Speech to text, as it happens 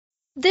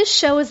This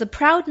show is a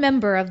proud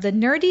member of the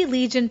Nerdy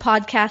Legion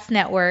Podcast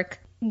Network.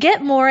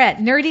 Get more at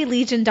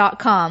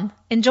nerdylegion.com.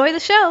 Enjoy the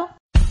show!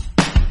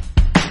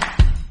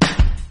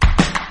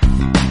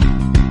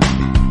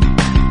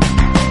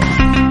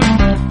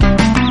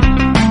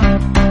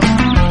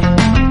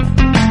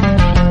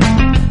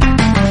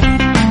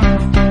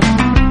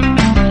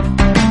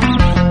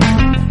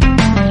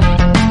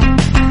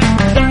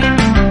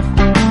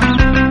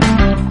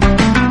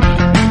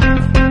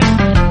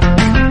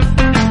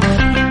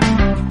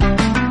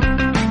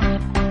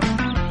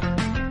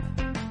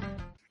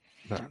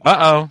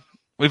 Uh-oh.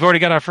 We've already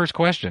got our first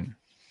question.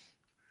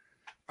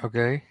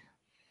 Okay.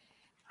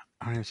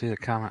 I don't even see the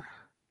comment.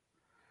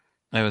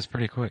 That was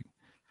pretty quick.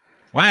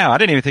 Wow, I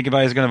didn't even think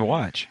anybody was going to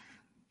watch.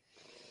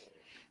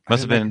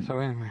 Must have been... So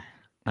anyway.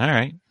 All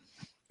right.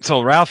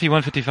 So, Ralphie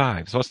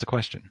 155. So, what's the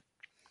question?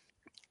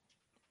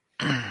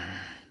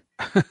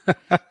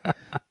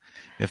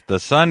 If the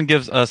sun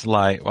gives us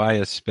light, why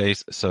is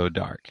space so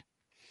dark?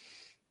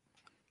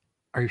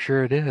 Are you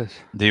sure it is?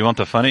 Do you want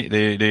the funny? Do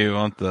you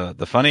want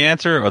the funny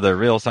answer or the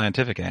real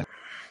scientific answer?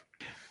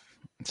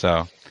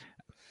 So,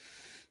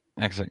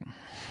 excellent.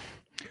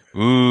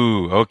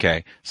 Ooh,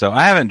 okay. So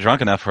I haven't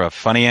drunk enough for a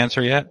funny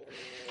answer yet,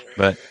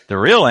 but the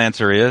real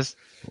answer is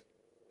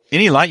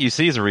any light you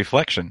see is a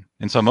reflection,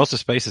 and so most of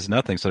space is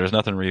nothing. So there's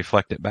nothing to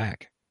reflect it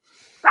back.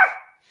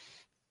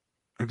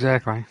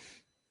 Exactly.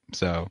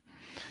 So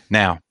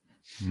now,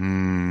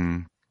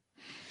 I'm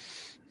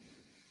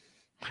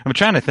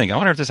trying to think. I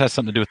wonder if this has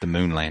something to do with the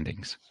moon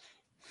landings,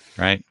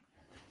 right?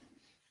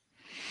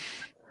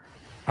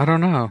 I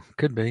don't know.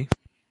 Could be.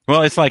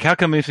 Well, it's like, how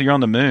come if you're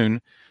on the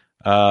moon,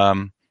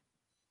 and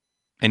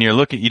you're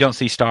looking, you don't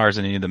see stars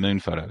in any of the moon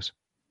photos,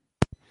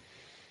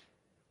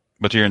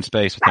 but you're in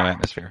space with no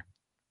atmosphere?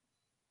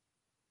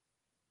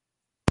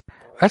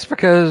 That's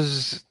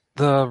because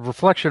the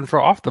reflection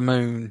off the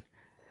moon,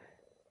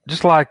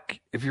 just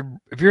like if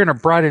you're in a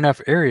bright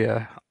enough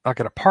area, like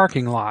at a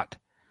parking lot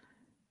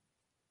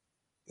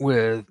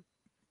with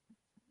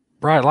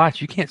bright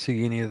lights, you can't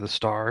see any of the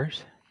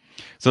stars.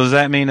 So does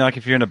that mean, like,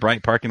 if you're in a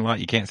bright parking lot,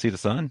 you can't see the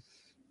sun?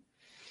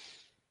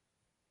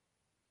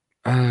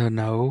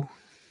 No.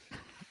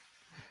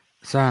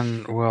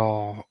 Sun,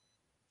 well,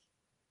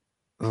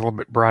 a little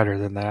bit brighter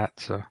than that,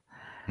 so.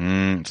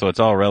 So it's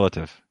all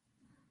relative.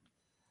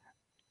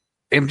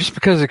 And just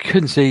because I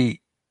couldn't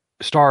see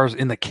stars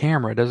in the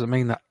camera doesn't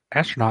mean that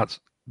astronauts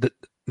that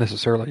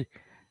necessarily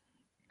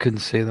couldn't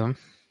see them.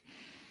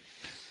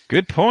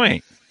 Good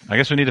point. I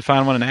guess we need to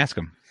find one and ask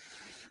them.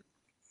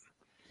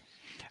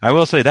 I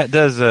will say that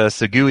does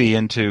segue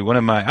into one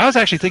of my... I was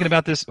actually thinking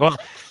about this. Well,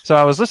 so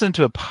I was listening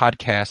to a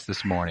podcast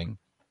this morning.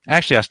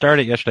 Actually, I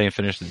started yesterday and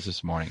finished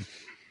this morning.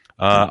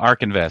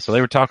 Ark Invest. So they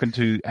were talking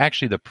to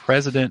actually the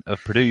president of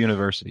Purdue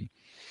University,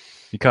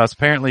 because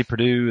apparently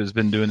Purdue has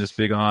been doing this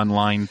big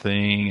online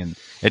thing and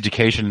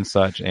education and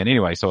such. And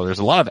anyway, so there's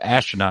a lot of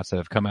astronauts that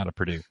have come out of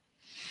Purdue.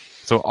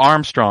 So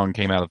Armstrong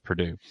came out of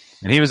Purdue,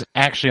 and he was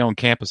actually on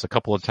campus a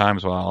couple of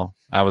times while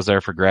I was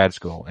there for grad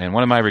school. And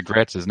one of my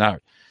regrets is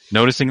not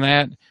noticing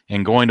that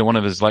and going to one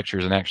of his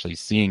lectures and actually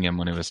seeing him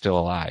when he was still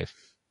alive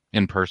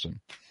in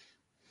person.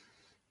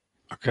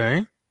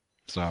 Okay.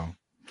 So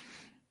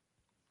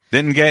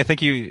I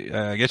guess you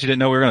didn't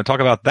know we were going to talk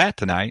about that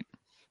tonight.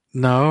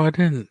 No, I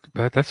didn't,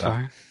 but that's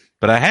fine.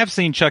 But I have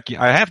seen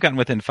I have gotten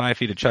within 5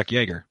 feet of Chuck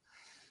Yeager.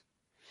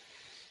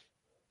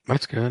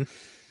 That's good.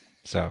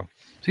 So.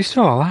 Is he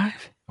still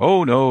alive?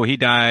 Oh, no, he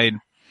died.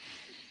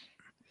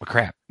 Well,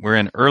 crap. We're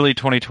in early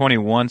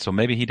 2021, so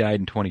maybe he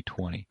died in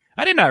 2020.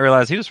 I did not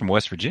realize he was from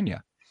West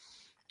Virginia.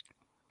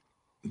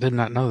 Did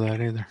not know that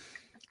either.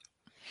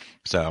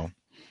 So,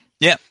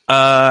 yeah,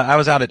 I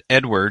was out at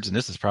Edwards, and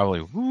this is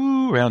probably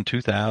around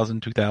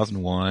 2000,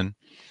 2001,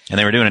 and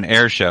they were doing an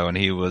air show, and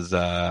he was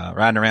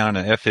riding around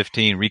in an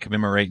F-15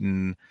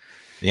 recommemorating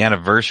the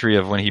anniversary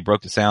of when he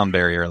broke the sound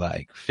barrier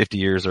like 50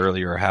 years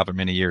earlier or however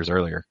many years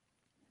earlier.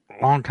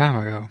 Long time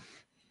ago.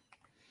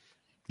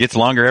 Gets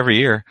longer every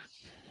year.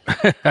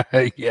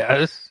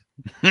 Yes.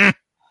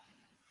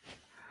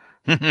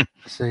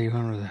 See,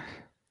 when was it?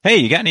 Hey,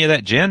 you got any of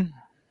that gin?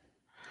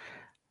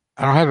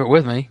 I don't have it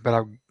with me, but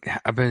I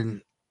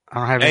don't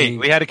have any. Hey,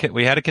 we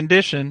had a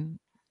condition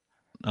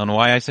on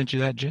why I sent you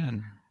that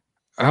gin.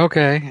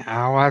 Okay,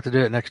 I'll have to do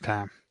it next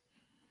time.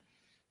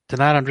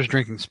 Tonight I'm just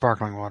drinking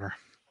sparkling water.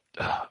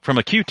 From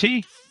a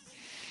QT?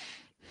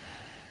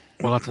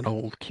 Well, that's an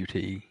old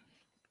QT.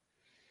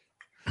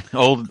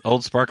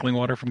 Old sparkling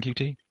water from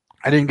QT?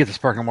 I didn't get the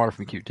sparkling water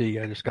from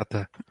QT. I just got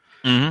the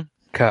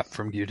cup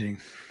from QT.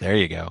 There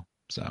you go.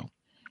 So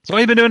what have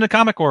you been doing in the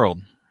comic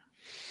world?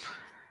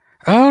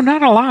 Oh,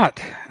 not a lot.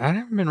 I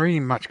haven't been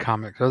reading much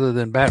comics other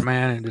than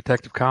Batman and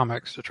Detective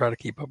Comics to try to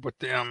keep up with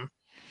them.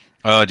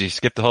 Oh, did you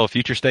skip the whole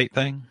Future State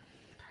thing?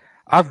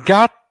 I've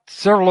got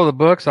several of the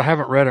books. I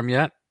haven't read them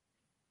yet.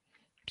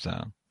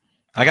 So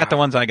I got the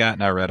ones I got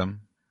and I read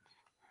them.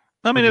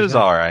 I mean, it was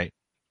all right.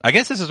 I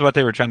guess this is what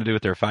they were trying to do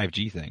with their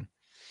 5G thing.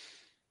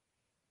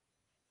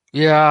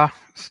 Yeah,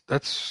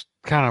 that's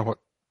kind of what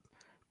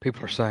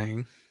people are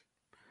saying.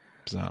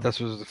 So this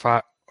was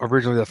the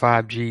originally the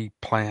 5G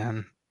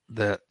plan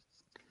that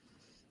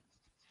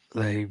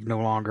they no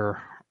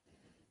longer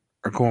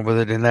are going with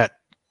it in that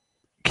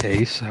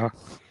case.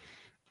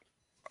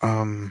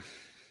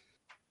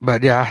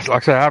 But yeah,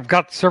 like I said, I've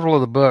got several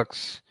of the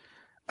books.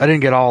 I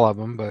didn't get all of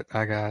them, but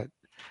I got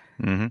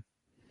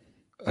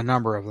a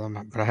number of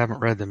them, but I haven't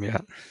read them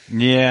yet.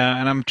 Yeah,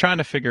 and I'm trying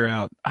to figure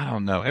out, I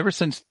don't know, ever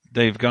since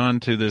they've gone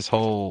to this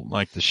whole,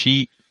 like the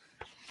sheet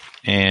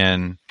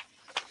and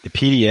the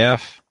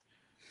PDF,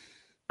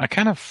 I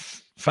kind of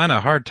find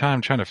a hard time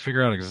trying to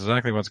figure out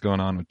exactly what's going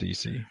on with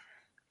DC.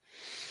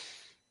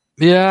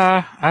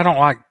 Yeah, I don't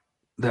like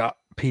the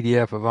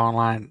PDF of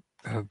online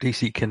of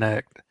DC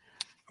Connect.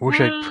 I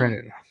wish I'd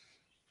printed it.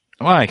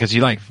 Why? Because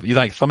you like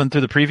thumbing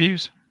through the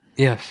previews?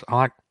 Yes, I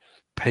like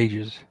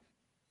pages.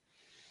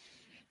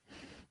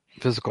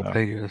 Physical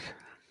pages.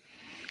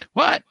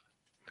 What?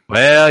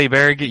 Well, you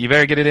better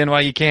get it in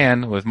while you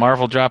can. With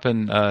Marvel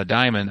dropping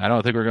Diamond, I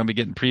don't think we're going to be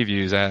getting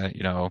previews,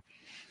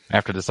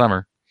 after the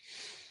summer.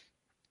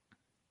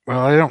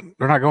 Well,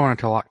 they're not going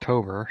until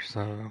October,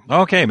 so.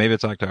 Okay, maybe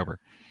it's October.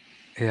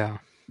 Yeah.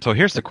 So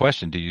here's the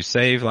question: do you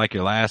save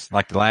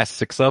the last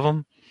 6 of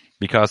them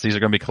because these are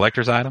going to be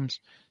collector's items?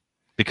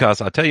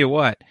 Because I'll tell you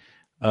what,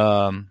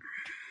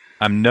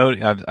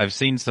 I've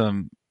seen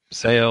some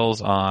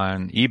sales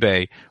on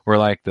eBay where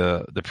like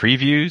the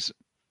previews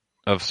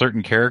of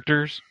certain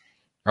characters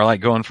are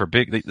like going for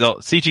big.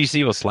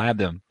 CGC will slab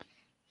them,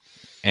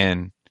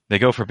 and they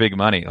go for big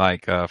money.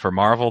 Like for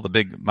Marvel, the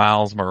big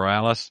Miles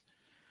Morales,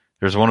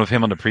 there's one of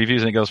him on the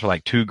previews, and it goes for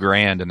like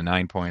 $2,000 in a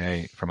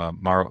 9.8 from a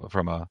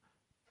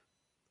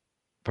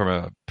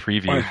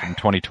preview from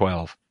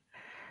 2012.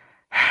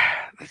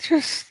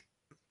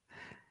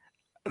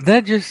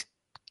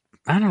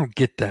 I don't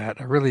get that.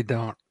 I really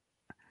don't.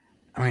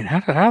 I mean,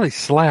 how do they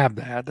slab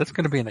that? That's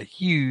going to be in a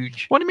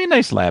huge. What do you mean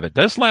they slab it?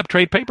 They slab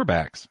trade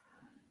paperbacks.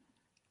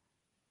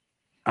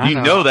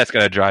 You know that's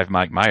going to drive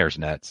Mike Myers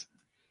nuts.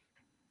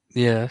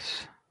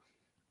 Yes.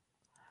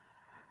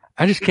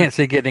 I just can't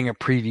see getting a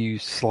preview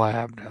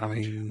slabbed. I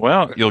mean,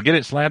 well, you'll get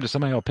it slabbed if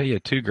somebody will pay you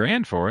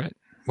 $2,000 for it.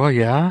 Well,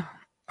 yeah,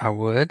 I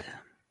would.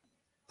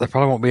 There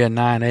probably won't be a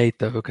 9.8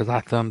 though, because I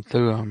thumbed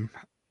through them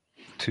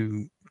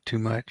too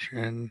much,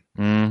 and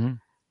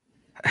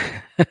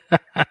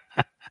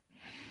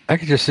I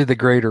could just see the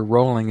grader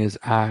rolling his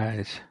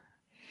eyes.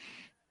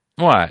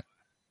 What?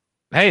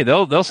 Hey,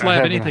 they'll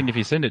slab anything if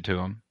you send it to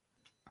them.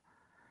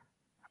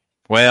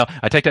 Well,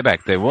 I take that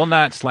back. They will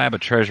not slab a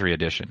Treasury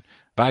edition.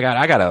 But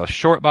I got a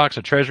short box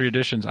of Treasury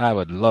editions I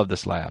would love to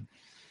slab.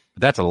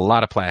 But that's a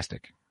lot of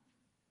plastic.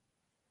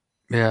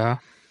 Yeah.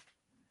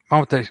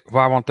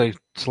 Why won't they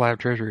slab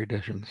Treasury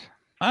editions?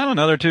 I don't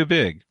know. They're too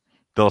big.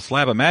 They'll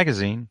slab a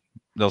magazine.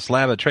 They'll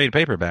slab a trade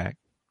paperback.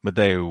 But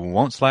they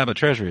won't slab a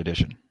Treasury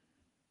edition.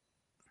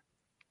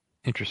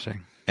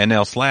 Interesting. And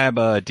they'll slab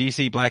a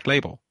DC Black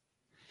Label.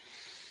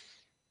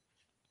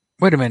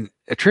 Wait a minute.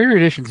 A Treasury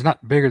edition's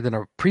not bigger than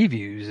a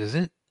previews, is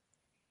it?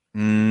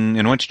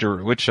 In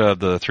which of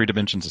the 3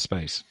 dimensions of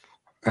space?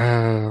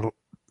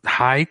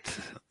 Height.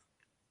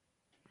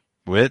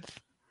 Width?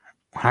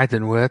 Height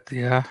and width,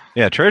 yeah.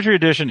 Yeah, Treasury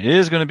edition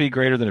is going to be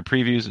greater than a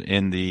previews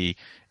in the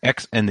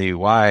X and the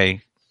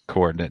Y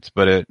coordinates,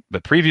 but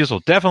previews will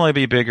definitely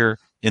be bigger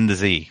in the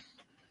Z.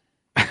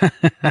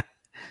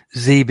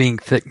 Z being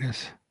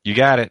thickness. You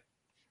got it.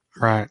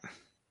 Right.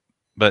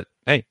 But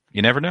hey,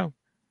 you never know.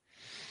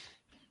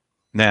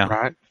 Now,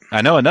 right.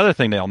 I know another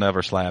thing they'll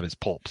never slab is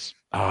pulps.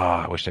 Oh,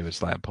 I wish they would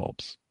slab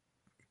pulps.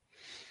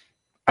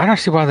 I don't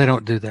see why they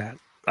don't do that.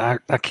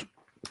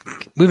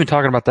 We've been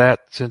talking about that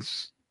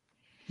since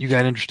you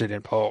got interested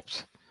in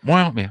pulps.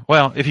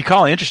 Well, if you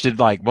call interested,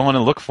 like going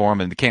to look for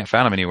them and you can't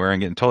find them anywhere and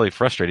getting totally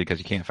frustrated because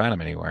you can't find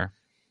them anywhere.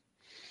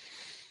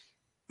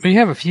 You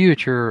have a few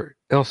at your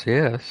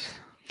LCS.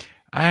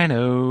 I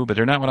know, but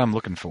they're not what I'm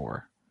looking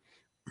for.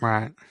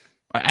 Right.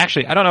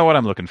 Actually, I don't know what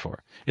I'm looking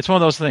for. It's one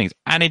of those things.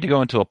 I need to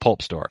go into a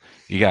pulp store.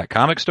 You got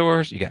comic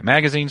stores, you got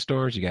magazine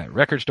stores, you got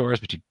record stores,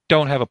 but you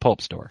don't have a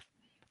pulp store.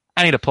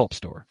 I need a pulp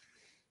store.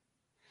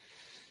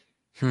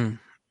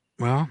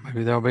 Well,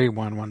 maybe there'll be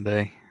one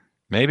day.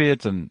 Maybe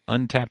it's an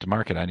untapped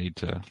market I need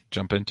to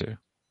jump into.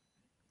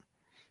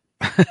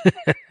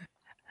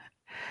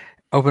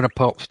 Open a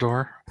pulp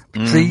store.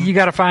 See, you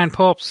got to find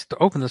pulps to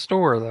open the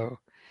store, though.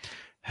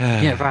 You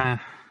can't find...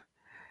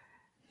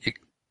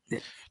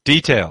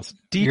 Details.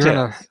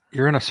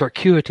 You're in a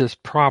circuitous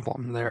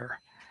problem there.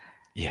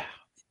 Yeah.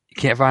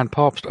 You can't find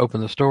pulps to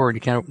open the store, and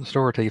you can't open the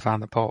store until you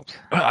find the pulps.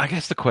 Well, I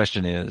guess the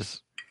question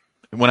is,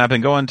 when I've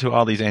been going to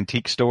all these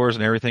antique stores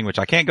and everything, which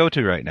I can't go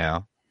to right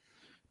now,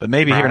 but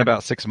maybe here in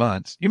about 6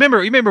 months. You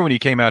remember when you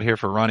came out here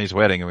for Ronnie's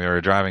wedding and we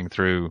were driving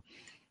through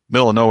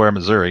middle of nowhere,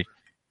 Missouri,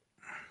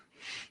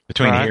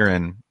 between here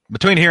and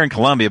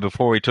Columbia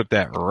before we took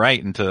that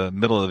right into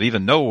middle of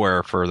even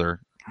nowhere further,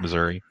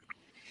 Missouri.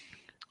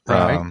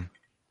 Right.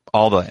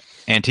 All the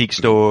antique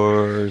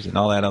stores and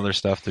all that other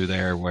stuff through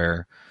there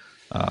where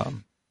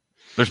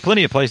there's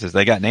plenty of places.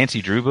 They got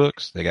Nancy Drew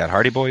books. They got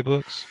Hardy Boy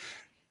books.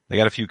 They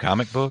got a few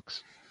comic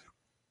books.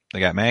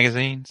 They got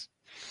magazines.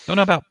 Don't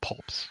know about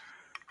pulps.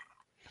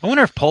 I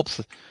wonder if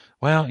pulps.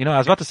 Well, I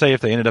was about to say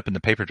if they ended up in the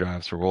paper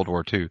drives for World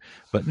War II,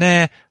 but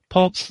nah.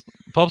 Pulps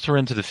were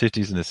into the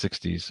 50s and the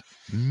 60s,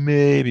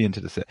 maybe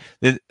into the.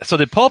 So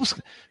did pulps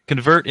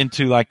convert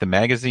into like the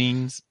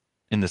magazines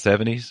in the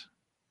 70s?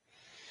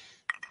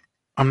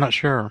 I'm not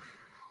sure.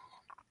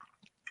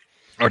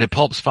 Or did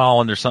pulps fall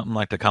under something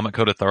like the Comic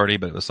Code Authority,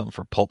 but it was something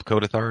for Pulp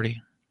Code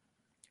Authority?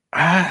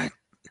 I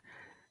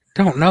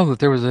don't know that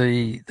there was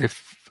I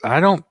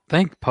don't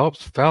think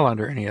pulps fell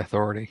under any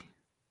authority.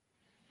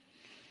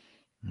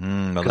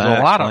 Well,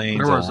 there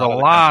was a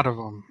lot of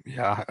them.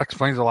 Yeah,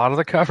 explains a lot of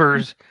the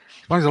covers.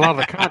 Explains a lot of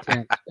the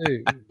content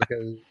too.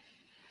 Because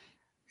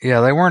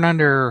they weren't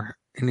under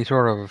any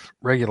sort of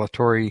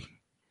regulatory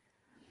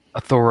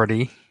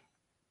authority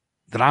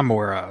that I'm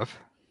aware of.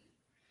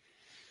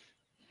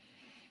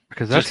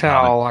 Because that's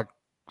how like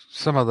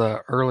some of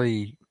the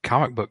early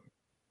comic book,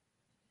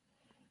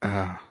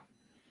 like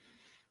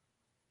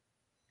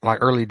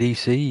early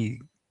DC,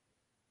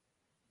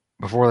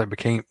 before they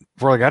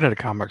got into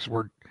comics,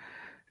 were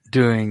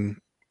doing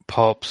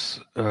pulps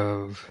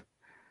of,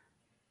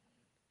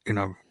 that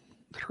are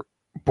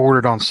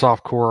bordered on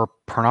softcore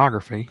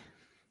pornography.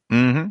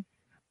 Mm-hmm.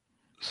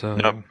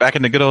 So back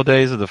in the good old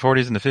days of the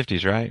 40s and the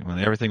 50s, right, when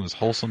everything was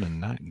wholesome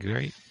and not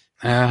great.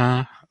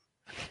 Well,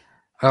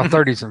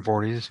 30s and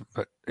 40s,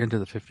 but into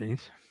the 50s.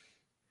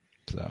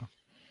 So,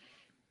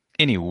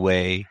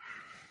 anyway,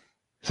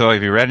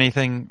 have you read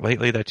anything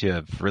lately that you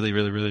have really,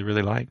 really, really,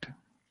 really liked?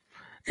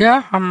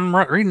 Yeah, I'm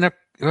reading up.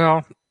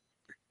 Well,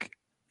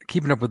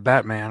 keeping up with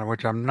Batman,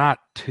 which I'm not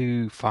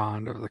too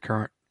fond of the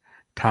current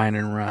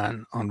Tynion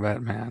run on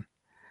Batman.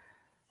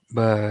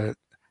 But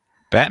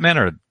Batman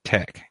or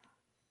Tech?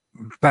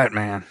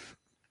 Batman.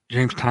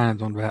 James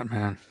Tynion's on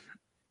Batman.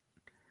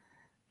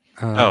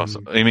 So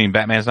you mean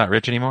Batman's not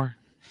rich anymore?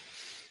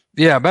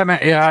 Yeah, Batman.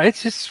 Yeah,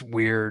 it's just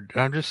weird.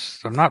 I'm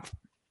not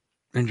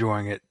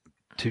enjoying it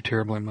too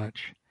terribly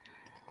much.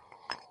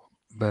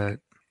 But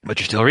you're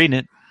still reading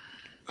it.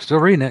 Still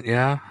reading it,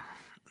 yeah.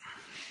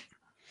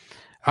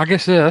 I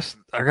guess this.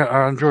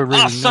 I enjoy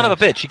reading. Oh, son of a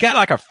bitch! You got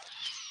like a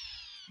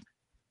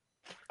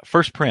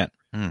first print.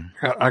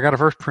 I got a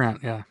first print,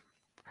 yeah.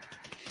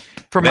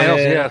 From my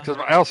LCS, because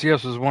my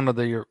LCS was one of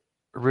the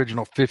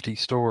original 50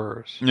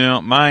 stores.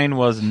 No, mine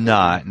was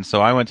not, and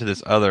so I went to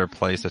this other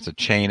place that's a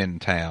chain in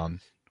town.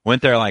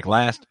 Went there like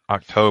last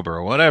October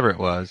or whatever it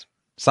was.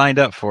 Signed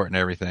up for it and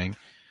everything.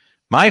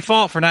 My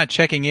fault for not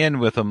checking in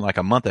with them like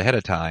a month ahead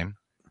of time.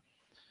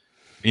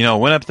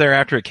 Went up there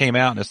after it came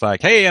out, and it's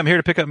like, hey, I'm here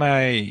to pick up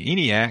my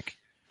ENIAC.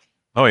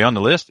 Oh, you on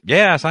the list?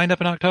 Yeah, I signed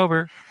up in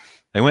October.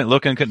 They went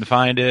looking, couldn't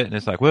find it, and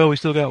it's like, well, we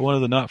still got one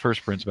of the not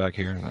first prints back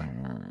here.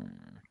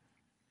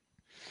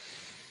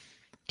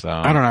 So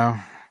I don't know.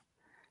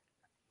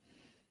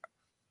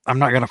 I'm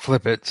not going to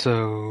flip it,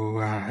 so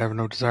I have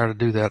no desire to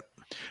do that.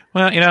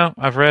 Well,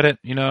 I've read it.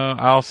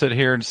 I'll sit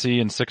here and see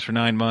in 6 or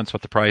 9 months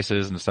what the price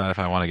is and decide if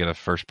I want to get a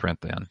first print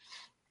then.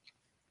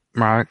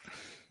 Right.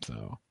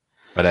 So,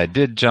 but I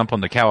did jump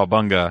on the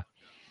Cowabunga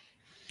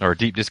or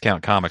Deep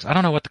Discount Comics. I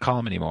don't know what to call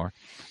them anymore.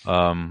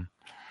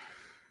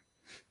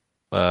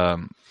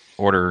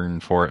 Ordering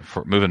for it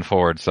for moving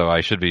forward, so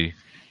I should be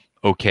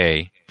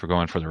okay for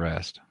going for the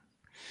rest.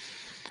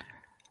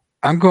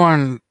 I'm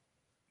going to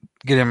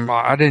get him.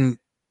 I didn't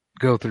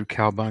go through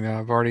Cowabunga.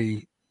 I've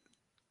already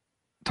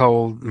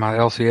told my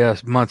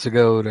LCS months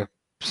ago to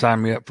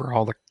sign me up for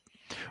all the.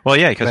 Well,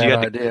 yeah, because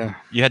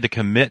you had to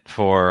commit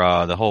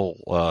for the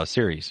whole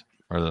series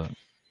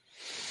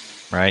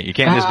right. You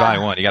can't just buy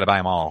one; you got to buy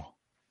them all.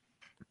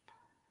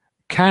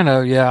 Kind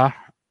of, yeah.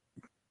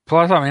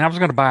 Plus, I was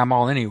going to buy them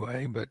all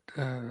anyway, but.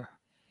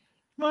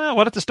 Well,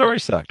 what if the story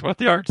sucked? What if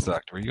the art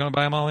sucked? Were you going to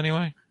buy them all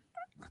anyway?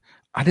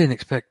 I didn't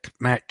expect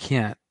Matt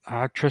Kent.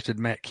 I trusted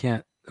Matt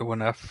Kent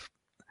enough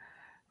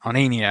on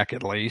ENIAC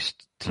at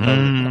least to know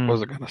that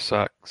wasn't going to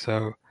suck.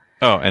 So.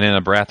 Oh, and then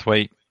a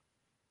Braithwaite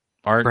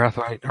art.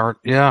 Braithwaite art,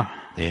 yeah.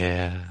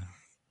 Yeah.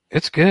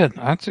 It's good.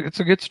 It's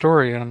a good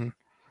story, and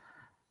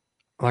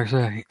like I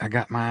said, I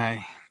got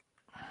my.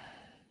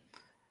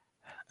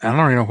 I don't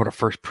even know what a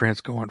first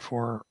print's going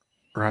for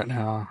right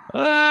now.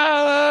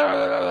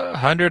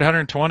 100,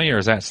 120, or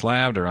is that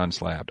slabbed or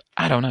unslabbed?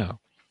 I don't know.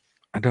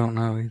 I don't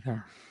know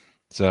either.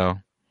 So.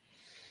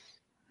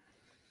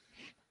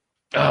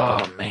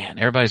 Oh, man.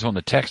 Everybody's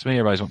wanting to text me.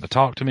 Everybody's wanting to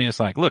talk to me. It's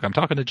like, look, I'm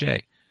talking to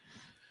Jay.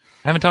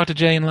 I haven't talked to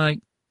Jay in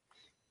I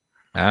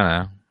don't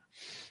know.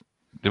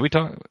 Did we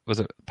talk? Was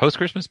it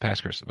post-Christmas?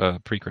 Past Christmas?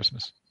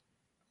 Pre-Christmas?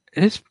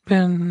 It's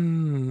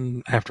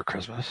been after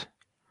Christmas.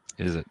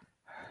 Is it?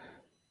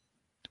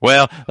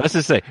 Well, let's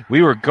just say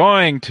we were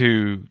going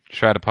to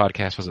try to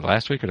podcast. Was it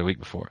last week or the week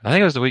before? I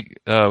think it was the week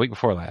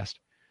before last.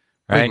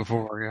 Right? Week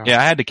before, yeah. Yeah,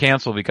 I had to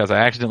cancel because I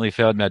accidentally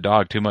fed my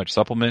dog too much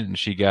supplement, and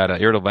she got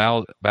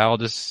irritable bowel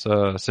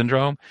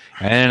syndrome.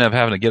 And I ended up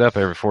having to get up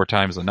every 4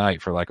 times a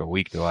night for like a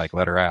week to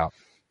let her out.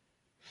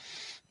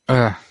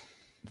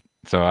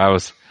 So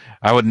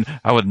I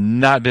would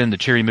not been the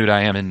cheery mood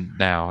I am in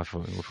now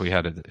if we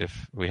had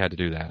to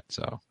do that.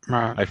 So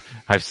right.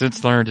 I've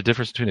since learned the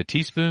difference between a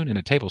teaspoon and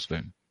a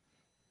tablespoon.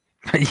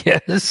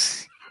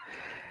 Yes.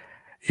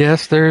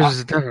 Yes,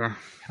 there's.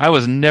 I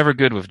was never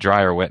good with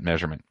dry or wet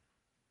measurement.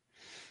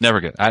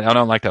 Never good. I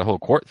don't like that whole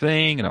quart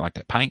thing. I don't like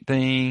that pint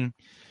thing.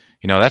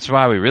 That's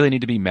why we really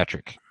need to be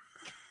metric.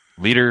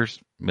 Liters,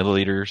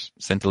 milliliters,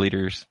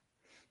 centiliters,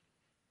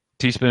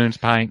 teaspoons,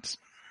 pints,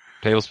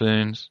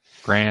 tablespoons,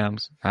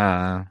 grams.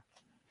 Right.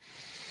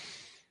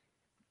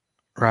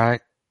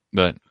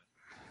 But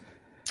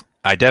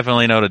I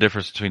definitely know the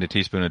difference between a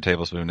teaspoon and a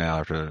tablespoon now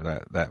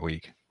after that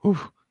week. Whew.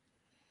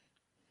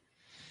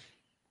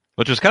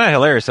 Which was kind of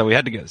hilarious. So we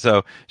had to get.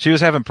 So she was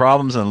having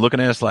problems and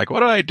looking at us like, "What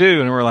do I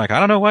do?" And we're like, "I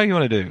don't know what you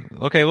want to do."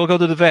 Okay, we'll go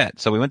to the vet.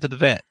 So we went to the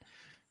vet,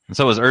 and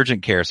so it was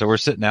urgent care. So we're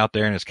sitting out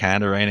there and it's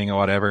kind of raining or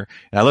whatever.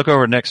 And I look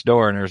over next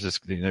door and there's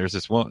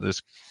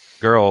this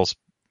girl's,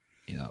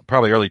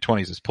 probably early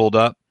 20s is pulled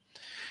up,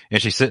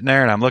 and she's sitting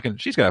there and I'm looking.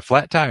 She's got a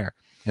flat tire,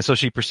 and so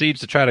she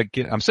proceeds to try to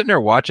get. I'm sitting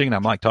there watching and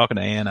I'm like talking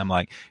to Ann. I'm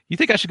like, "You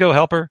think I should go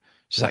help her?"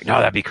 She's like, "No,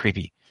 that'd be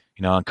creepy,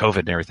 on COVID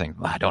and everything.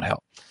 Don't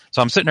help."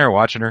 So I'm sitting there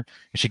watching her,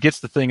 and she gets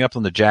the thing up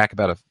on the jack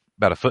about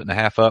a foot and a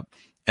half up,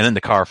 and then the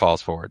car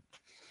falls forward.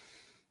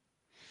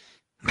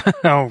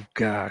 Oh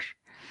gosh!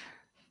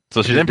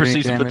 So she then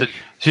proceeds to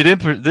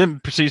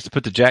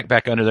put the jack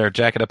back under there,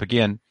 jack it up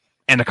again,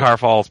 and the car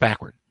falls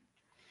backward.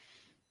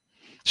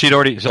 She'd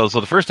already so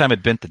the first time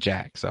it bent the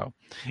jack. So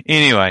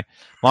anyway,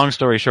 long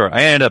story short,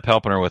 I ended up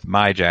helping her with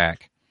my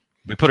jack.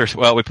 We put her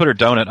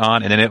donut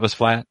on, and then it was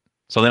flat.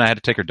 So then I had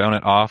to take her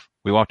donut off.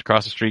 We walked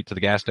across the street to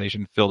the gas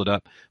station, filled it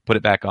up, put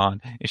it back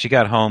on, and she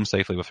got home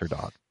safely with her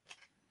dog.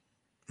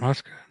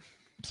 That's good.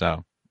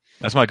 So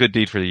that's my good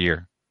deed for the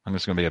year. I'm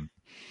just going to be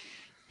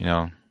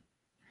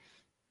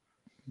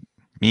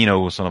mean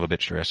old son of a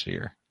bitch the rest of the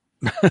year.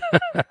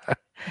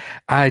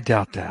 I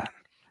doubt that.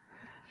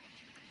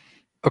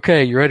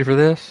 Okay, you ready for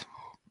this?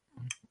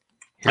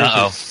 Here's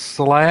a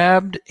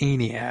slabbed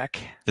ENIAC.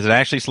 Is it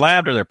actually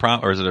slabbed or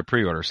is it a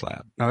pre-order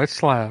slab? No, it's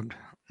slabbed.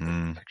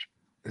 Hmm.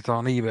 It's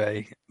on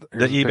eBay.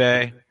 The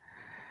eBay.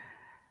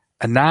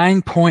 A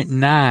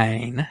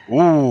 9.9.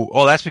 Ooh.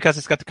 Oh, that's because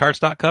it's got the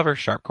cardstock cover,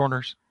 sharp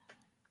corners.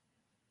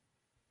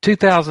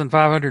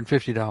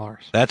 $2,550.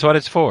 That's what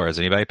it's for. Has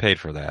anybody paid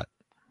for that?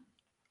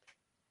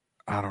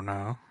 I don't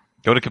know.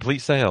 Go to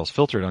complete sales.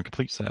 Filter it on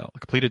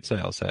completed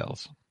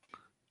sales.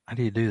 How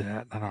do you do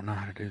that? I don't know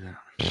how to do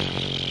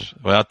that.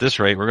 Well, at this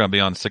rate, we're going to be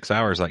on 6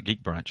 hours like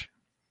Geek Brunch.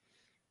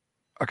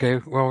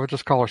 Okay, well, we'll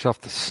just call ourselves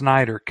the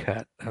Snyder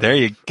Cut. There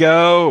you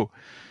go.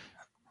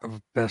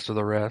 Of Best of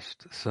the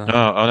Rest. So.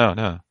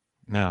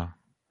 No.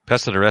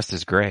 Best of the Rest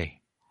is gray.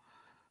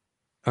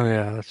 Oh,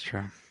 yeah, that's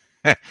true.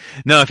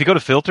 No, if you go to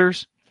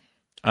filters,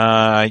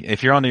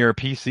 if you're on your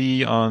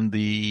PC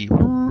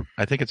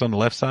I think it's on the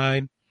left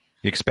side,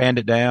 you expand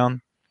it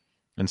down,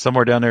 and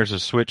somewhere down there's a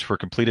switch for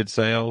completed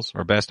sales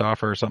or best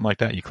offer or something like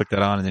that. You click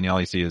that on, and then all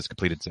you see is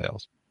completed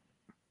sales.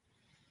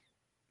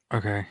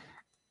 Okay.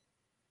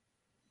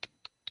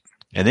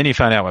 And then you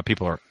find out what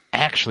people are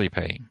actually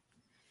paying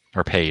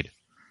or paid,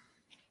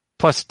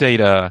 plus state,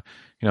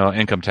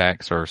 income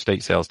tax or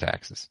state sales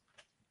taxes,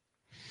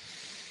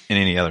 and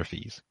any other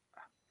fees.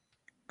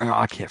 Oh,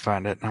 I can't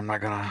find it. I'm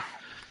not gonna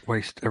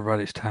waste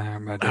everybody's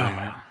time by doing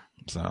that.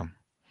 So,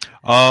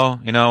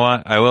 you know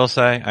what? I will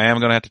say I am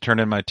gonna have to turn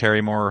in my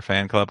Terry Moore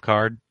fan club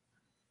card.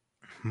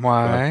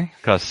 Why?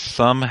 Because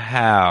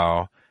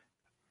somehow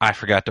I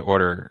forgot to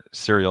order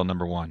serial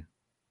number 1.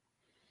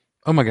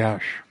 Oh my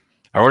gosh.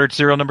 I ordered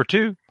serial number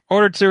 2,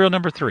 ordered serial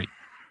number 3.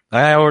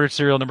 I ordered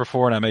serial number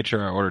 4, and I made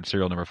sure I ordered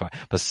serial number 5.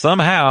 But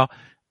somehow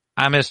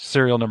I missed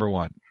serial number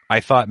 1. I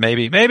thought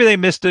maybe they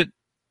missed it.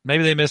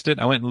 Maybe they missed it.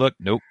 I went and looked.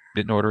 Nope,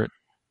 didn't order it.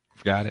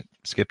 Forgot it.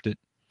 Skipped it.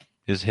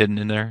 It's hidden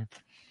in there.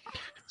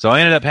 So I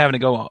ended up having to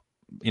go,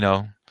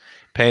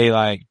 pay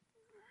like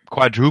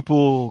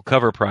quadruple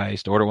cover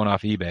price to order one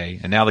off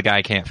eBay, and now the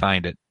guy can't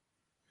find it.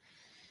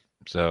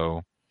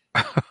 So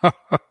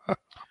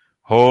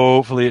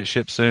hopefully it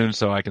ships soon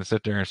so I can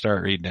sit there and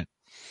start reading it.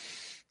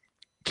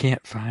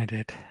 Can't find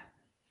it.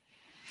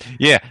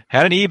 Yeah,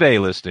 had an eBay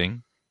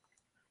listing,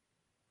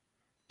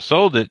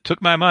 sold it,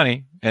 took my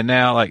money, and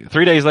now like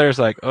 3 days later it's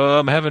like, oh,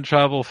 I'm having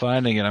trouble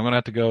finding it. I'm going to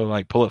have to go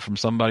like pull it from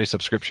somebody's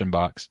subscription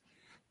box.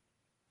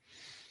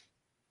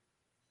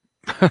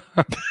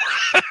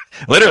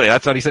 Literally,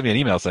 that's what he sent me an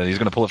email saying. He's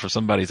going to pull it from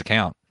somebody's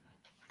account.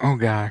 Oh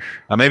gosh.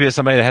 Maybe it's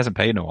somebody that hasn't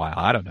paid in a while.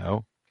 I don't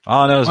know.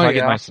 All I know is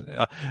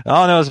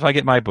if I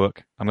get my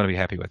book, I'm going to be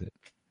happy with it.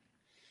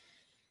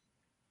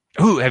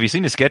 Ooh, have you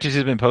seen the sketches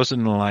he's been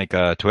posting on like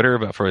Twitter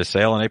about for his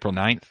sale on April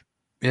 9th?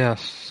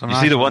 Yes. You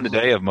see the one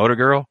today of Motor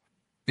Girl?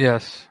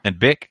 Yes. And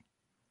Bic?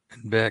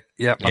 Bic.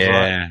 Yep.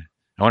 Yeah. Right.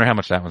 I wonder how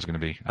much that one's going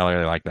to be. I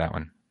really like that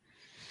one.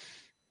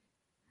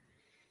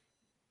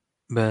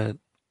 But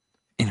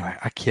anyway,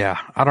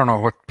 I don't know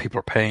what people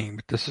are paying,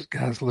 but this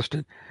guy's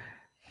listed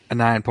a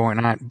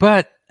 9.9.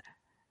 But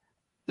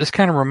this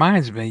kind of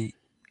reminds me,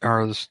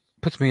 or this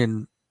puts me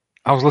in.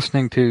 I was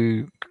listening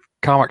to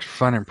Comics for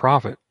Fun and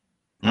Profit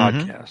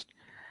podcast,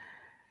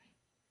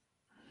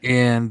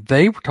 and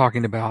they were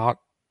talking about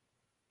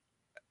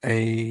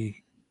I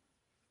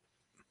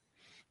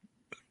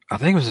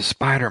think it was a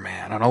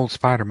Spider-Man, an old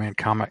Spider-Man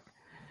comic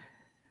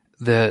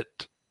that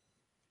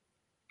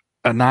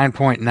a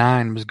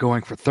 9.9 was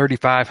going for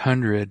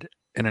 $3,500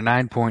 and a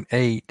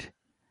 9.8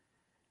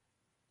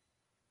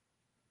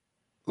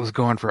 was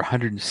going for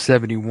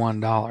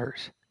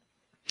 $171.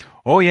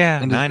 Oh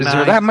yeah, And is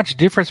there that much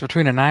difference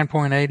between a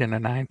 9.8 and a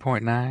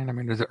 9.9? I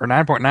mean, or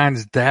 9.9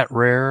 is that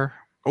rare?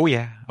 Oh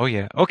yeah.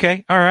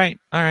 Okay, all right.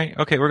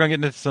 Okay, we're gonna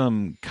get into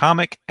some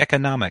comic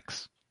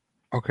economics.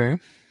 Okay.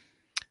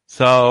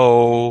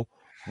 So,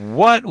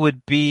 what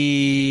would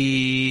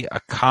be a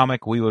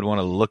comic we would want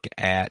to look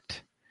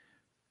at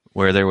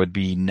where there would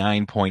be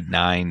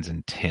 9.9s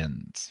and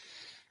 10s?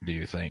 Do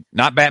you think?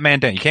 Not Batman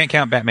Damned. You can't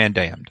count Batman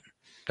Damned.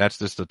 That's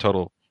just a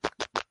total.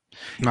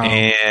 No.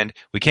 And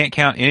we can't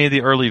count any of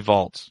the early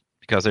vaults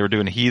because they were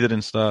doing Heathen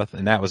and stuff,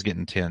 and that was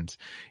getting 10s.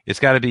 It's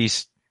got to be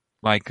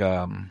like,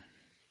 and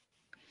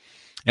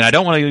I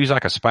don't want to use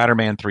like a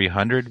Spider-Man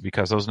 300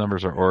 because those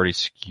numbers are already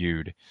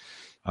skewed.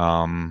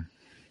 I'm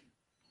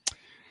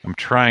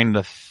trying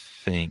to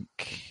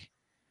think.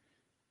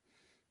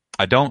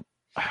 I don't.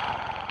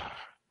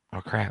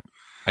 Oh crap!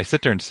 I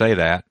sit there and say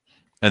that,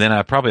 and then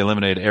I probably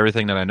eliminated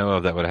everything that I know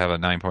of that would have a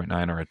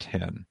 9.9 or a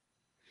 10.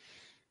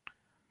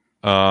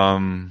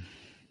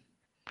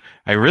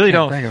 I really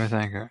don't think of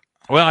anything.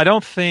 Well, I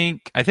don't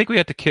think. I think we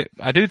have to.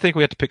 I do think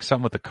we have to pick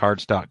something with the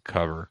cardstock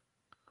cover.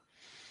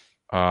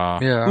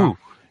 Yeah. Ooh,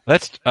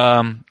 let's.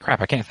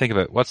 Crap! I can't think of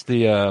it. What's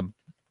the?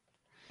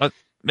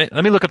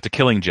 Let me look up the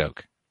Killing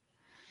Joke.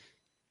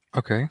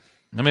 Okay.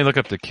 Let me look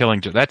up the Killing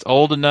Joke. That's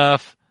old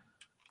enough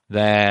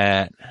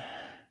that.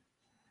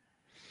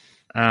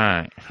 All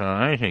right. So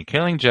let me see.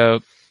 Killing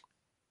Joke.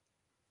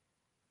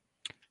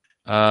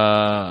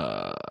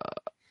 Okay.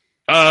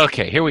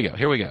 Here we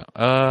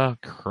go.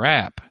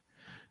 Crap.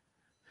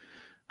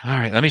 All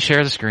right. Let me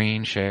share the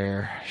screen.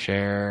 Share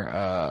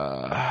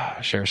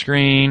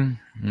screen.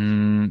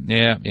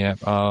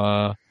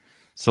 Yeah.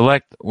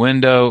 Select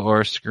window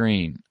or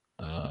screen.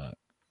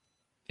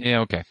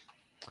 Yeah. Okay.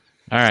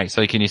 All right.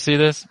 So can you see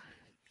this?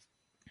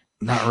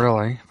 Not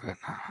really, but.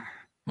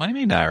 What do you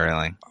mean not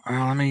really?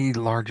 Well, let me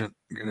enlarge it.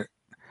 Get it.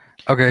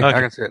 Okay, I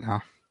can see it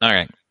now. All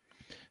right.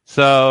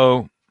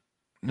 So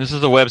this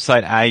is a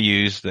website I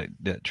use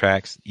that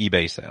tracks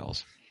eBay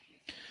sales.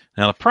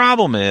 Now the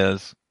problem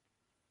is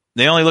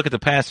they only look at the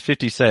past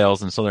 50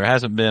 sales, and so there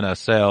hasn't been a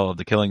sale of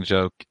the Killing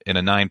Joke in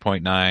a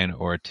 9.9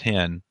 or a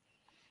 10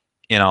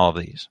 in all of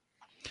these.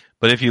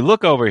 But if you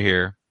look over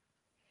here,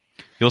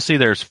 you'll see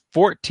there's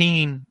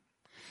 14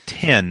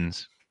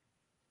 10s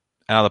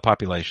out of the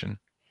population.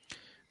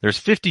 There's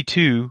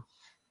 52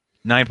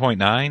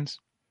 9.9s.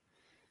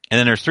 And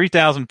then there's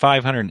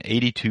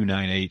 3,582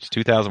 9.8s,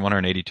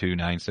 2,182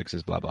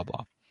 9.6s, blah, blah,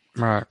 blah.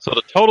 Right. So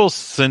the total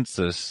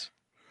census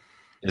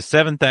is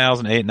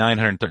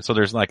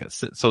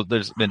 7,930. So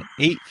there's been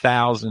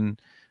 8,000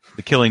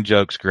 the Killing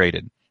Jokes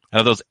graded. Out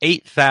of those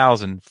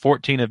 8,000,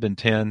 14 have been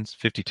 10s,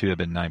 52 have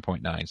been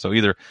 9.9. So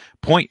either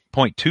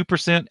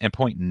 0.2% and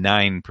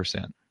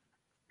 0.9%.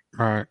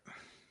 Right.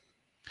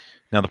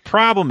 Now the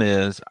problem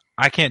is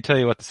I can't tell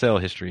you what the sale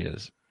history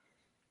is.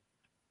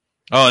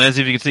 Oh, and as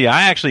if you can see,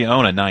 I actually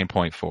own a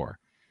 9.4.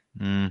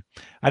 I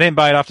didn't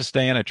buy it off the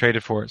stand. I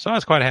traded for it, so I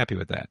was quite happy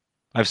with that.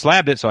 I've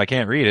slabbed it, so I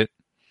can't read it,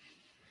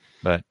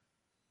 but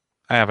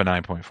I have a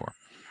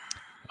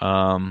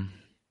 9.4.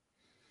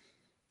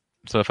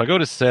 So if I go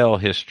to sale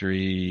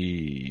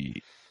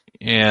history,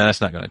 yeah,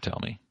 that's not going to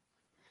tell me.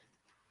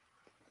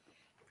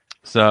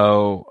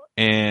 So,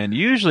 and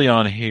usually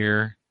on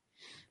here,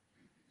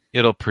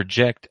 it'll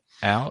project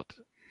out.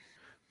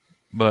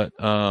 But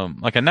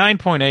like a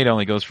 9.8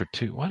 only goes for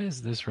 2. What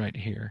is this right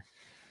here?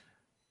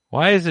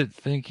 Why is it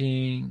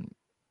thinking?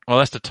 Well,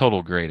 that's the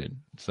total graded.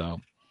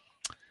 So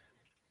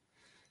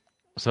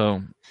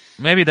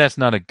maybe that's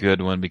not a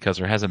good one because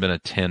there hasn't been a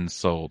 10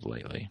 sold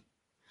lately.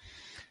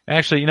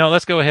 Actually,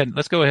 let's go ahead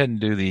and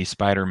do the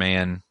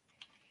Spider-Man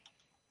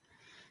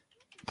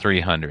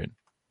 300.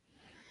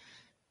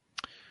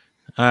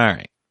 All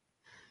right,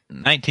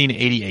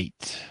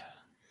 1988.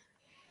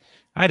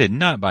 I did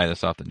not buy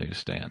this off the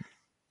newsstand.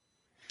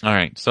 All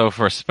right, so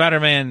for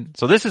Spider-Man,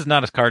 so this is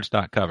not a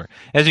cardstock cover.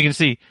 As you can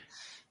see,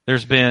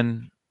 there's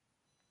been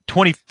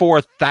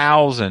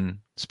 24,000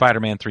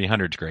 Spider-Man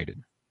 300s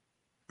graded.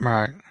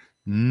 Right.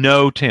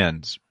 No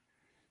 10s.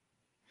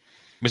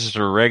 This is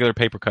a regular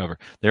paper cover.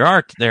 There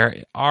are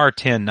 10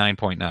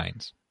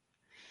 9.9s.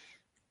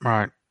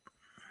 Right.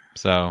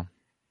 So.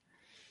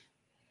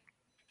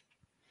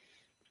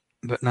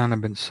 But none have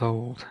been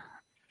sold.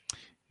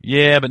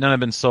 Yeah, but none have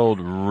been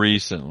sold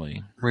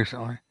recently.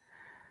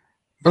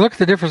 But look at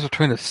the difference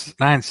between a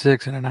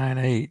 9.6 and a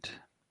 9.8.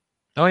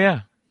 Oh,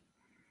 yeah.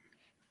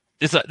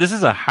 This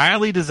is a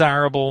highly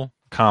desirable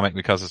comic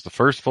because it's the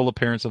first full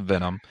appearance of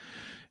Venom.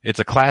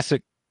 It's a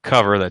classic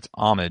cover that's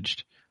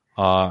homaged.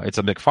 It's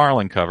a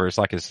McFarlane cover. It's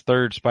like his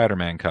third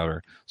Spider-Man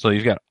cover. So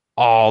you've got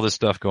all this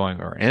stuff going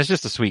on. And it's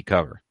just a sweet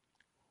cover.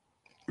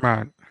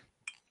 Right.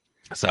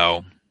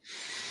 So,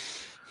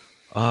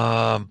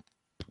 But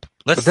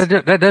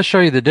that does show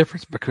you the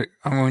difference because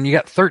when you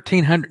got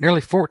 1,300,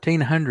 nearly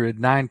 1,400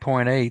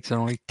 9.8s and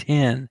only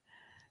 10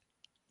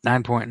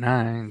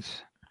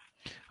 9.9s.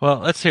 Well,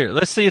 let's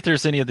see if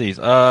there's any of these.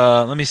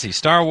 Let me see.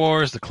 Star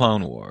Wars, The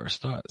Clone Wars.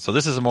 So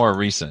this is a more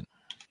recent.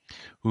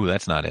 Ooh,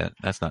 that's not it.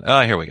 That's not.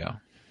 Oh, here we go.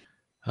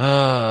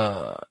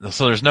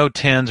 So there's no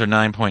 10s or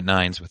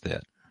 9.9s with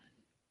it.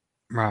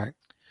 Right.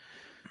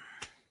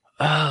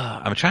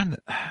 I'm trying to.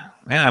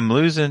 Man, I'm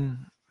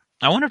losing.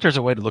 I wonder if there's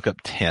a way to look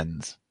up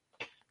 10s.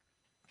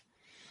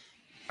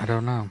 I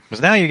don't know.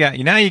 Because now you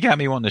got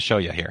me wanting to show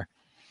you here.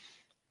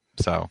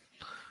 So,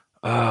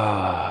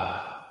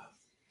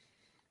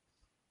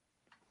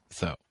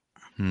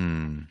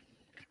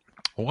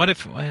 What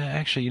if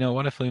actually,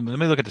 what if let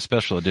me look at the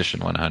special edition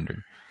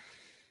 100.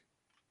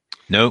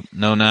 Nope,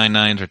 no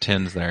 9.9s or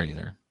 10s there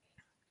either.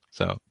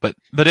 So, but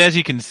as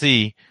you can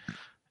see,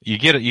 you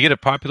get a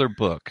popular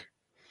book,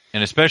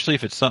 and especially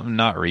if it's something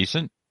not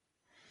recent,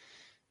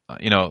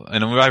 and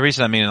by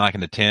recent I mean like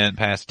in the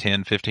past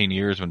 10, 15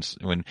 years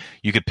when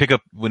you could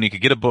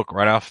get a book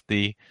right off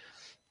the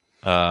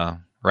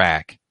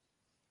rack,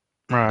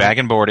 Right. bag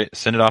and board it,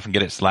 send it off and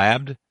get it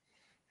slabbed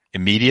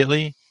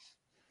immediately.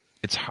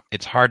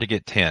 It's hard to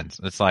get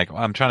 10s. It's like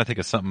I'm trying to think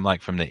of something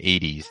like from the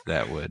 80s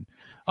that would.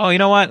 Oh, you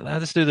know what?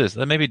 Let's do this.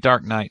 Maybe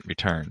Dark Knight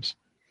Returns.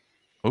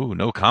 Oh,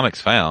 no comics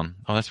found.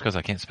 Oh, that's because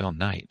I can't spell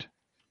night.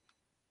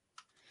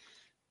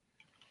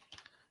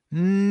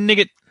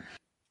 Nigget.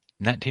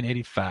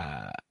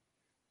 1985.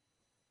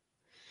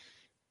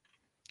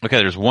 Okay,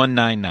 there's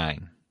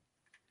 199.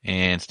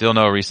 And still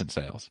no recent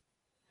sales.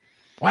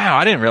 Wow,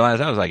 I didn't realize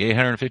that was like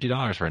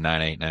 $850 for a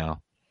 9.8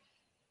 now.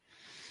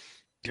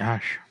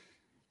 Gosh.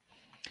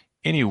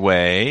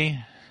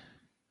 Anyway,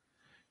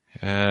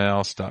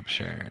 I'll stop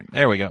sharing.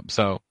 There we go.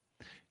 So,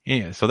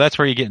 yeah, so that's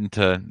where you get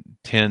into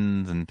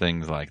 10s and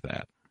things like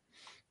that.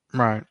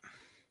 Right.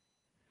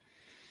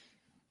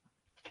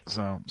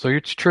 So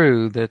it's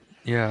true that,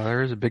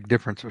 there is a big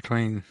difference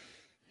between.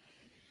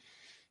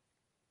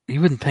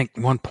 You wouldn't think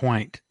 1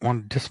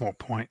 decimal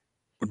point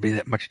would be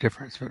that much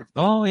difference.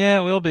 Oh yeah,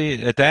 it will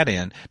be at that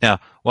end. Now,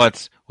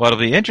 what'll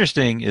be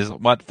interesting is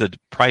what the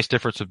price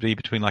difference would be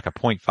between like a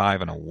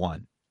 0.5 and a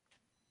 1.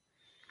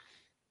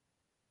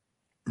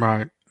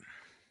 Right.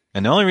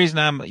 And the only reason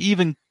I'm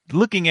even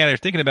looking at it or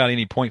thinking about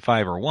any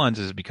 0.5 or 1s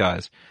is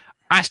because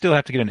I still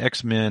have to get an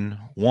X-Men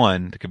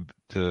 1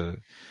 to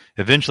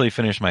eventually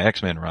finish my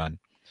X-Men run.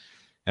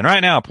 And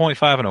right now, a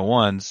 0.5 and a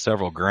 1's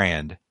several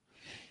grand.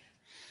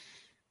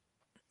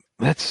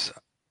 That's...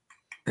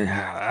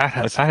 Yeah,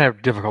 I'd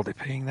have difficulty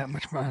paying that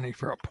much money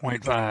for a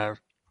 0.5.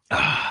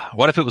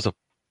 What if it was a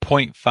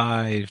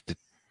 0.5 to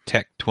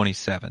Tech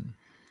 27?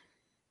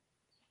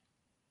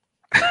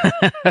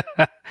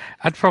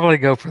 I'd probably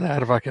go for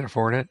that if I could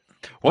afford it.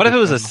 What if it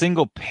was a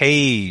single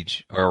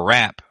page or a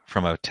wrap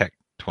from a Tech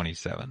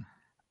 27?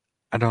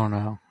 I don't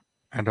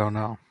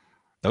know.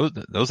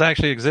 Those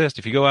actually exist.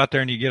 If you go out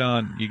there and you get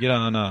on.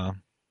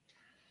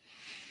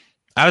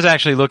 I was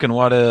actually looking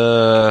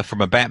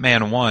from a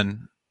Batman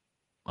 1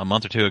 a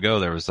month or two ago.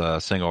 There was a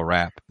single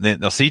wrap.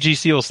 Then the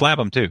CGC will slap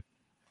them too.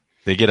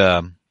 They get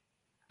a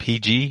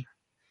PG.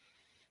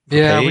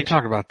 Yeah, page. we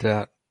talked about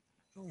that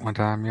one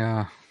time.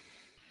 Yeah.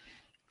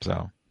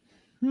 So,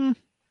 who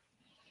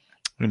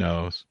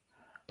knows?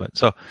 But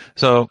so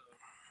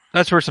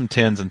that's where some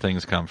 10s and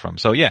things come from.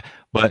 So yeah,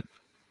 but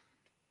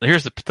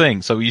here's the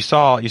thing. So you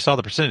saw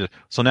the percentage.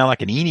 So now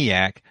like an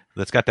ENIAC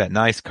that's got that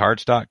nice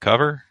cardstock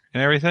cover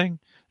and everything,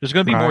 there's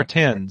going to be more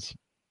 10s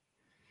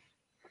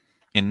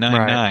and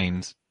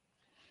 9.9s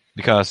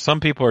because some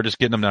people are just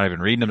getting them, not even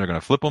reading them. They're going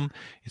to flip them.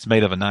 It's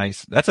made of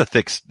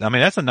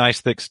that's a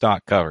nice thick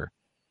stock cover.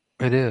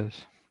 It is.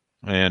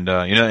 And,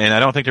 and I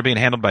don't think they're being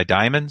handled by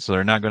diamonds, so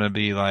they're not going to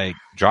be like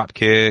drop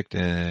kicked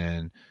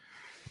and,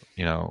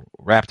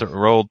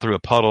 rolled through a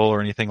puddle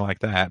or anything like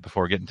that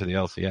before getting to the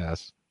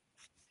LCS.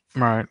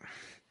 Right.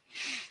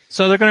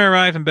 So they're going to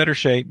arrive in better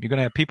shape. You're going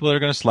to have people that are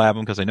going to slab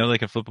them because they know they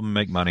can flip them and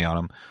make money on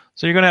them.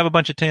 So you're going to have a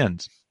bunch of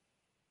 10s.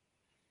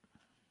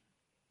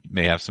 You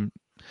may have some.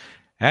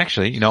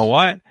 Actually, you know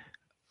what?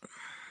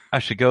 I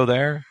should go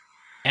there.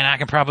 And I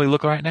can probably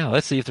look right now.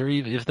 Let's see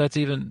if that's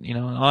even,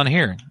 on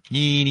here.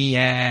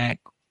 ENIAC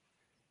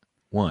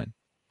 1.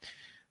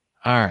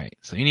 All right.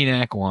 So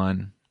ENIAC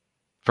 1.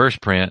 First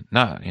print.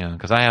 Not,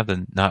 because I have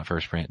the not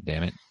first print,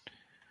 damn it.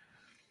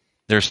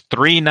 There's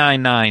 3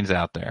 9.9s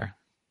out there.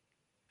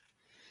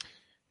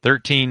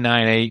 13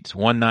 9.8s,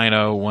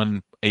 1.90,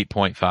 1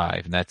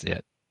 8.5, and that's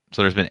it.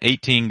 So there's been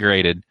 18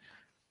 graded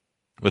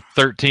with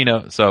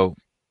 13. So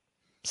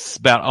it's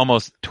about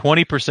almost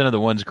 20% of the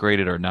ones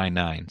graded are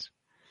 9.9s.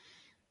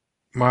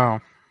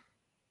 Wow.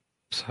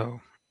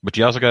 So, but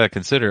you also got to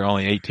consider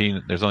only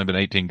 18. There's only been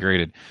 18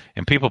 graded,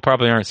 and people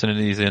probably aren't sending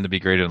these in to be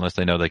graded unless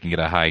they know they can get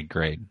a high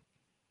grade.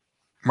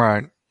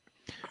 Right.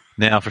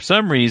 Now, for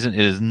some reason,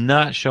 it is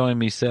not showing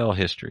me sale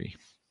history,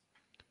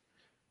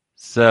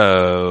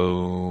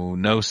 so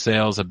no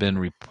sales have been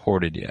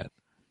reported yet.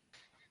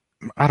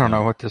 I don't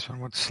know what this one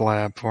would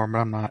slab for, but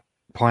I'm not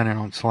planning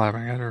on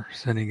slabbing it or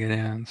sending it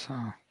in. So,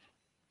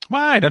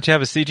 why don't you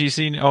have a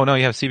CGC? Oh no,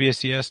 you have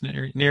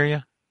CBSCS near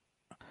you.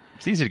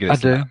 It's easy to get a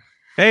slab. Do.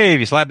 Hey, if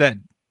you slab that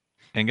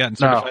and gotten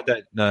certified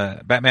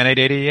that Batman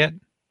 880 yet?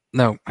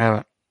 No,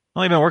 haven't.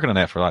 Only been working on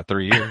that for like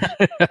 3 years.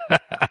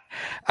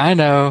 I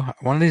know.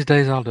 One of these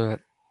days I'll do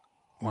it.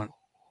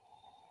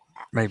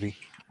 Maybe.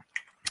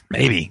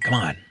 Come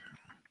on.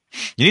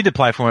 You need to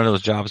apply for one of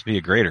those jobs, be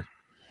a grader.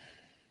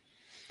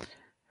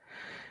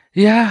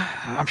 Yeah,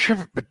 I'm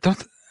sure, but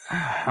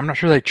I'm not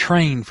sure they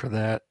train for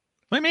that.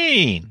 What do you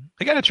mean?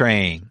 They got to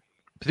train.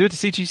 Do it the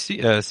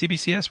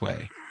CBCS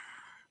way.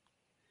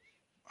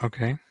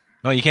 Okay.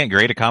 Oh, you can't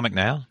grade a comic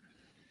now?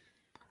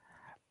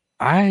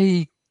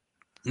 I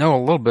know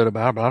a little bit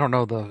about it, but I don't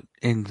know the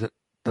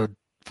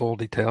full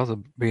details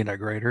of being a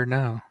grader.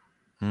 No.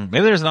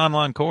 Maybe there's an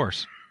online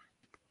course.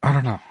 I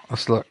don't know.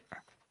 Let's look.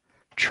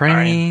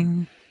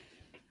 Training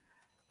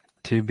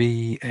to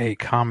be a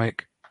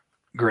comic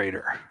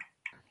grader.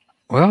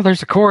 Well,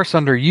 there's a course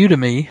under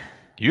Udemy.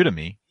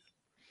 Udemy?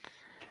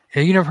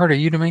 Yeah, you never heard of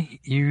Udemy?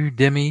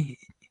 Udemy?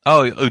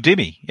 Oh,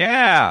 Udemy.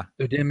 Yeah.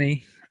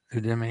 Udemy.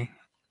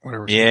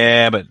 Whatever.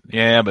 Yeah,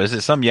 but is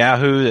it some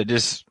Yahoo that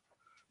just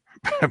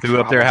threw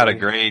up there how to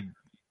grade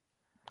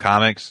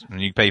comics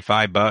and you pay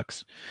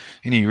 $5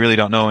 and you really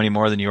don't know any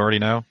more than you already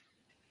know?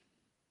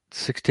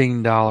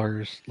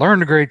 $16. Learn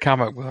to grade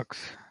comic books.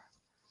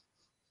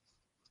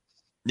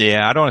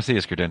 Yeah, I don't want to see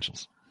his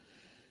credentials.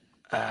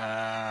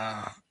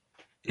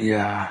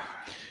 Yeah.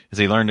 Does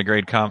he learn to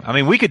grade comic? I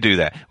mean, we could do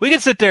that. We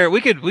could sit there.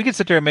 We could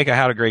sit there and make a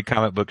how to grade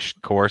comic book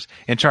course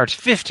and charge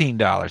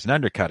 $15 and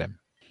undercut him.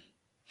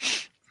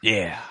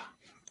 Yeah.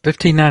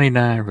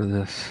 $15.99 for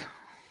this.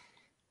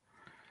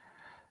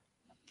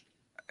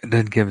 It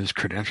didn't give his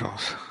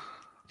credentials.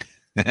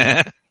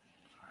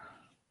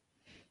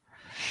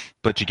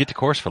 But you get the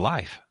course for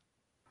life.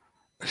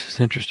 This is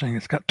interesting.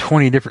 It's got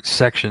 20 different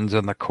sections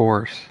in the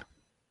course.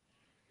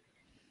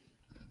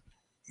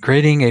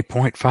 Grading a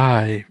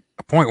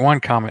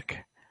 0.1 comic.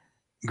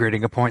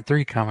 Grading a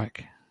 0.3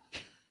 comic.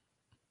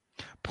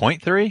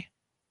 0.3?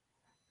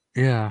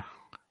 Yeah.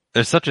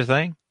 There's such a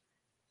thing?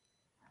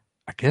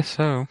 I guess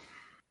so.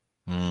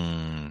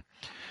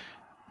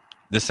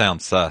 This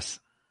sounds sus.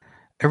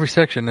 Every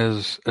section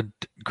is a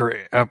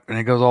grade up, and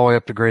it goes all the way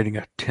up to grading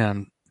a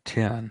 10.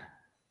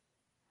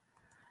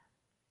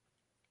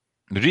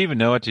 Did you even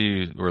know what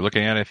you were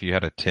looking at if you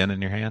had a 10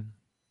 in your hand?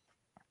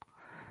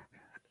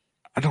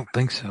 I don't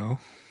think so.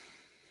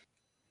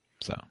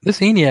 So this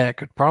ENIAC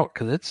could probably,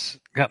 because it's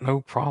got no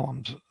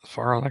problems as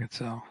far as I can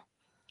tell.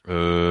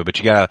 But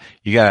you gotta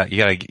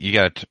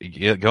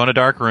go in a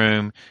dark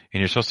room, and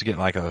you're supposed to get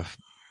like a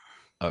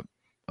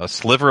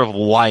sliver of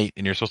light,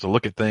 and you're supposed to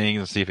look at things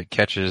and see if it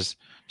catches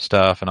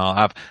stuff and all.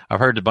 I've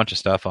heard a bunch of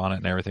stuff on it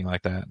and everything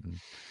like that. And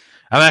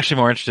I'm actually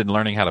more interested in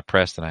learning how to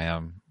press than I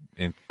am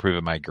in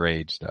improving my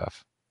grade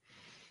stuff.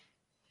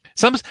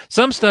 Some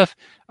stuff,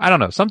 I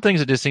don't know. Some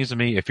things it just seems to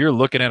me, if you're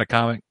looking at a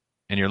comic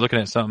and you're looking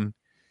at something,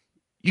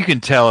 you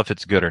can tell if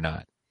it's good or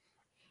not.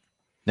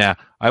 Now,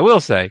 I will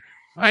say,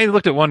 I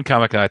looked at one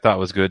comic that I thought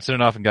was good, sent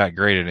it off and got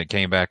graded, and it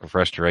came back with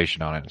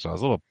restoration on it. So I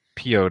was a little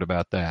PO'd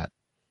about that.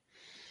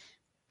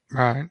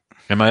 Right.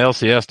 And my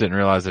LCS didn't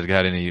realize that it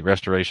got any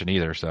restoration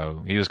either,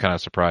 so he was kind of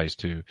surprised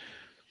too.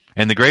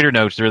 And the grader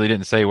notes really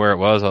didn't say where it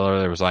was, although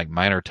there was like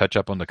minor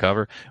touch-up on the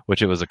cover,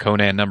 which it was a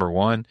Conan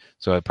 #1.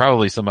 So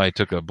probably somebody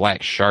took a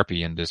black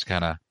Sharpie and just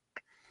kind of,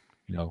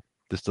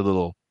 just a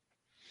little,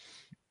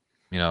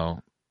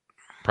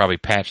 probably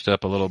patched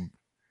up a little,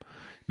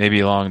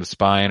 maybe along the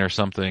spine or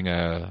something,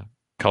 a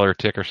color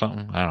tick or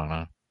something. I don't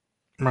know.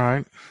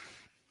 Right.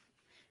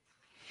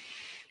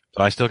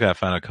 So I still got to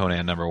find a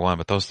Conan #1,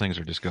 but those things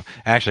are just go.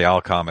 Actually,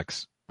 all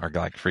comics are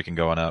like freaking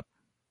going up.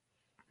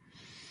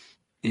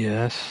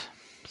 Yes.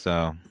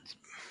 So,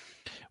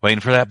 waiting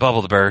for that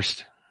bubble to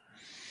burst.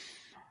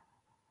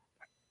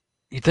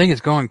 You think it's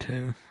going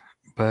to,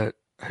 but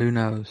who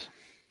knows?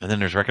 And then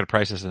there's record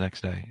prices the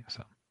next day.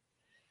 So,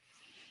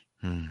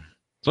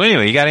 So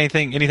anyway, you got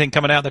anything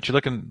coming out that you're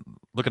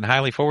looking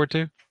highly forward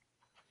to?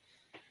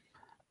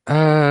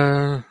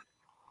 I'm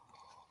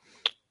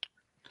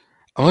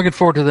looking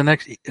forward to the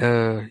next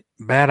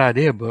Bad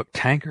Idea book,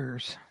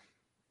 Tankers.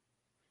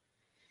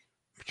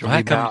 Which will Well,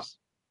 be that comes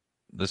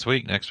this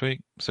week, next week,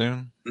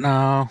 soon?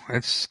 No,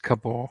 it's a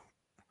couple.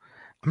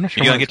 I'm not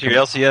sure. You going to get to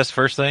your LCS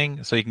first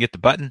thing so you can get the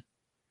button?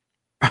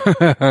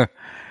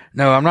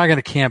 No, I'm not going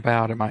to camp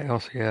out at my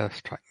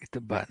LCS trying to get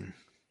the button.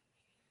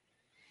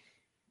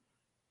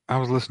 I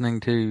was listening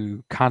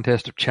to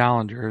Contest of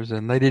Challengers,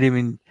 and they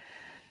didn't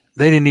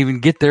even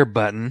get their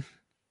button.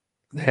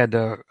 They had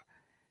to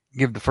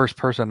give the first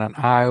person an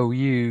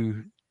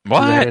IOU.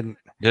 What? Did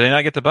they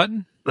not get the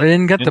button? They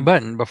didn't get the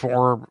button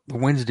before the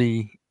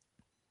Wednesday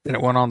that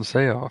it went on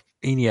sale.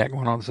 ENIAC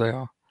went on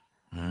sale.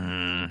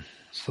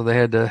 So they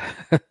had to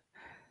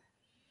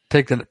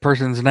take the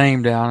person's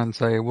name down and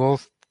say, we'll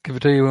give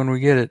it to you when we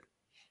get it.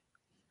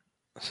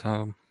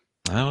 So.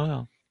 Oh,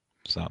 well.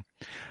 So,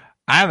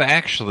 I've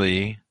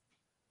actually,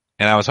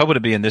 and I was hoping to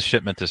be in this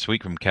shipment this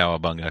week from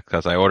Cowabunga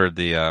because I ordered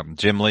the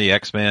Jim Lee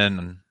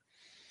X-Men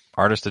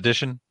Artist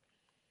Edition.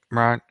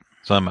 Right.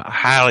 So I'm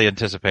highly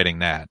anticipating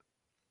that.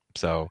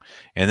 So,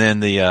 and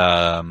then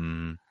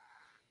the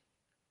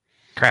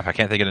crap, I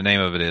can't think of the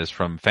name of it is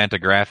from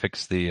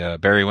Fantagraphics, the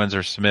Barry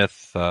Windsor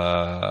Smith,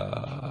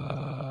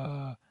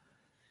 whatever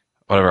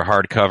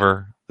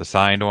hardcover, the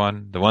signed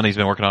one, the one he's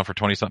been working on for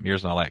 20 something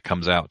years and all that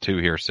comes out too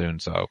here soon.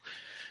 So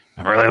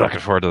I'm really looking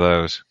forward to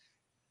those.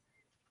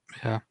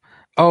 Yeah.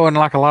 Oh, and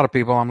like a lot of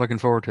people, I'm looking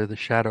forward to the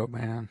Shadow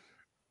Man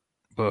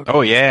book.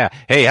 Oh yeah.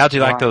 Hey, how'd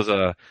you like Wow.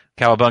 those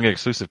Cowabunga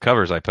exclusive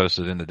covers I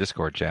posted in the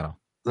Discord channel?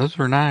 Those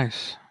were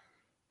nice.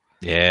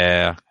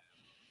 Yeah.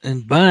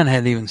 And Bun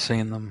hadn't even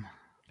seen them.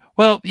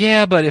 Well,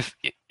 yeah, but if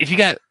you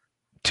got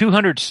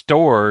 200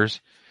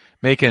 stores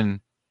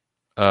making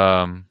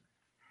hold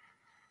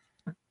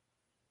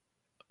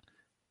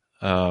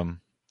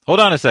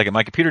on a second.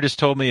 My computer just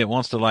told me it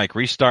wants to like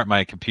restart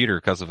my computer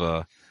because of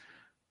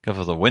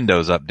the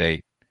Windows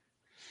update,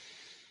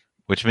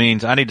 which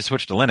means I need to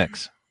switch to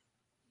Linux.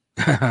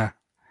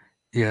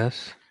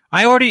 Yes.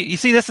 You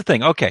see, that's the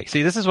thing. Okay,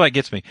 see, this is what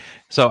gets me.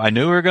 So I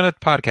knew we were going to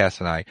podcast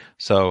tonight.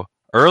 So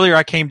earlier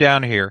I came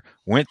down here,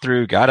 went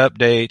through, got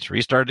updates,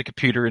 restarted the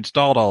computer,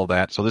 installed all of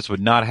that, so this would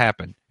not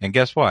happen. And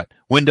guess what?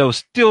 Windows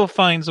still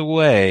finds a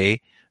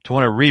way to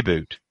want to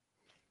reboot.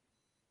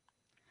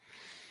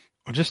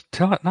 Well, just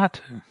tell it not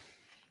to.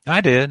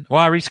 I did. Well,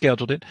 I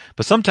rescheduled it.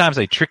 But sometimes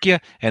they trick you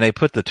and they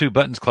put the two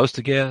buttons close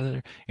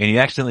together and you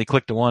accidentally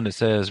click the one that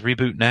says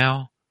reboot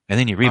now and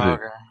then you reboot.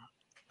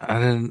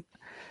 Okay.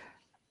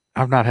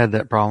 I've not had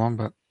that problem,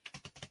 but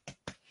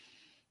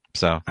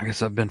So I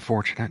guess I've been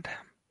fortunate.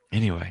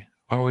 anyway,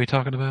 what were we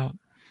talking about?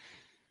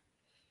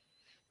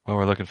 What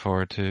we're looking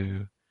forward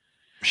to?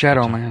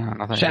 Shadow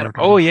Man, I think. Shadow.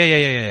 Oh,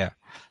 yeah.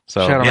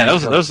 So Shadow yeah, Man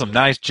those covers. are some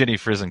nice Jenny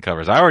Frizen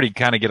covers. I already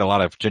kind of get a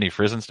lot of Jenny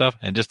Frizen stuff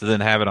and just to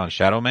then have it on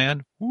Shadow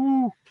Man.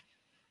 Woo.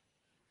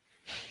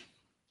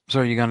 So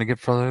are you going to get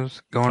for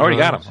those? Already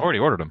got them. Already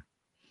ordered them.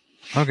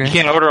 Okay. You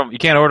can't order them. You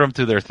can't order them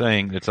through their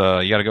thing. It's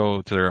you got to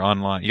go to their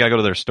online. You got to go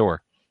to their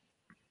store.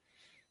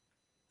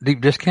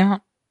 Deep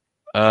discount?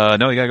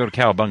 No, you got to go to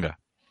Cowabunga.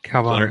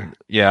 Cowabunga.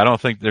 Yeah, I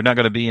don't think they're not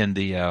going to be in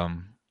the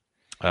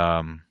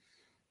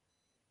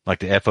like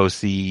the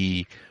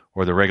FOC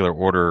or the regular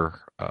order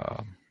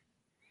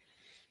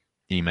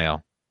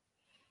email.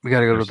 We got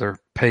to go to their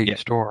paid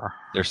store.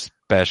 They're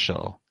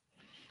special.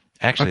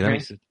 Actually,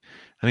 Okay.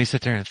 let me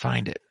sit there and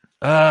find it.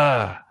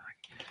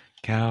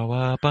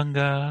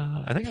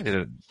 Cowabunga. I think I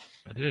did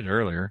it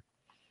earlier.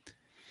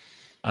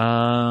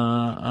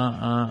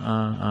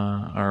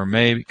 Or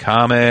maybe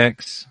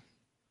comics.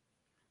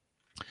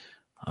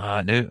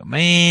 No,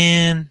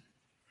 man.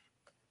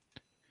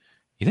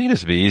 You think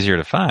this would be easier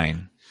to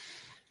find?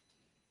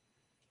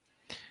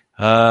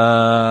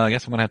 I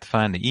guess I'm gonna have to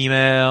find the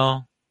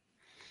email.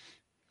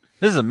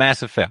 This is a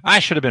massive fail. I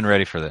should have been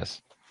ready for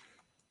this.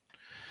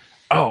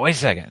 Oh, wait a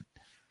second.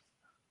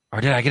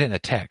 Or did I get it in a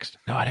text?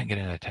 No, I didn't get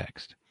it in a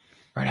text.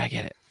 Where did I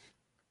get it?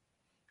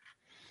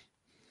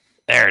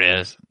 There it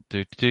is.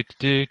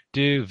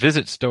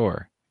 Visit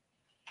store.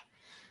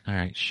 All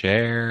right,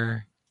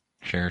 share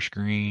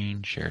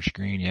screen.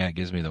 Yeah, it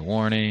gives me the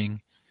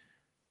warning.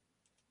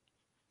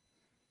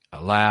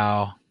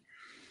 Allow.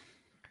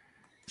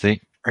 See?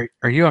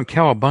 Are you on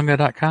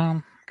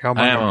cowabunga.com?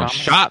 I am on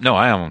shop. No,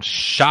 I am on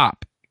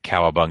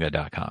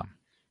shopcowabunga.com.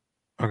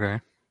 Okay.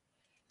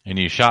 And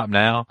you shop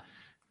now,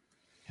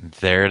 and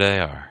there they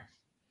are.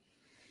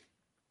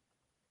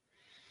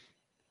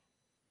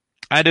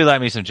 I do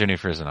like me some Jenny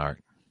Frizen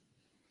art.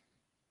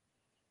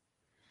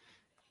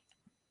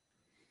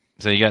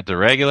 So you got the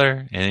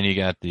regular, and then you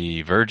got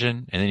the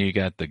virgin, and then you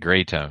got the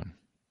gray tone.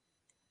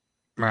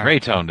 Right. Gray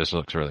tone just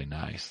looks really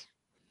nice.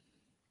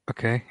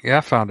 Okay. Yeah,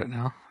 I found it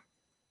now.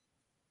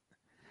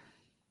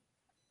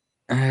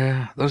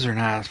 Those are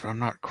nice, but I'm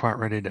not quite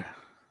ready to.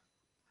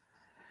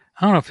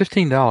 I don't know.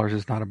 $15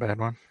 is not a bad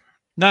one.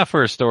 Not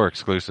for a store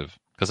exclusive,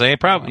 because they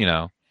probably,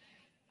 and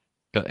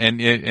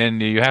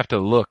you have to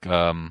look.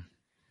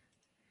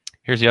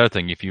 Here's the other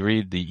thing: if you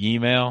read the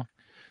email,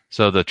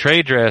 so the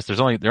trade dress,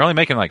 they're only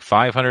making like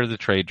 500 of the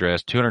trade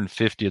dress,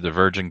 250 of the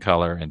virgin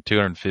color, and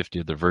 250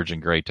 of the virgin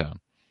gray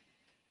tone.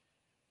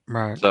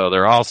 Right. So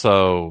they're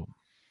also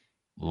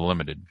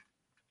limited.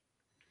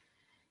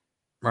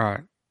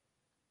 Right.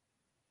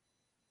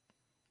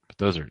 But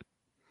those are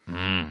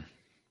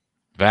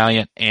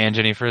Valiant and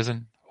Jenny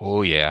Frizen.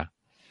 Oh yeah,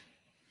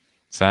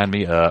 sign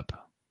me up.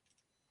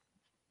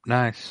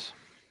 Nice.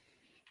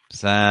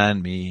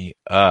 Sign me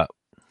up.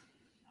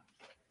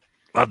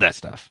 Love that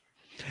stuff.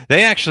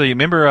 They actually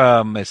remember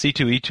at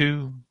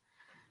C2E2,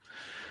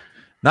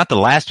 not the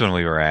last one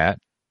we were at,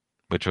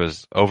 which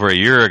was over a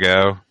year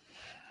ago.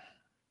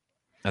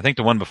 I think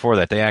the one before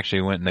that, they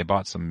actually went and they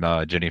bought some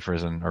Jenny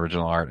Frizen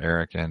original art,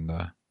 Eric, and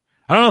I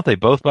don't know if they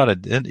both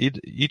bought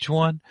each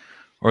one,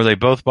 or they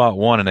both bought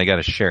one and they got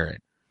to share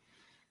it.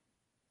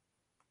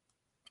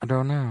 I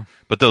don't know.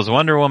 But those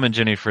Wonder Woman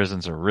Jenny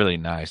Frizens are really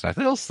nice. I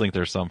still think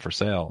there's some for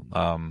sale.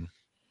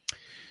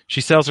 She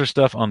sells her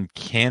stuff on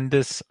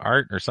Candace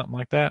Art or something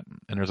like that,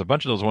 and there's a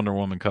bunch of those Wonder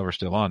Woman covers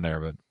still on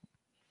there, but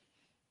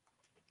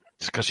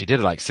it's because she did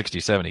like 60,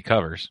 70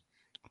 covers.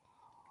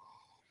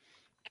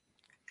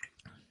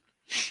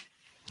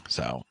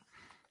 So,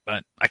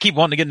 But I keep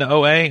wanting to get into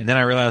OA, and then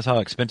I realize how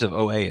expensive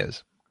OA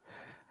is.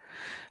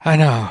 I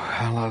know.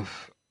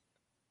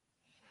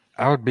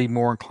 I would be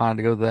more inclined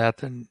to go to that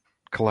than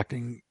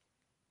collecting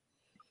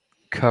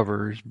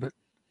covers, but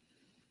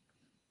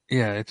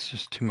yeah, it's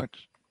just too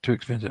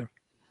expensive.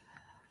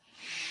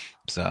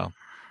 So,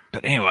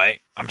 but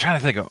anyway, I'm trying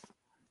to think of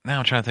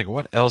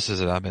what else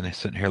is it I've been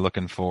sitting here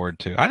looking forward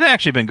to. I've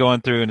actually been going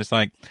through, and it's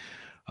like,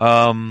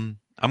 I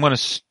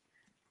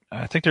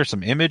think there's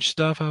some Image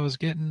stuff I was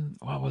getting.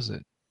 What was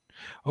it?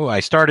 Oh, I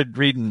started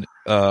reading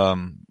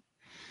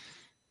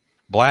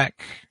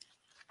Black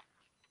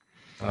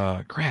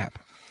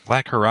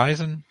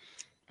Horizon.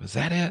 Was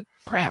that it?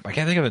 Crap, I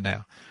can't think of it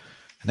now.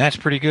 And that's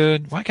pretty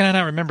good. Why can I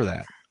not remember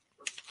that?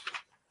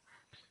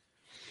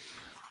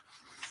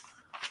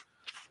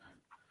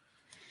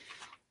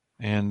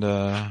 And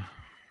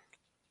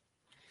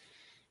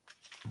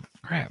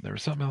crap, there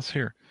was something else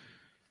here.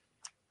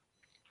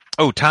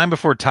 Oh, Time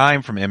Before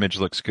Time from Image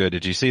looks good.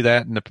 Did you see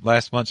that in the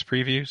last month's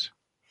previews?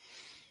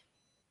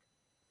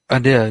 I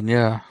did,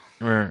 yeah.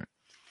 And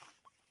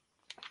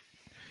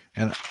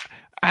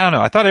I don't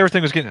know. I thought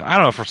everything was getting. I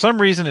don't know. For some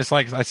reason, it's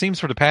like it seems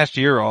for the past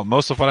year,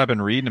 most of what I've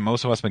been reading and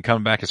most of what's been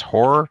coming back is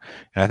horror,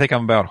 and I think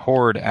I'm about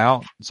horrored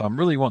out. So I'm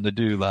really wanting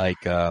to do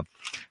like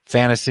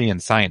fantasy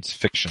and science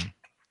fiction.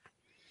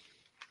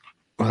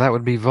 Well, that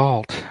would be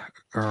Vault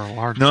or a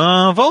large.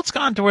 No, Vault's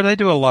gone to where they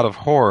do a lot of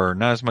horror,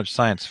 not as much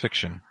science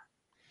fiction.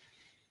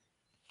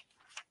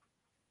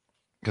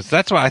 Because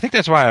that's why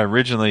I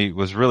originally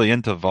was really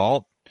into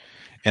Vault,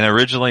 and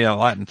originally a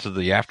lot into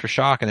the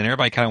Aftershock, and then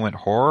everybody kind of went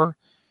horror.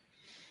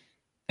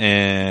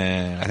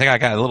 And I think I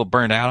got a little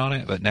burned out on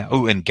it, but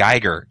now, and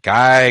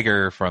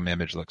Geiger from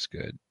Image looks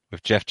good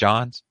with Jeff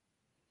Johns.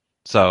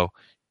 So,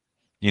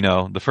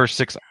 the first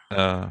 6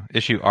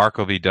 issue arc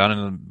will be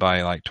done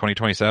by like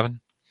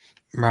 2027.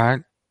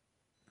 Right.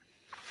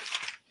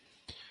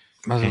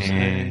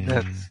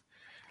 And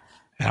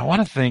I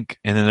want to think,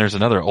 and then there's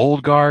another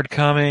Old Guard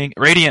coming,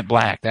 Radiant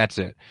Black. That's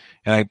it.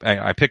 And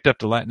I picked up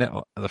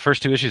the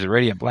first 2 issues of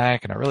Radiant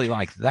Black, and I really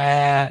like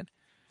that.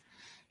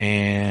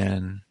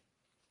 And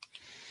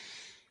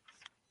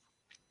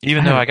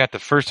even though I got the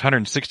first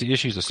 160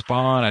 issues of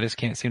Spawn, I just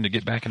can't seem to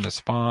get back into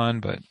Spawn,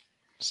 but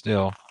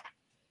still.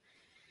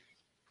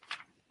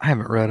 I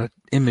haven't read an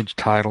Image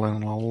title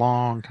in a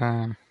long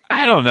time.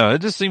 I don't know.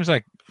 It just seems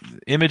like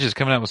Image is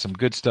coming out with some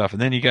good stuff.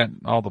 And then you got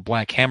all the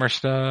Black Hammer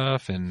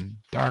stuff and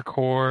Dark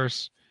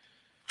Horse,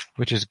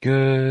 which is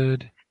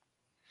good.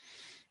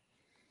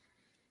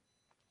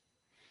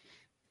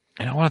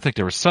 And I want to think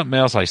there was something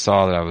else I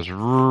saw that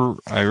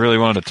I really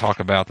wanted to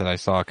talk about that I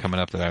saw coming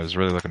up that I was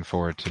really looking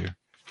forward to.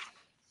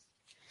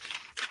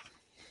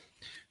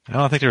 I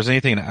don't think there was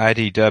anything in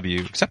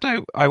IDW, except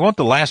I want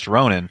The Last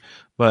Ronin,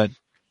 but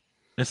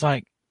it's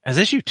like, has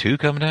issue 2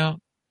 coming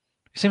out?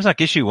 It seems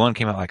like issue 1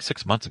 came out like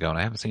 6 months ago, and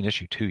I haven't seen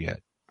issue 2 yet.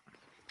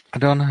 I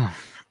don't know.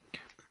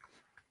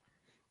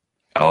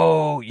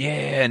 Oh,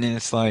 yeah, and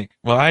it's like,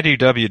 well,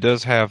 IDW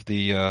does have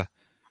the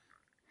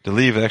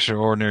League of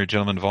Extraordinary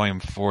Gentlemen Volume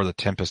 4, the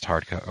Tempest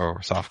hardcover or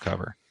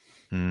softcover.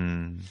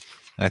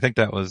 I think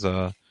that was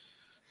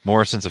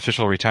Morrison's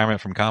official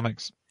retirement from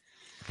comics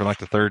for like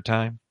the 3rd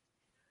time.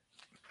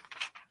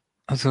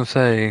 I was going to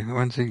say,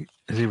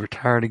 is he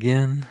retired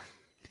again?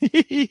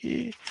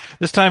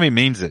 This time he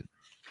means it.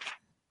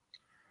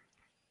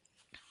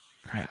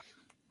 Crap.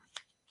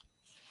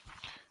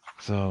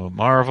 So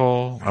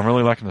Marvel, I'm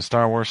really liking the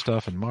Star Wars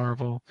stuff in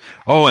Marvel.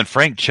 Oh, and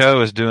Frank Cho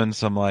is doing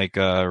some like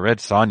Red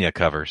Sonja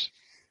covers.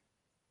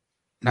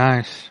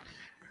 Nice.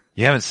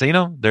 You haven't seen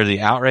them? They're the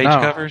Outrage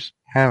covers?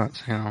 Haven't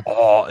seen them.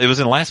 Oh, it was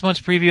in last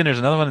month's preview, and there's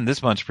another one in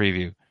this month's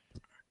preview.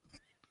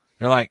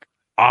 They're like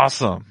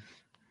awesome.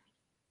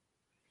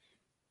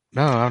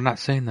 No, I've not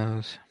seen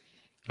those.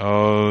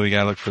 Oh, you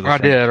gotta look for the. I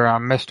did, or I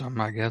missed them.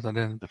 I guess I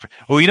didn't.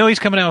 Well, he's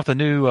coming out with a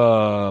new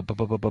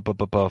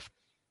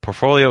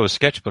portfolio, a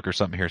sketchbook or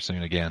something here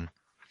soon again.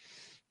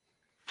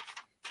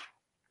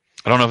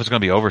 I don't know if it's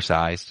going to be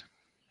oversized.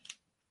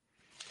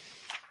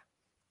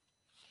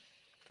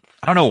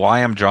 I don't know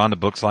why I'm drawn to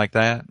books like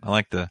that. I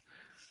like the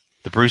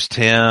Bruce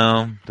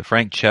Timm, the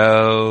Frank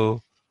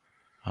Cho.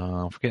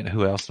 I'm forgetting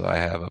who else do I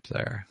have up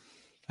there.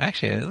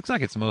 Actually, it looks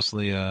like it's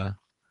mostly.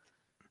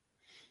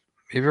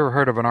 Have you ever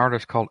heard of an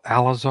artist called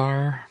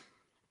Alizar?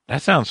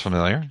 That sounds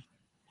familiar.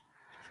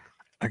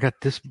 I got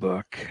this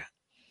book.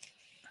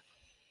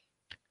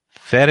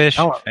 Fetish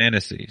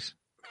Fantasies.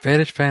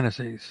 Fetish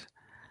Fantasies.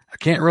 I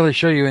can't really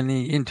show you in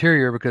the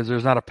interior because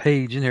there's not a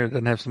page in here that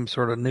doesn't have some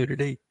sort of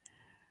nudity.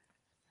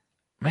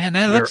 Man,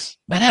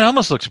 that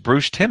almost looks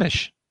Bruce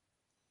Timmish.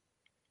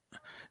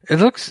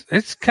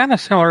 It's kind of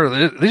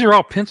similar. These are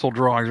all pencil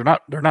drawings.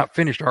 They're not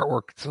finished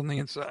artwork. It's on the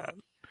inside.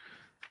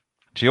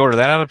 Did you order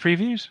that out of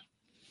previews?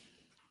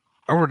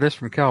 I ordered this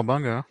from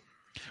Cowabunga.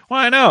 Well,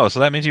 I know. So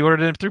that means you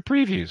ordered it through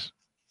previews.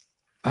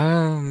 How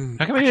come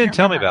you didn't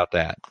tell me about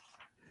that?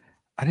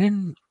 I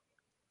didn't.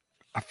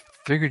 I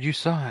figured you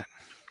saw it.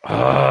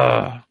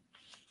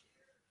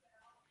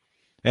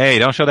 Hey,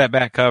 don't show that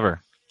back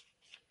cover.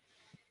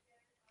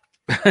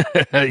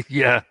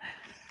 Yeah.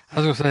 I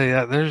was gonna say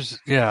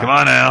Come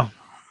on now.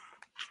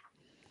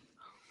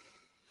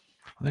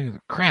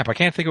 Crap, I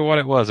can't think of what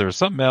it was. There was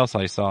something else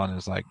I saw, and it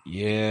was like,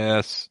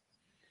 yes.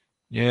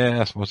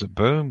 Was it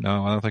Boom?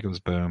 No, I don't think it was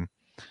Boom.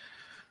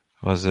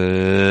 Was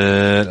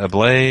it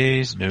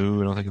Ablaze?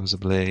 No, I don't think it was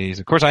Ablaze.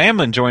 Of course, I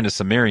am enjoying the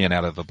Sumerian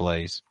out of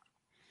Ablaze.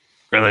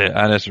 Really,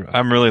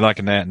 I'm really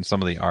liking that and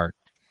some of the art.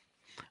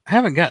 I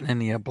haven't gotten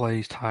any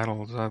Ablaze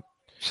titles. I've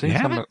seen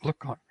some that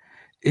look like.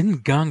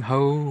 Isn't Gung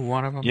Ho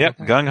one of them? Yep,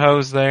 Gung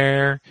Ho's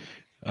there.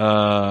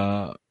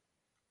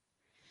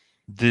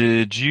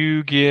 Did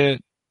you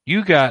get?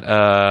 You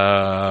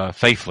got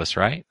Faithless,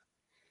 right?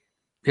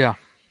 Yeah.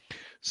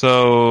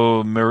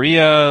 So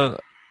Maria,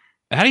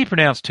 how do you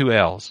pronounce 2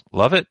 L's?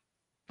 Love it?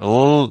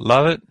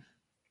 Love it?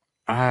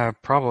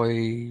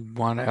 Probably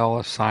one L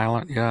is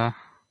silent, yeah.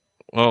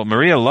 Well,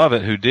 Maria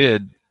Lovett, who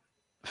did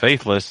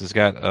Faithless, has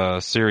got a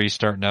series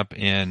starting up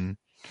in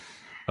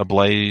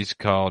Ablaze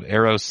called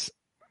Eros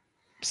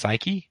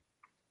Psyche.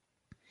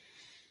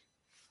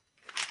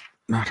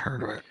 Not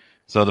heard of it.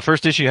 So the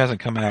first issue hasn't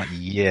come out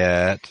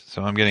yet,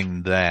 so I'm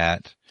getting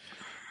that.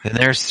 And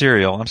there's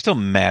Serial. I'm still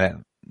mad at.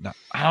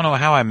 I don't know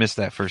how I missed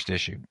that first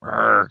issue.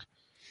 Urgh.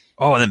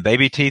 Oh, and then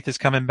Baby Teeth is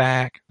coming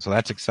back, so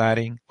that's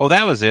exciting. Oh,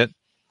 that was it.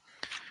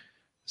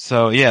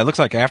 So yeah, it looks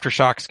like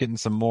Aftershock's getting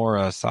some more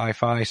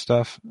sci-fi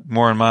stuff,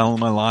 more in my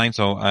line.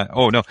 So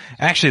no,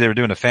 actually they were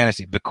doing a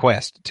fantasy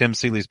Bequest, Tim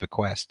Seeley's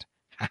Bequest.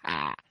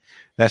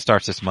 That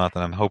starts this month,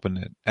 and I'm hoping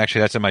that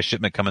actually that's in my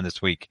shipment coming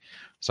this week.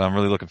 So I'm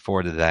really looking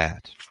forward to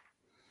that.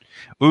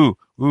 Ooh,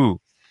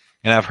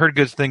 and I've heard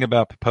good thing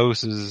about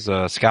Papose's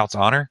Scout's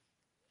Honor.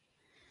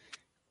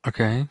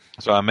 Okay.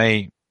 So I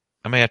may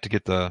have to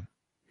get the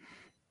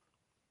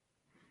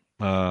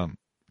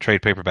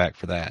trade paperback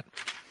for that.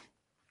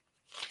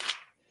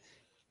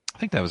 I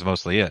think that was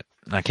mostly it.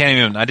 I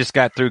just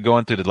got through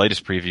going through the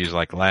latest previews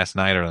like last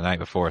night or the night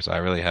before, so I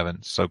really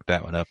haven't soaked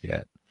that one up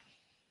yet.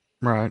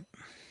 Right.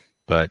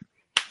 But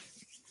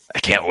I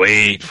can't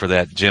wait for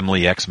that Jim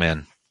Lee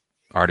X-Men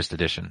artist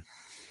edition.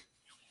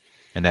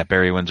 And that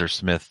Barry Windsor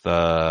Smith,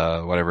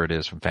 whatever it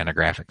is from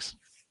Fantagraphics.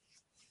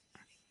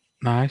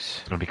 Nice.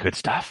 It's going to be good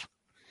stuff.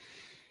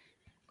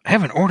 I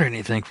haven't ordered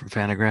anything from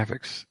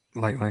Fantagraphics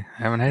lately.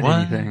 I haven't had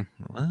anything.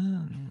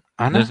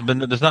 I know.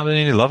 There's not been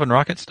any Love and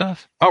Rocket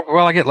stuff? Oh,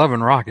 well, I get Love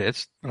and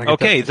Rockets.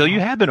 Okay, so you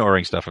have been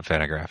ordering stuff from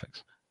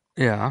Fantagraphics.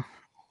 Yeah.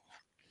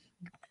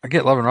 I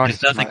get Love and Rockets.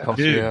 There's nothing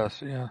new.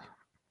 LCS, yeah.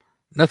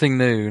 Nothing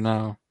new,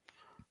 no.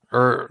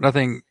 Or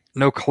nothing,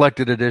 no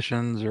collected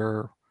editions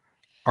or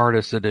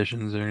artist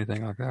editions or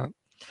anything like that.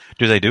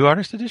 Do they do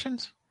artist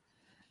editions?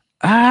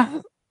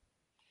 On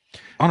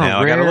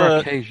a rare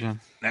occasion.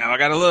 Now I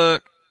gotta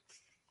look.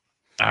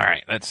 All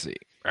right, let's see.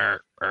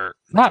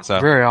 Not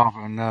very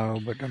often, no,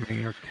 but I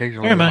mean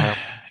occasionally.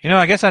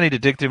 I guess I need to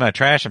dig through my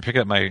trash and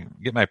get my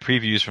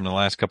previews from the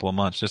last couple of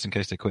months, just in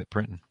case they quit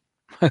printing.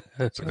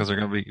 Because they're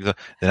going to be.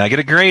 Then I get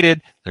it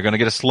graded. They're going to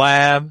get a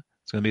slab.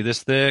 It's going to be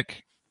this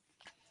thick.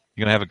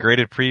 You're going to have a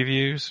graded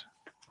previews.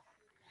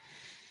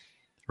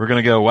 We're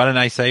going to go. Why didn't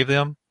I save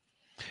them?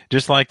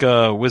 Just like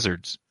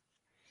Wizards.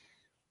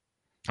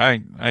 I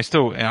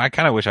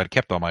kind of wish I'd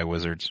kept all my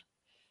Wizards.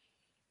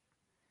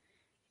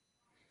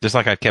 Just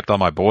like I kept all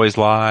my Boys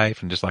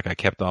Life, and just like I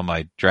kept all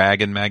my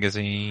Dragon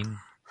magazine.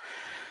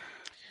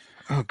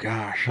 Oh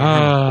gosh,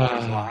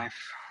 Boys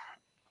Life.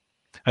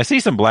 I see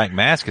some Black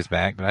Mask is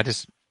back, but I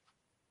just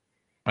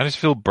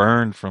feel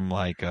burned from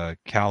like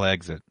Cal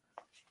Exit.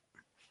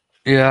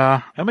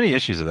 Yeah. How many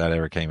issues of that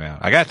ever came out?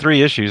 I got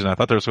 3 issues, and I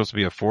thought there was supposed to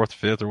be a 4th,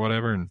 5th, or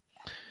whatever. And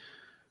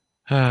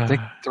I think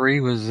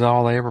 3 was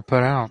all they ever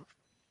put out.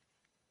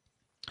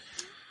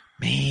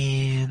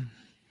 Man,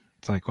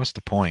 it's like, what's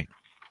the point?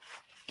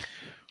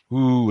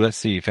 Ooh, let's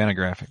see.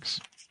 Fantagraphics.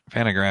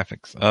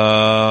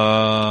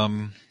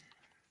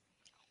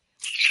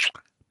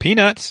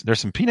 Peanuts. There's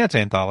some Peanuts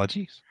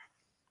anthologies.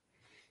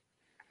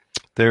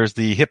 There's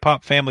the Hip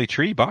Hop Family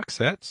Tree box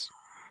sets.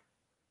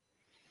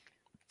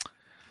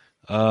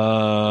 The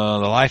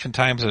Life and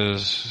Times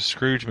of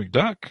Scrooge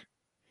McDuck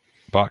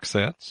box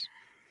sets.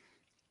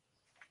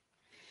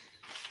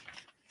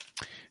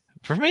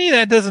 For me,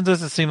 that doesn't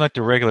seem like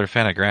the regular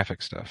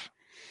Fantagraphic stuff.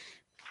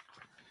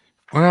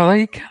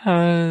 Well,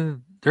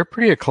 they're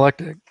pretty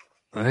eclectic.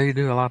 They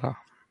do a lot of.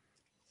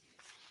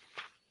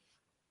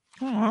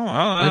 They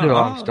do a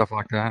lot of stuff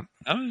like that.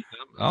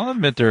 I'll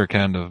admit they're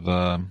kind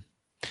of.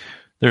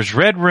 There's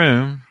Red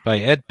Room by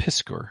Ed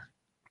Piskor.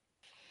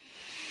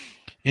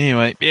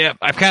 Anyway, yeah,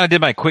 I've kind of did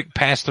my quick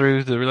pass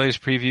through the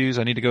latest previews.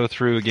 I need to go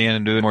through again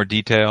and do it in more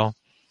detail.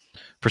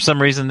 For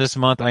some reason this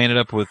month I ended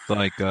up with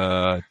like 2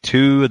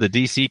 of the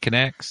DC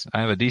Connects.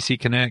 I have a DC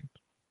Connect.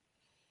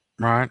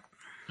 Right.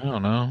 I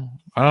don't know.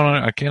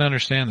 I can't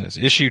understand this.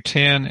 Issue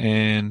 10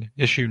 and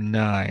issue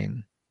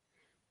 9.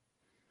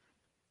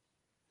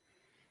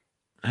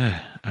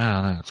 I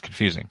don't know. It's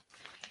confusing.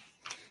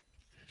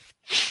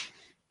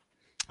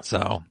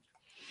 So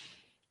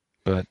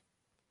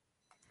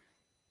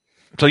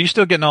you're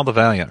still getting all the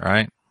Valiant,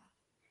 right?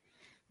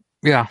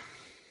 Yeah.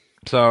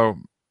 So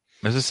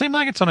does it seem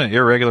like it's on an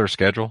irregular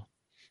schedule?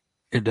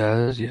 It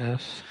does,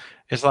 yes.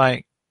 It's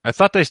like I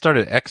thought they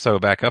started EXO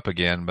back up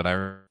again, but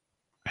I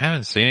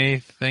haven't seen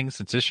anything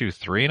since issue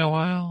 3 in a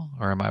while.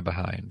 Or am I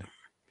behind?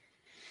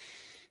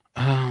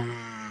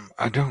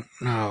 I don't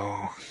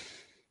know.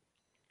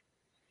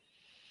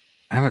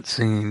 I haven't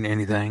seen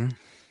anything.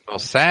 Well,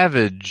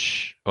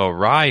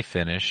 Rai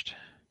finished.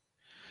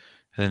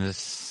 And then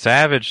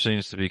Savage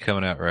seems to be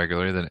coming out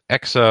regularly. Then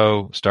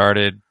EXO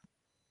started.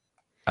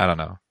 I don't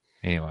know.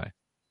 Anyway,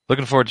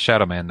 looking forward to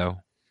Shadow Man though.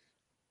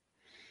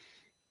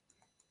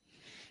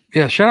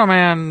 Yeah, Shadow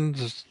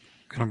Man's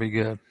gonna be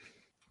good.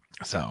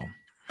 So,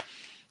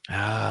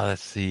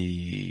 let's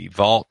see.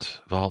 Vault's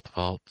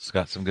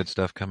got some good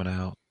stuff coming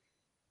out.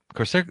 Of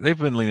course, they've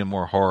been leaning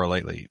more horror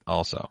lately,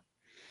 also.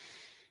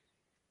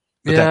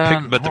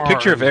 But the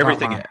picture of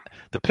everything,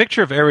 the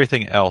picture of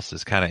everything else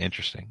is kind of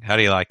interesting. How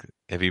do you like it?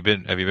 Have you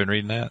been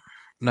reading that?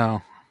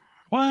 No.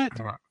 What?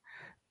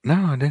 No,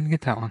 I didn't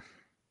get that one.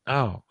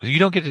 Oh, you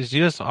don't get to, you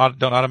just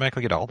don't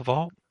automatically get all the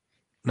Vault?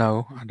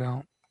 No, I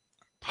don't.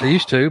 They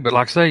used to, but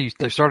like I say,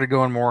 they started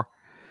going more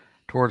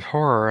towards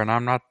horror, and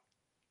I'm not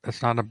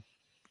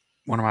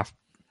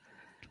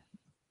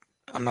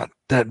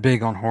that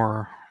big on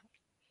horror.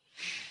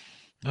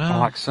 I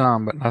like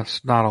some, but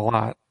that's not a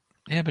lot.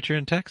 Yeah, but you're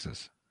in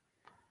Texas.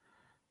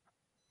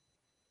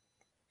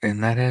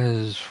 And that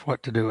has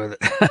what to do with it?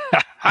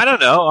 I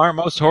don't know. Aren't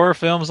most horror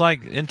films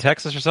like in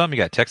Texas or something?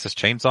 You got Texas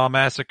Chainsaw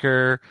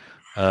Massacre.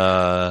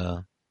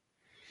 The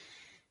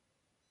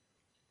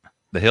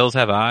Hills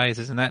Have Eyes.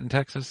 Isn't that in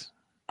Texas?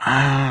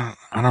 I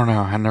don't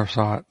know. I never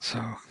saw it, so.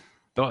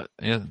 I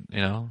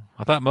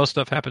thought most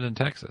stuff happened in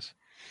Texas.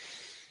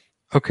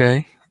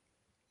 Okay.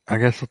 I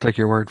guess I'll take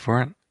your word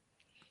for it.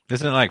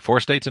 Isn't it like 4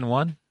 states in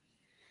one?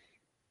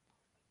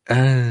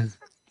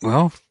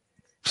 Well,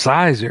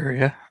 size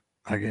area,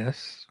 I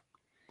guess.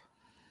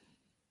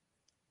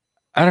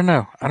 I don't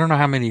know. I don't know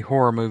how many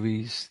horror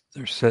movies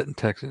are set in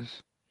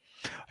Texas.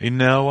 You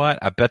know what?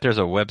 I bet there's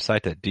a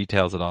website that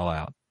details it all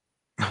out.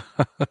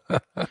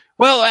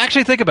 Well,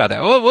 actually, think about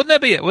that. Well,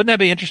 wouldn't that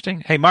be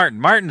interesting? Hey,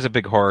 Martin's a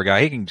big horror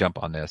guy. He can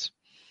jump on this.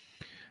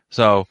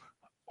 So,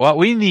 what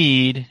we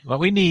need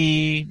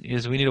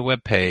is we need a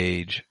web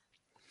page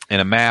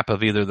and a map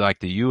of either like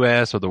the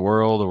U.S. or the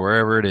world or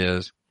wherever it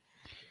is,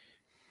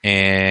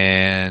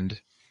 and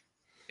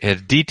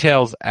it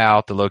details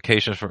out the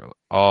locations for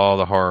all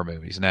the horror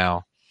movies.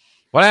 Now,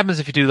 what happens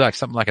if you do like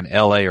something like an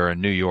L.A. or a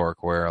New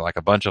York where like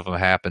a bunch of them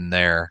happen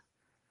there,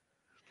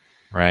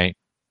 right?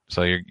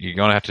 So you're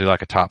going to have to do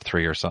like a top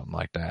 3 or something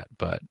like that.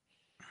 But,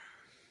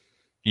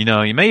 you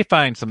may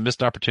find some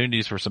missed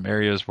opportunities for some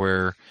areas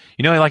where,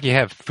 like you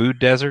have food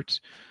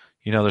deserts.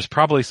 There's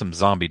probably some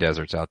zombie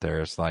deserts out there.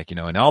 It's like, in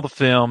all the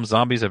films,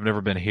 zombies have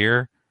never been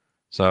here.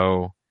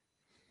 So,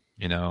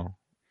 the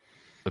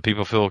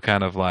people feel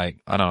kind of like,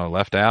 I don't know,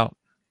 left out.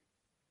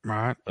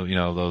 Right.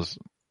 Those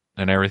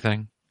and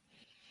everything.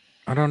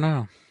 I don't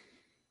know.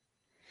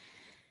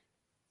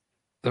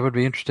 That would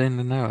be interesting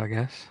to know, I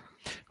guess.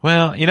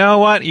 Well, you know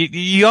what?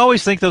 You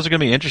always think those are going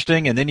to be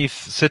interesting, and then you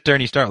sit there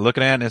and you start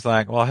looking at it, and it's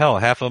like, well, hell,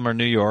 half of them are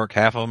New York,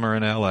 half of them are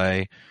in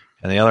L.A.,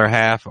 and the other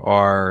half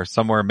are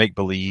somewhere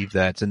make-believe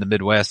that's in the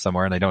Midwest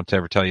somewhere, and they don't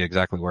ever tell you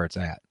exactly where it's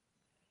at.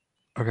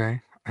 Okay.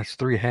 That's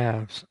 3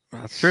 halves.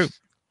 That's true.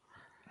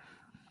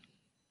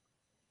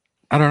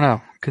 I don't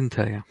know. Couldn't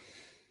tell you.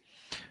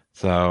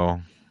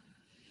 So...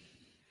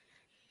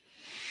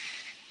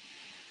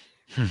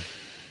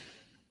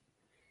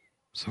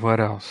 So what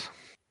else?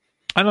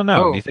 I don't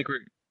know. Do you think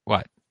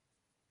what?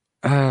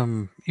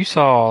 You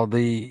saw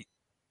we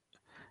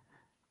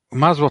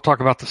might as well talk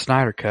about the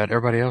Snyder Cut.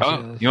 Everybody else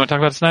is. You want to talk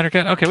about the Snyder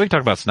Cut? Okay, we can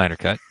talk about Snyder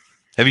Cut.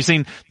 Have you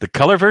seen the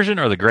color version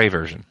or the gray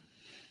version?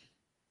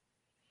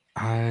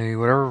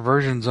 Whatever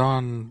version's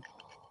on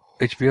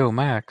HBO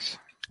Max.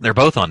 They're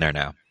both on there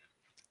now.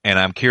 And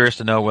I'm curious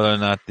to know whether or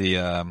not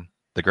the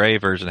gray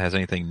version has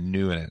anything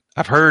new in it.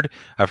 I've heard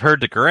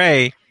the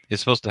gray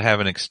is supposed to have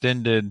an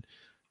extended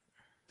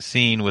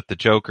scene with the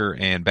Joker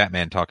and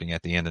Batman talking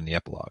at the end in the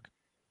epilogue.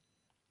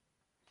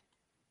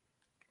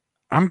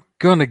 I'm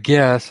gonna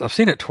guess. I've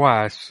seen it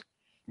twice,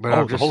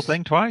 but the whole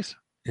thing twice?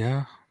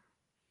 Yeah.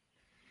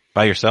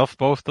 By yourself,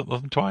 both of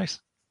them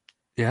twice?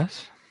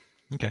 Yes.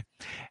 Okay.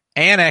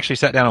 Anne actually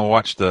sat down and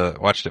watched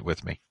it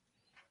with me.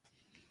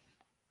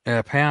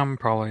 Yeah, Pam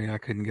probably I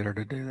couldn't get her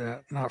to do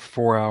that. Not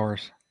 4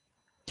 hours.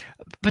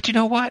 But you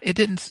know what? It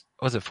didn't.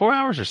 Was it 4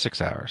 hours or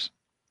 6 hours?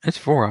 It's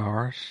 4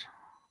 hours.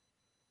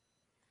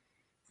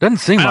 Doesn't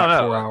seem like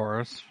 4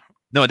 hours.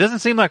 No, it doesn't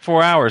seem like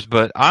 4 hours,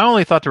 but I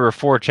only thought there were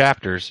 4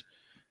 chapters,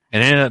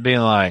 and it ended up being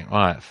like,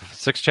 what,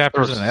 6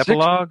 chapters in an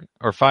epilogue?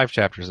 Or 5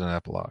 chapters in an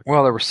epilogue?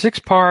 Well, there were 6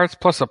 parts,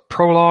 plus a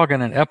prologue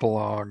and an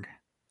epilogue.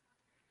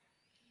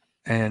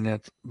 And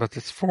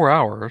it's 4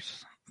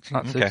 hours. It's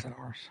not 6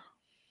 hours.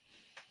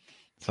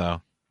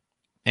 So,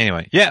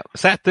 anyway, yeah,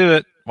 sat through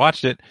it,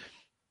 watched it,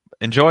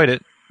 enjoyed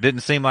it.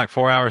 Didn't seem like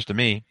 4 hours to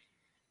me.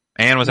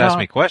 Anne was asking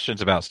me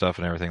questions about stuff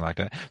and everything like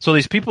that. So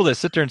these people that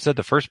sit there and said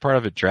the first part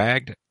of it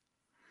dragged,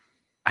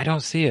 I don't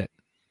see it.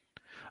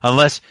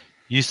 Unless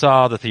you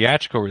saw the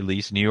theatrical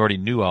release and you already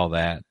knew all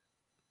that.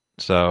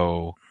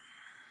 So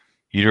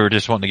you were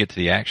just wanting to get to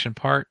the action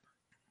part.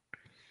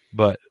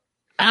 But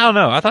I don't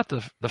know. I thought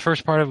the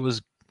first part of it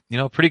was,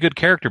 pretty good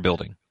character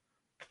building.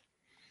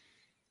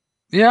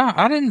 Yeah,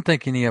 I didn't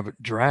think any of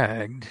it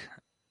dragged.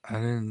 I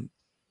didn't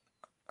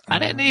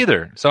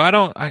either. So I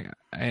don't.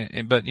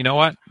 But you know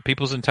what?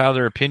 People's entitled to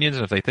their opinions,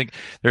 and if they think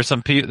there's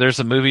some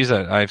movies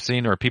that I've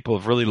seen where people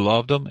have really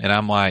loved them, and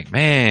I'm like,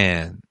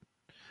 man,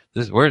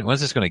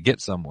 when's this going to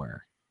get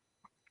somewhere?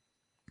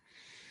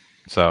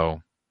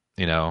 So,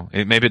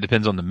 maybe it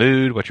depends on the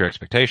mood, what your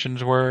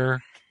expectations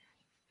were.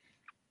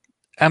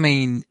 I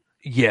mean,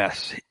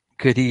 yes.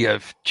 Could he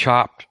have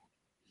chopped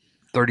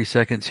 30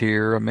 seconds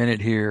here, a minute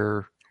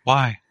here?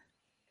 Why?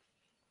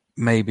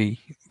 Maybe,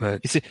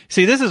 but you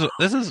see, this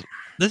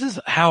is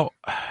how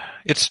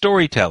it's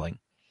storytelling,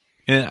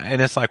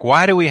 and it's like,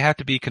 why do we have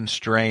to be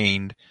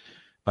constrained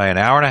by an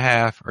hour and a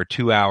half or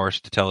 2 hours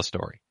to tell a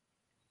story?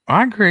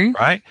 I agree.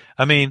 Right?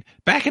 I mean,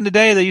 back in the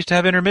day, they used to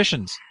have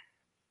intermissions.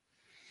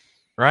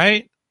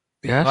 Right?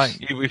 Yes. Like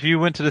if you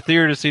went to the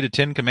theater to see the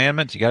 10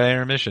 Commandments, you got an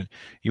intermission.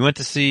 You went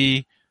to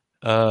see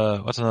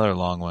what's another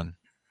long one?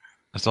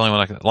 That's the only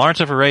one I can. Lawrence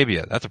of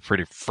Arabia. That's a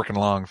pretty freaking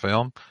long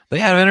film. They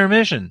have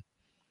intermission.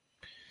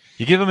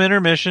 You give them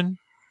intermission.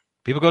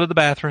 People go to the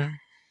bathroom.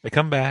 They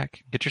come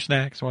back, get your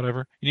snacks,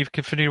 whatever. And you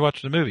continue to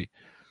watch the movie.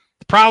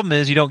 The problem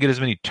is you don't get as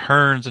many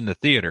turns in the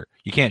theater.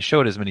 You can't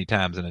show it as many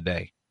times in a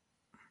day.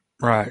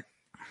 Right.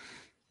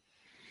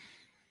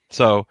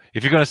 So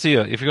if you're going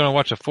to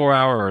watch a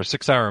 4-hour or a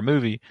 6-hour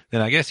movie,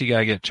 then I guess you got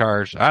to get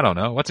charged. I don't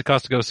know. What's it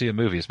cost to go see a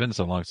movie? It's been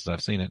so long since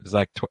I've seen it. It's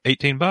like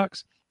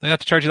 $18. They have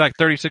to charge you like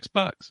 $36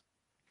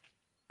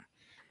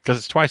 because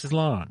it's twice as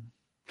long.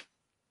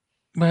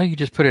 Well, you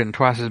just put it in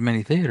twice as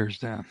many theaters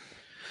then.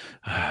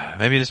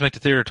 Maybe just make the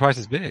theater twice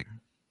as big.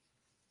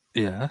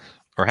 Yeah.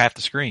 Or half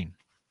the screen.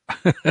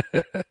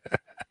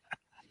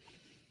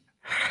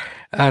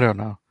 I don't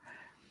know.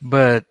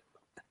 But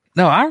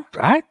no,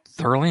 I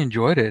thoroughly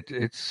enjoyed it.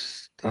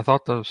 I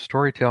thought the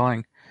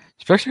storytelling,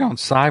 especially on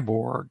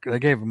Cyborg, they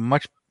gave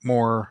much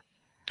more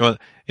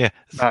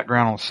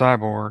background on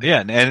Cyborg. Yeah,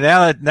 and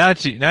now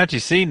that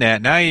you've seen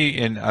that,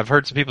 and I've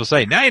heard some people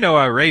say, now you know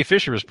why Ray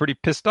Fisher was pretty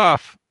pissed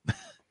off.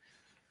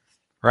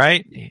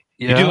 Right? Yeah.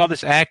 You do all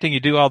this acting, you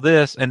do all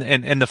this, and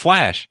the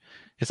Flash.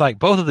 It's like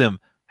both of them,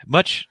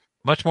 much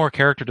more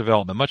character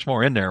development, much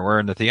more in there, where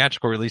in the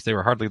theatrical release they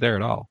were hardly there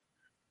at all.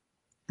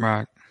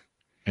 Right.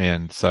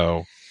 And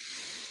so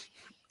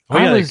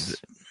I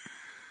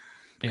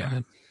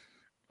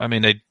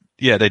mean,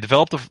 they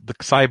developed the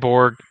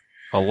Cyborg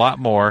a lot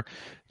more.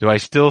 Do I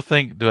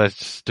think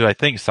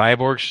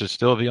Cyborg should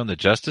still be on the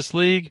Justice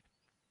League?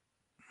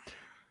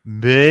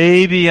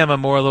 Maybe I'm a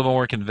little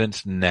more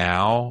convinced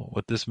now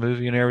with this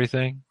movie and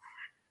everything.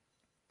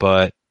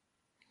 But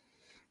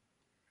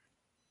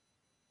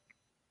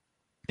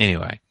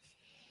anyway,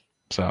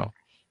 so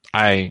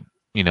I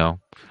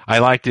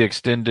like the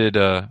extended.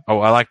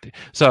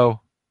 So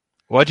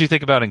what do you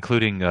think about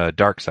including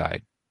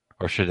Darkseid,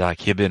 or should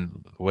he have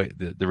been?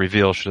 The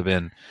reveal should have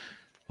been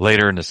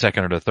later in the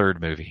second or the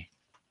third movie.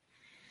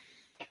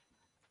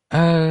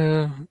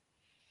 Or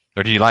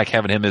do you like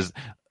having him as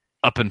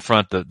up in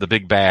front, the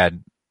big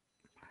bad?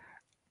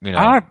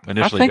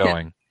 Initially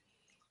going.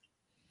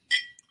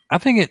 I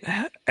think it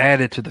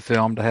added to the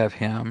film to have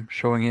him,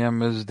 showing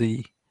him as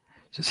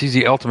since he's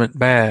the ultimate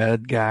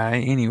bad guy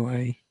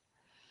anyway.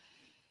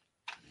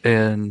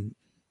 And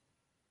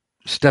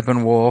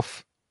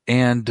Steppenwolf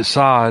and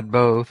Desaad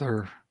both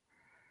are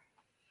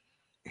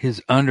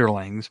his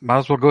underlings. Might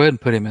as well go ahead and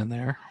put him in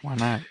there. Why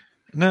not?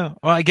 No.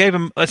 Well, I gave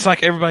him, it's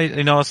like everybody,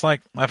 it's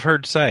like I've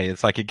heard say,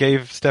 it's like it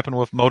gave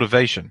Steppenwolf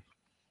motivation.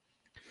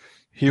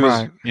 He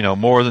was,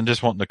 more than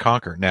just wanting to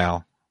conquer.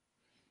 Now,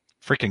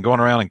 freaking going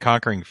around and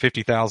conquering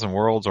 50,000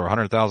 worlds or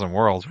 100,000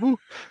 worlds, whew,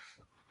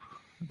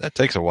 that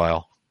takes a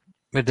while.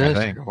 It does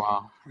take a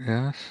while,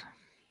 yes.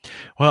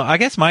 Well, I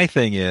guess my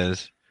thing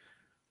is,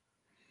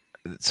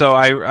 so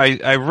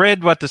I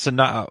read what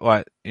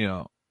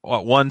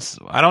once,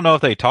 I don't know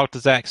if they talked to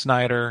Zack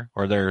Snyder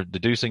or they're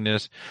deducing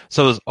this.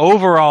 So his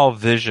overall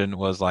vision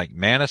was like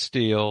Man of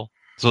Steel.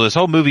 So this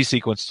whole movie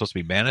sequence is supposed to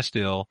be Man of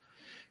Steel,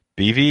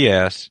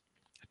 BVS,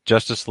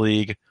 Justice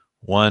League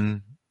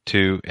 1,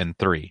 2, and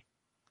 3.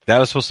 That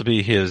was supposed to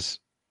be his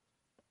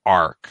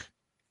arc.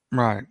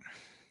 Right.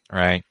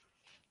 Right.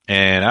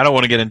 And I don't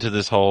want to get into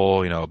this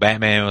whole,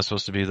 Batman was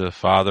supposed to be the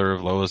father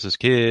of Lois's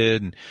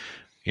kid, and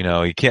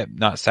he kept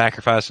not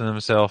sacrificing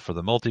himself for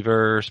the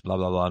multiverse, blah,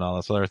 blah, blah, and all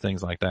those other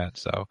things like that.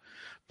 So,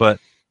 but,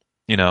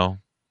 there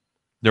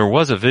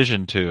was a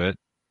vision to it.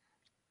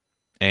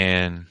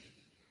 And,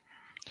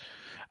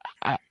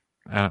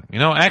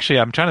 actually,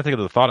 I'm trying to think of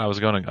the thought I was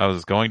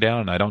going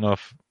down, and I don't know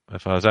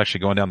if I was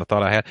actually going down the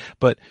thought I had.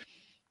 But,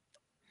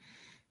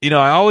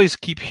 I always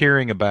keep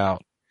hearing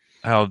about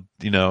how,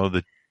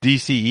 the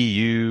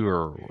DCEU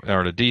or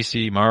the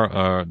DC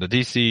the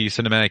DC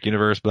Cinematic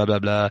Universe, blah, blah,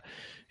 blah.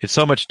 It's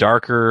so much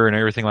darker and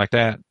everything like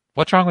that.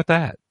 What's wrong with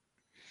that?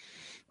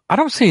 I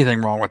don't see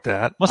anything wrong with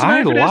that. What's the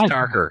matter if it is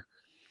darker?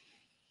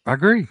 I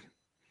agree.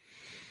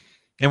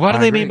 And what do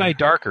I they mean agree. by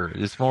darker?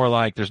 It's more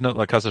like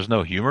because there's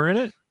no humor in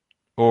it,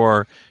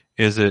 or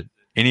is it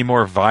any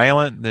more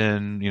violent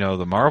than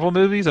the Marvel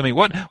movies? I mean,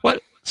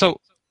 what? So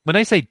when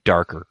they say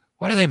darker,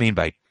 what do they mean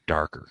by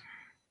darker?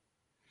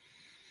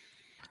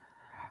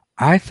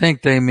 I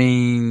think they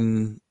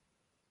mean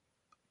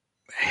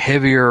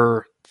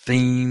heavier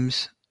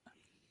themes.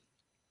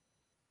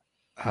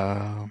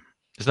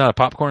 It's not a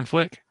popcorn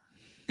flick.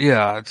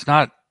 Yeah, it's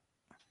not.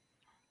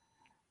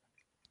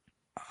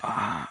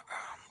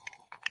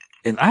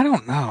 And I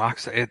don't know. I'm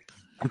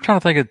trying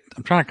to think.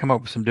 I'm trying to come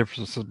up with some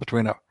differences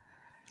between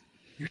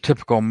your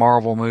typical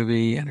Marvel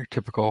movie and your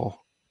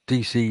typical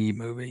DC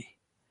movie.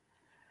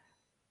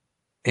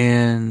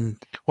 And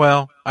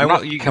Well, I'm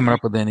not coming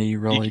up with any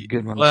really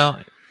good ones. Well,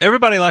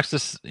 everybody likes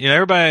to,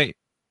 everybody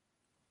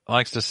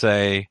likes to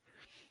say,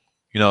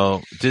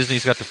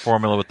 Disney's got the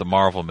formula with the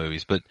Marvel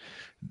movies, but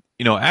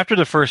after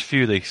the first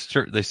few, they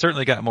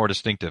certainly got more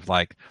distinctive.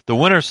 Like The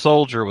Winter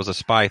Soldier was a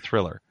spy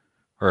thriller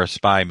or a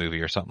spy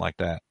movie or something like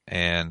that.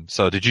 And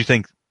so, did you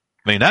think?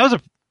 I mean, that was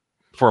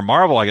for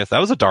Marvel, I guess that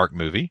was a dark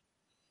movie.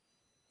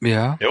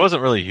 Yeah, it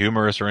wasn't really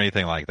humorous or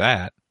anything like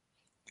that.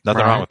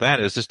 Nothing wrong with that.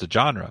 It's just a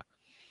genre.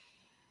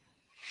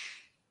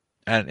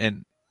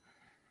 And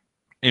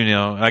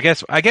I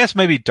guess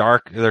maybe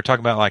dark. They're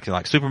talking about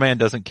like Superman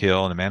doesn't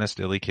kill and the Man of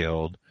Steel he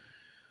killed,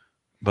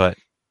 but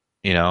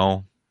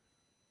I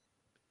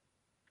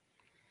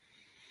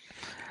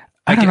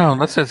don't know.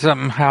 Let's say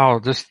somehow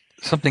just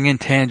something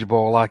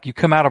intangible. Like you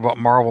come out of a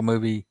Marvel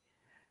movie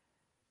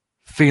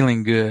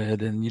feeling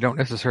good, and you don't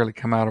necessarily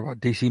come out of a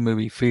DC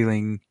movie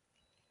feeling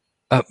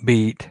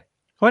upbeat.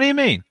 What do you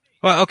mean?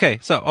 Well, okay.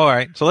 So all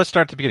right. So let's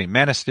start at the beginning.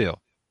 Man of Steel.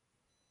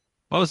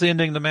 What was the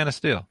ending of the Man of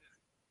Steel?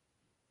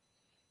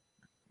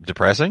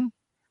 Depressing?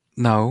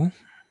 No.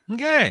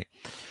 Okay.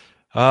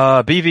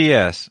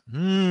 BVS.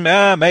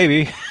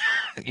 Maybe.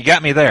 You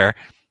got me there.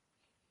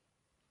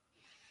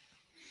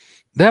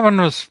 That one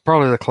was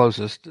probably the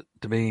closest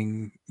to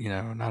being,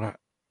 not a.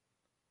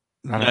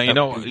 You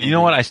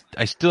know what?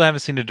 I still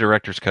haven't seen the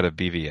director's cut of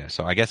BVS,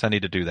 so I guess I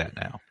need to do that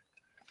now.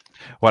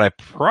 What I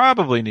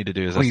probably need to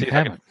do is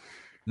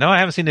No, I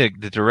haven't seen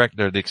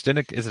the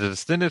extended. Is it an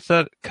extended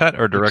cut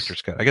or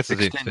director's cut? I guess it's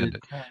the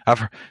extended.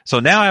 So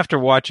now, after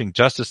watching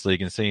Justice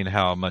League and seeing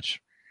how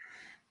much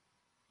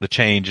the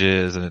change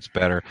is and it's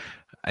better,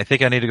 I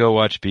think I need to go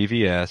watch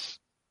BVS,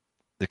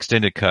 the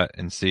extended cut,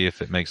 and see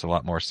if it makes a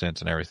lot more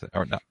sense and everything,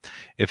 or not,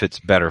 if it's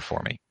better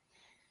for me.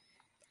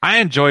 I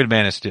enjoyed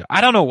Man of Steel.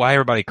 I don't know why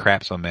everybody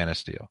craps on Man of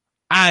Steel.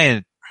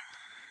 I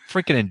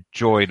freaking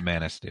enjoyed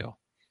Man of Steel.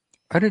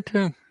 I did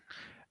too.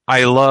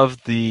 I love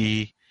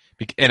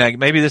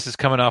maybe this is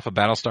coming off of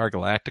Battlestar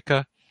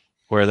Galactica,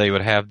 where they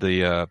would have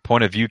the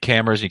point of view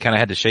cameras. You kind of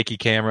had the shaky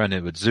camera, and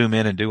it would zoom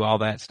in and do all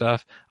that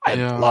stuff. I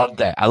love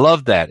that. I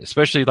love that,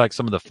 especially like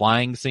some of the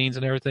flying scenes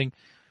and everything.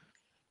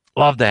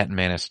 Love that in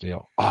Man of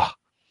Steel. Oh,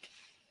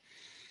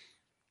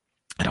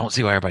 I don't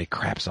see why everybody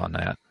craps on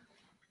that.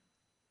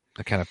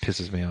 That kind of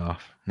pisses me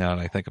off now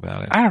that I think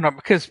about it. I don't know,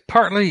 because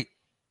partly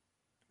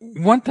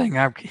one thing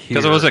I've heard,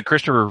 because it wasn't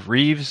Christopher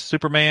Reeve's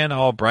Superman,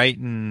 all bright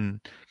and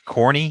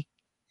corny.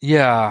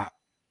 Yeah.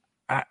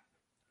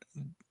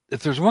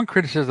 If there's one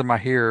criticism I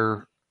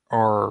hear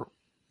or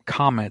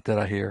comment that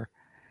I hear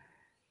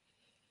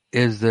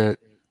is that,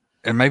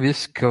 and maybe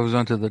this goes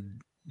on to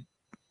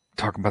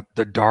talking about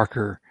the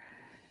darker,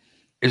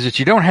 is that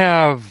you don't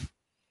have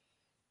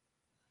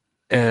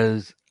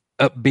as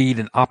upbeat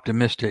and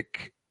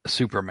optimistic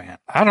Superman.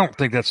 I don't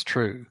think that's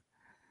true.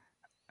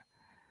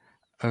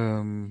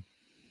 But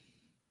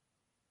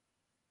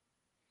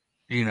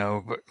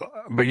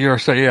you're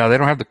saying, they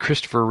don't have the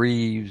Christopher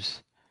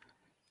Reeves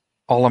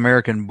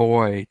all-American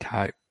boy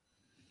type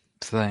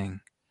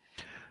thing.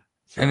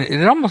 And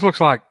it almost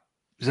looks like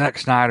Zack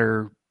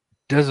Snyder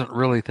doesn't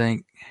really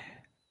think,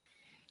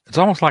 it's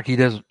almost like he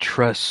doesn't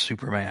trust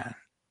Superman.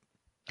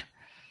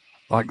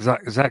 Like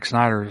Zack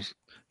Snyder's.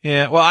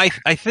 Yeah, well, I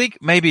think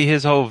maybe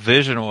his whole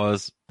vision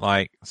was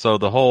so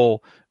the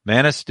whole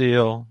Man of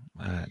Steel,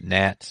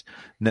 Man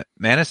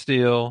of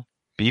Steel,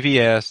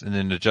 BVS, and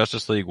then the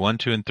Justice League 1,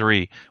 2, and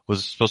 3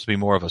 was supposed to be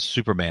more of a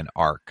Superman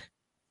arc.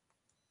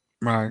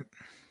 Right.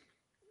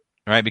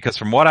 Right, because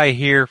from what I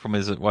hear from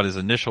what his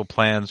initial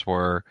plans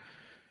were,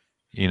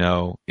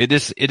 it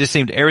just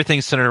seemed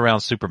everything centered around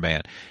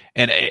Superman.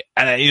 And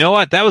you know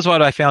what? That was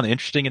what I found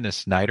interesting in the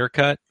Snyder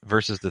cut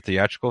versus the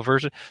theatrical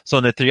version. So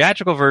in the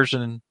theatrical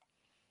version,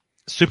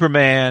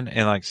 Superman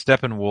and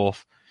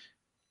Steppenwolf,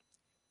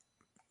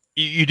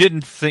 you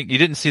didn't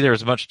see there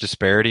was much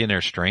disparity in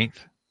their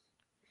strength,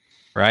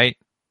 right?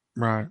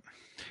 Right.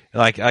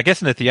 I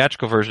guess in the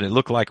theatrical version, it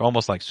looked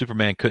almost like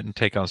Superman couldn't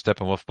take on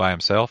Steppenwolf by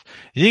himself.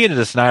 You get into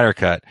the Snyder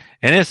cut,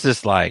 and it's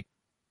just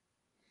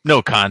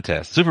no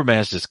contest.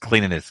 Superman's just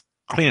cleaning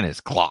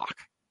his clock.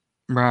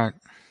 Right.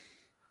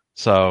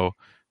 So,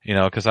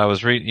 because I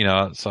was reading,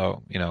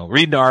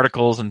 reading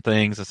articles and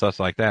things and stuff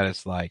like that.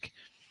 It's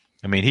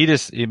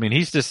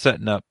he's just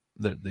setting up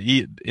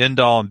the end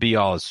all and be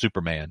all is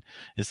Superman.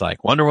 It's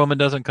like Wonder Woman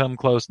doesn't come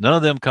close. None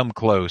of them come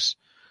close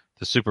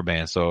to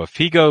Superman. So if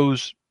he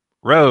goes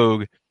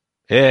Rogue,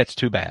 it's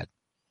too bad.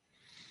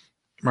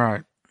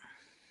 Right.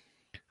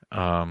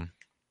 And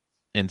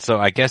so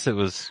I guess it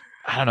was,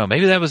 I don't know,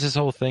 maybe that was his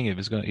whole thing. He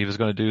was going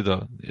to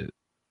do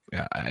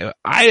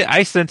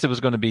I sense it was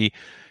going to be,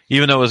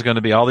 even though it was going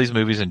to be all these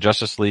movies and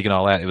Justice League and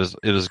all that, it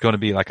was going to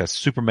be like a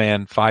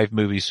Superman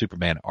 5-movie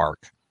Superman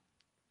arc.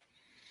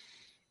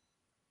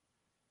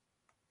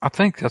 I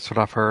think that's what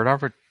I've heard.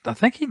 I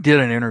think he did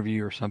an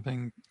interview or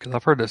something, because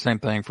I've heard the same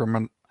thing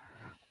from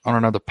on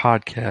another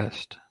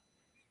podcast.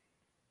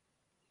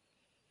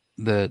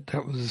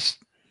 That was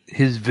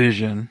his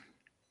vision,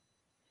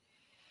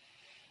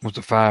 was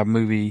a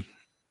 5-movie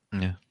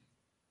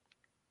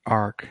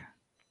arc.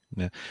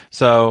 Yeah.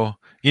 So,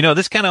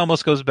 this kind of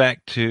almost goes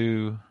back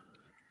to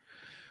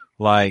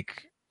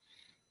like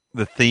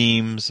the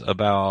themes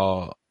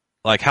about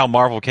like how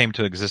Marvel came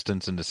to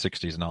existence in the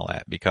 60s and all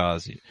that,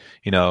 because,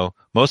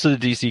 most of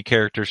the DC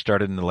characters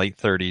started in the late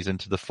 30s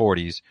into the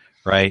 40s,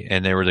 right?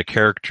 And they were the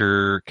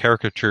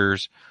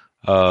caricatures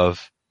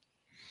of,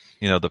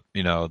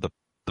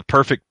 the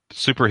perfect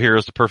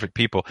superheroes, the perfect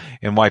people.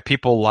 And why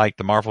people liked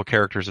the Marvel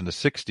characters in the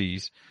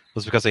 60s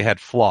was because they had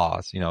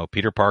flaws.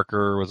 Peter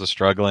Parker was a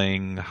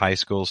struggling high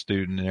school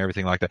student and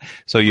everything like that.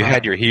 So you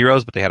had your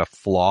heroes, but they had a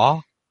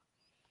flaw.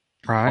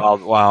 Right.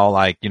 While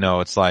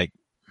it's like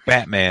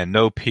Batman,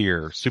 no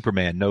peer.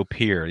 Superman, no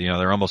peer.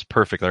 They're almost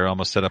perfect. They're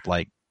almost set up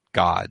like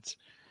gods.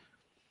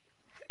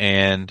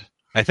 And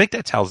I think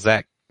that's how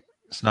Zack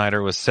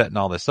Snyder was setting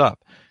all this up.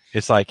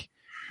 It's like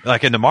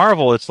in the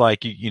Marvel, it's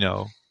like,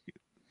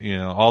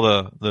 all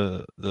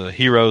the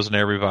heroes and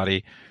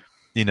everybody,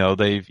 you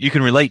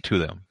can relate to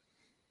them,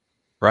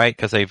 right?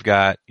 Because they've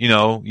got,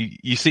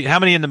 you see how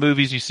many in the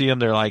movies you see them,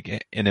 they're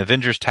like in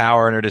Avengers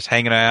Tower and they're just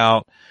hanging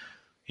out,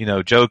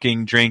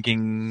 joking,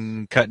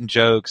 drinking, cutting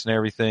jokes and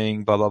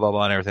everything, blah, blah, blah,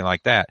 blah, and everything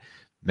like that.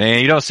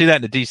 Man, you don't see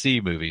that in the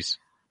DC movies.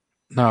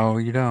 No,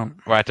 you don't.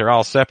 Right. They're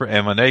all separate.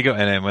 And when they go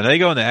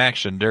into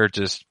action, they're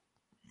just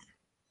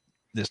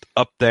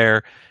up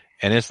there,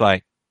 and it's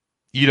like,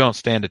 you don't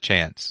stand a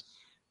chance.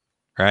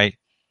 Right?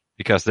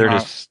 Because they're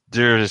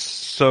just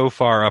so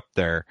far up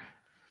there.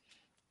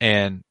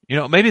 And,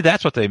 maybe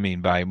that's what they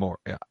mean by more,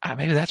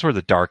 maybe that's where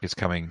the dark is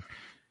coming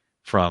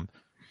from,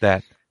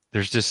 that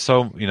there's just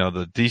so,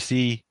 the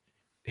DC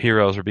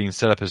heroes are being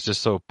set up as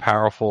just so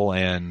powerful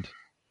and,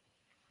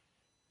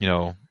 I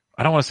don't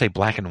want to say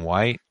black and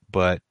white,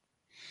 but,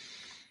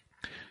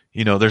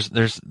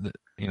 there's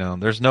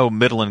no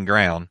middle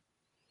ground.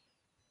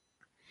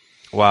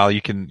 While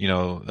you can,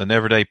 an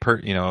everyday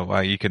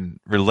while you can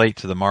relate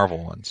to the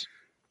Marvel ones.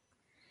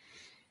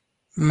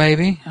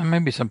 Maybe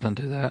something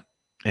to that.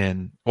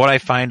 And what I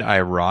find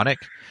ironic,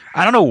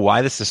 I don't know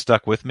why this has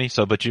stuck with me.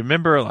 but you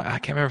remember, I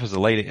can't remember if it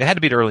was it had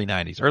to be the early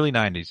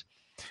 90s,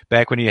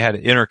 back when you had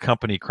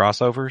intercompany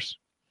crossovers.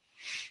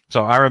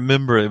 So I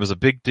remember it was a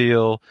big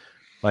deal.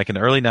 Like in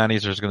the early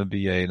 90s, there's going to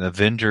be an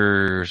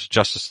Avengers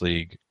Justice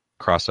League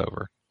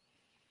crossover.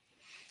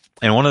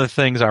 And one of the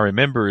things I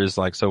remember is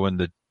like, so when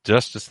the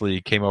Justice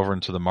League came over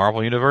into the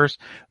Marvel universe,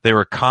 they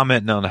were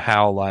commenting on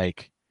how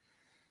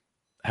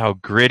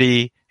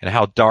gritty and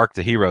how dark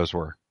the heroes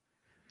were.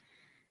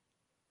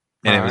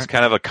 And it was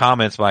kind of a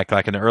comments like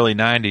in the early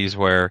 90s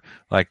where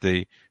like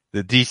the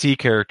DC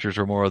characters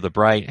were more of the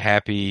bright,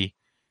 happy,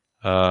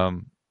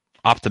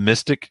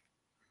 optimistic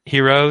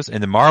heroes,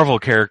 and the Marvel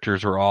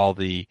characters were all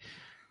the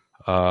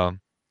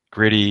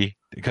gritty,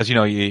 because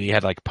you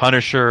had like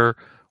Punisher,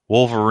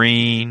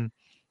 Wolverine,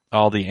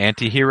 all the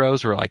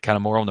anti-heroes were like kind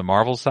of more on the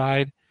Marvel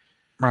side.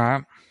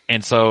 Right.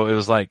 And so it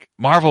was like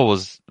Marvel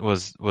was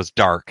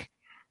dark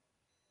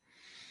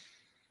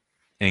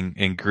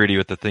and gritty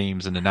with the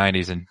themes in the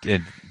 90s, and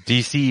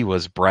DC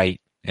was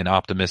bright and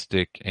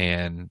optimistic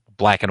and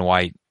black and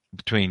white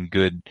between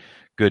good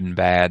and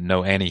bad,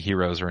 no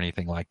anti-heroes or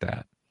anything like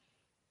that.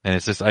 And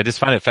it's just, I just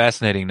find it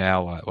fascinating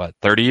now,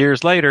 30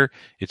 years later,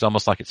 it's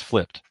almost like it's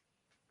flipped.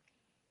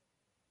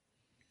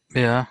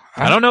 Yeah.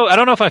 I don't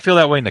know if I feel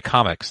that way in the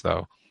comics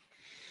though.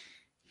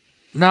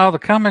 No, the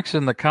comics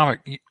and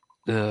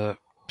the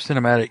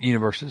cinematic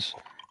universes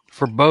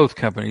for both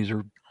companies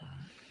are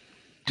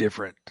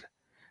different.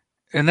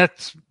 And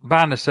that's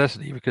by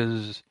necessity,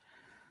 because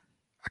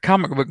a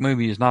comic book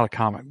movie is not a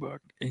comic book,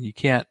 and you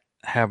can't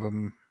have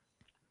them,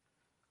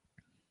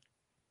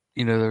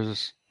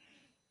 there's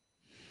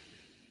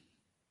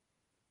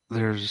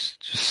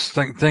just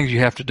things you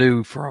have to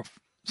do for a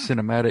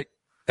cinematic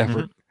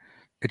effort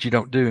that you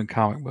don't do in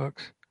comic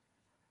books.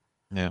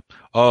 Yeah.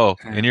 Oh,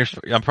 and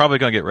I'm probably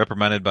going to get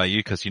reprimanded by you,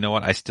 because you know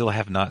what? I still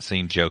have not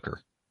seen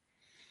Joker.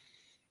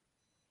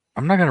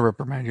 I'm not going to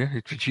reprimand you,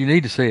 but you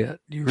need to see it.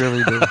 You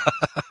really do.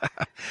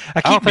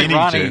 I don't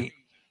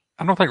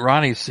think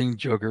Ronnie's seen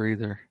Joker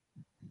either.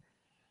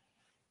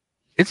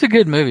 It's a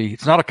good movie.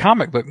 It's not a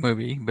comic book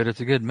movie, but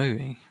it's a good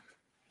movie.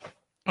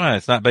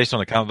 It's not based on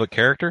a comic book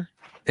character?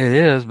 It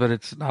is, but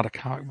it's not a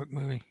comic book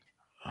movie.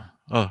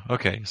 Oh,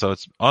 okay. So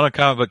it's on a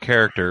comic book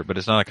character, but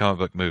it's not a comic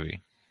book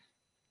movie.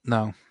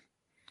 No.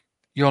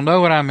 You'll know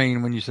what I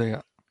mean when you say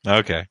it.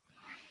 Okay.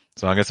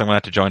 So I guess I'm going to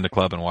have to join the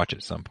club and watch it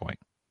at some point.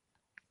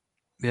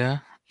 Yeah.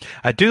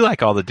 I do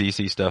like all the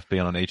DC stuff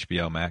being on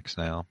HBO Max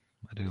now.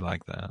 I do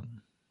like that.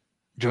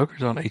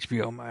 Joker's on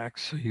HBO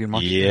Max, so you can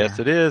watch Yes,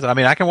 it it is. I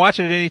mean, I can watch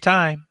it at any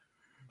time.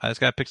 I just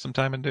got to pick some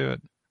time and do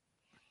it.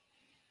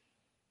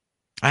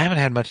 I haven't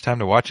had much time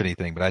to watch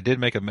anything, but I did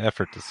make an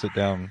effort to sit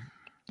down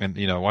and,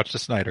 watch the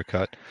Snyder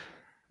Cut.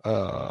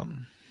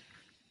 Trying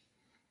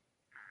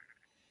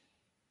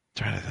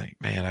to think,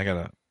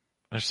 man,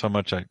 there's so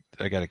much I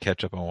gotta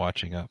catch up on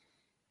watching up.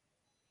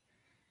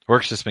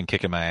 Work's just been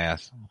kicking my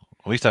ass.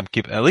 At least I've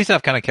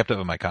kind of kept up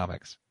with my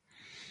comics.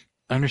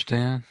 there.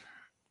 Understand?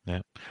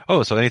 Yeah.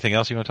 Oh, so anything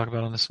else you want to talk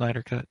about on the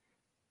Snyder Cut?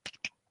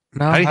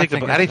 No. How do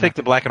you think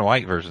the black and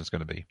white version is going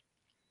to be?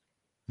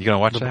 You gonna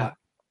watch that?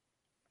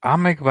 I'll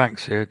make back and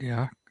see it.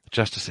 Yeah.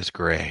 Justice is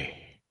gray.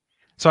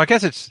 So I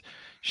guess it's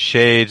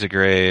shades of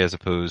gray as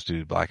opposed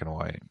to black and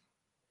white.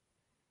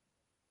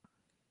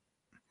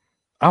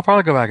 I'll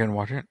probably go back and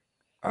watch it.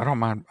 I don't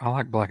mind. I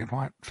like black and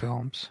white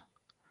films,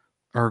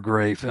 or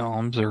gray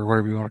films, or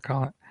whatever you want to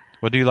call it.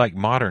 Well, do you like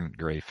modern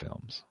gray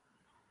films?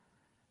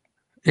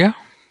 Yeah.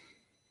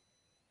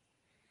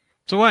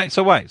 So why does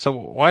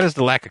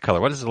the lack of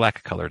color? What does the lack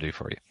of color do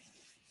for you?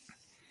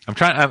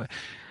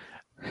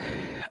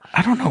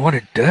 I don't know what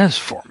it does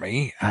for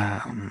me.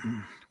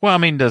 Well, I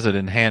mean, does it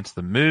enhance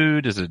the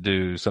mood? Does it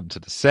do something to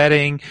the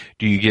setting?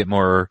 Do you get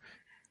more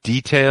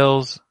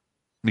details?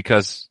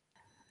 Because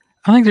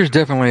I think there's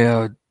definitely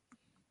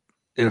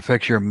it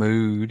affects your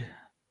mood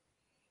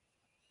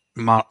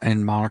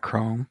in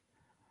monochrome.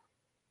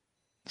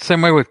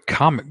 Same way with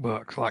comic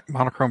books, like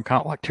monochrome,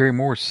 like Terry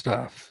Moore's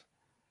stuff,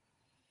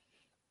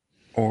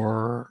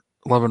 or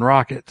Love and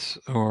Rockets,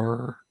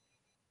 or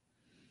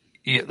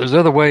there's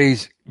other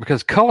ways,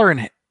 because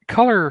color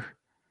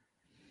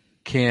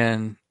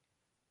can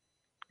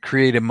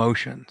create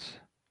emotions.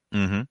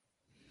 Mm-hmm.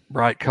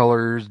 Bright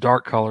colors,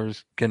 dark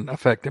colors can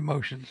affect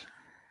emotions.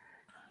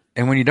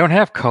 And when you don't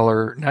have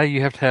color, now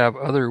you have to have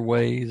other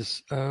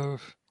ways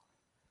of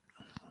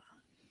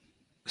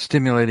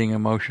stimulating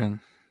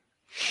emotion.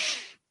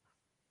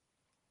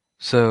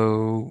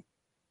 So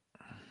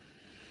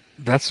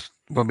that's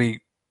what'll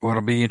be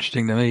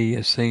interesting to me,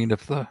 is seeing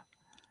if the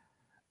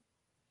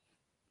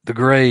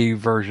gray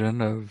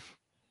version of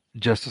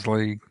Justice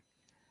League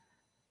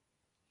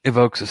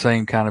evokes the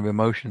same kind of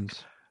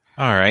emotions.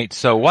 All right.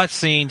 So what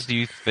scenes do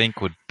you think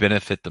would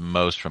benefit the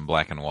most from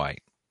black and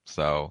white?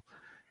 So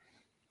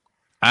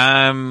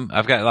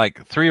I've got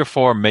like 3 or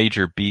 4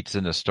 major beats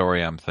in the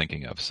story I'm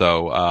thinking of.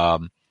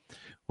 So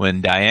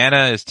when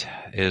Diana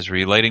is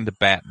relating to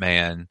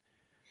Batman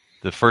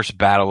the first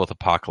battle with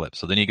Apocalypse.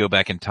 So then you go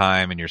back in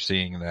time and you're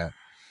seeing that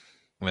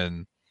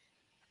when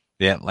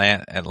the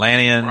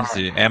Atlanteans,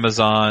 the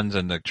Amazons,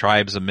 and the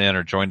tribes of men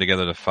are joined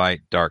together to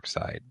fight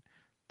Darkseid.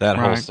 That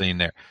whole scene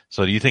there.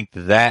 So do you think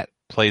that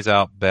plays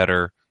out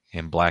better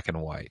in black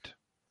and white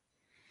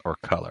or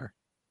color?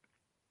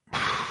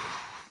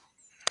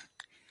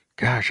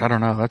 Gosh, I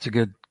don't know. That's a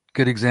good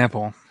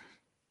example.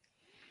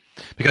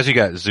 Because you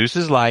got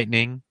Zeus's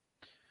lightning.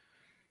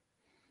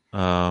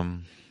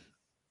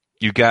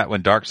 You got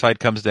when Darkseid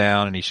comes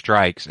down and he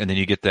strikes, and then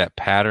you get that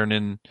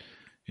pattern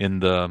in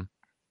the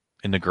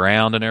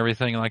ground and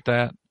everything like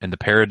that, and the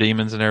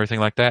parademons and everything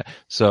like that.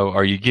 So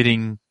are you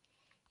getting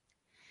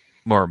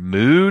more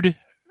mood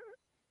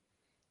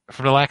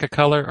from the lack of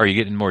color? Are you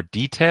getting more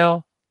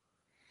detail?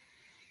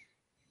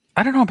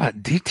 I don't know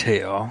about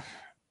detail.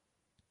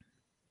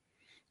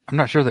 I'm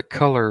not sure that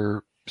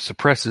color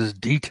suppresses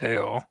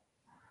detail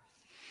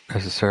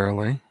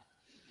necessarily.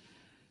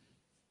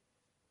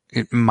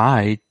 It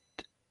might.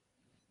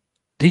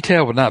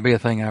 Detail would not be a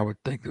thing I would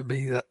think would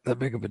be that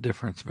big of a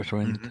difference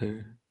between the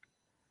two.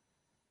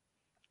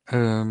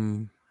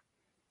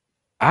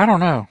 I don't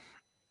know.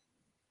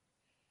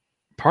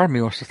 Part of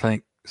me wants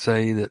to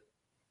say that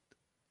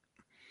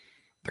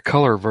the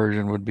color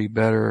version would be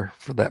better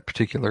for that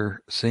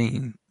particular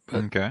scene.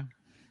 But, okay.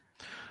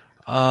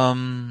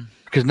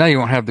 Because now you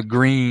won't have the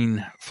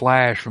green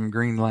flash from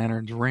Green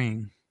Lantern's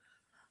ring.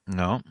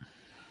 No.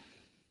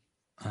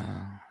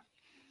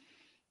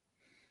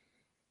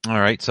 All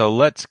right, so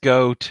let's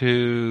go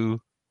to,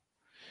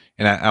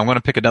 and I'm going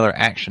to pick another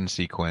action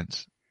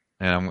sequence,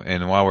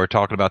 and while we're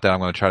talking about that, I'm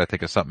going to try to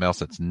think of something else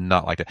that's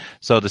not like that.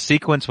 So the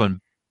sequence when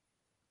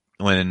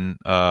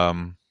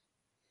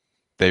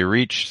they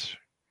reach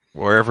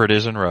wherever it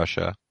is in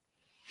Russia,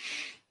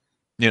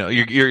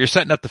 you're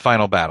setting up the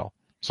final battle.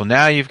 So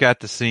now you've got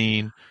the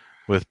scene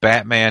with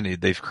Batman.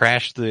 They've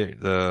crashed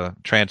the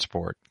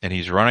transport, and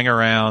he's running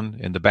around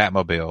in the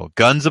Batmobile,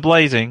 guns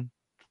a-blazing,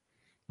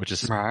 which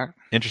is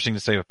interesting to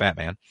say with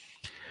Batman,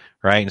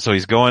 right? And so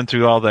he's going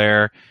through all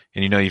there,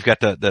 and you've got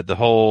the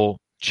whole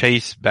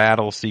chase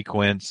battle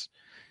sequence.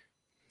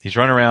 He's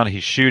running around,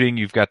 he's shooting.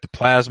 You've got the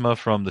plasma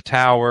from the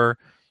tower.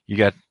 You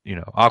got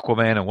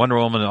Aquaman and Wonder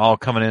Woman all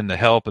coming in to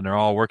help, and they're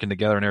all working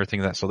together and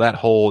everything. So that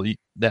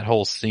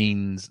whole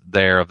scene's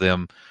there of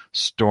them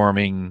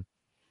storming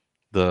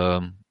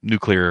the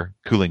nuclear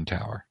cooling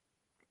tower.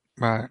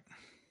 Right.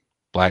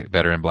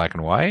 Better in black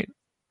and white,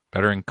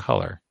 better in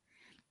color.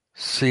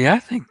 See, I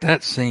think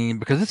that scene,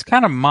 because it's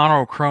kind of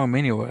monochrome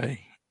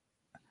anyway,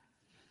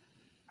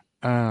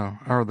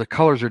 or the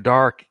colors are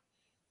dark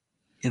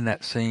in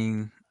that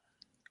scene.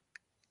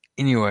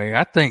 Anyway,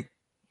 I think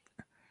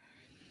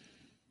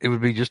it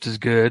would be just as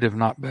good, if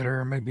not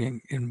better,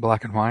 maybe in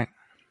black and white.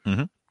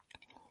 Mm-hmm.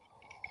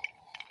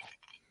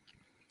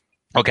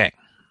 Okay.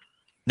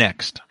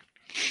 Next.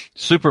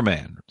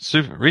 Superman.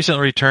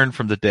 Recently returned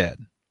from the dead.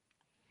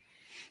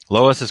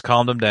 Lois has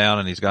calmed him down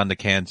and he's gone to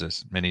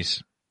Kansas and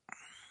he's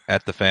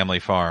at the family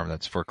farm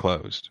that's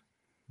foreclosed.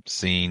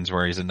 Scenes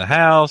where he's in the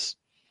house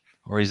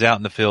or he's out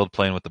in the field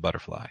playing with the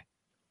butterfly.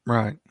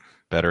 Right.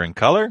 Better in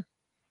color?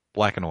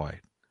 Black and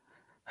white.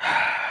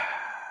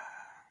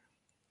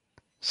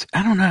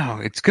 I don't know.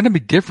 It's going to be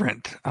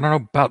different. I don't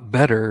know about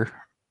better.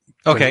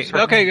 Okay.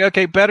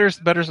 Better's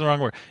the wrong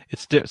word.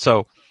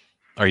 So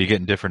are you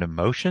getting different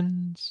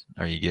emotions?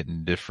 Are you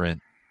getting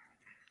different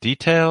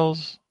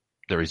details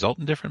that result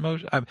in different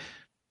emotions?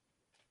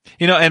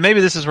 And maybe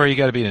this is where you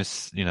got to be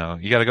you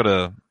got to go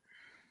to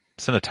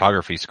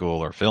cinematography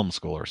school or film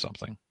school or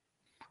something.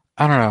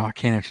 I don't know. I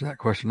can't answer that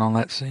question on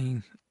that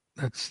scene.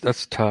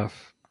 That's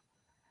tough.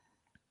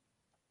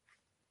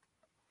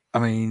 I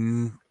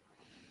mean,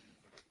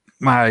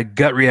 my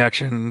gut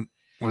reaction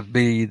would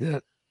be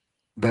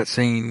that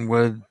scene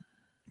would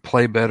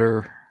play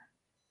better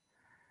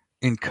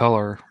in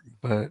color,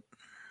 but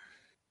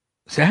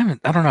see, I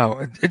don't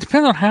know. It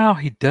depends on how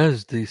he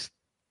does the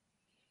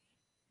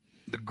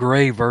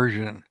gray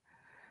version,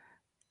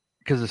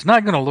 because it's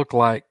not going to look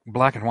like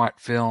black and white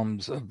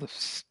films of the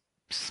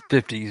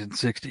 50s and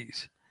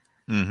 60s.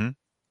 Mm-hmm.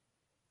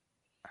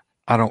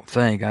 I don't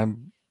think.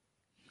 I'm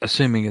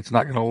assuming it's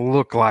not going to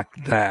look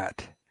like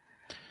that.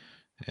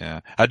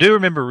 Yeah, I do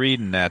remember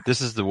reading that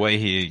this is the way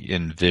he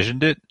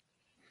envisioned it.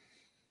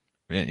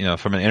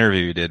 From an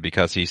interview he did,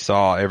 because he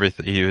saw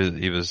everything.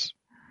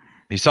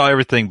 He saw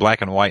everything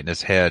black and white in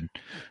his head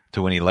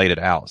to when he laid it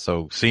out.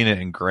 So seeing it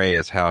in gray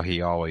is how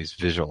he always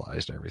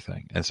visualized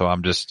everything. And so I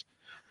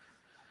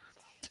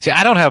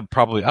don't have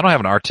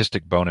an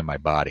artistic bone in my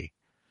body.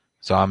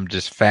 So I'm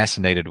just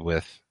fascinated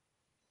with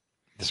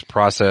this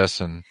process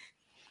and,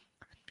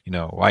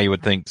 why you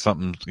would think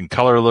something in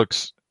color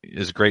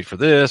is great for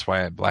this,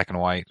 why black and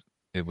white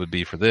it would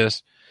be for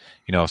this.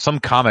 Some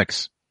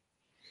comics,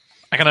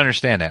 I can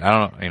understand that.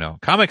 I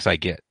don't, comics I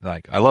get.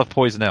 Like, I love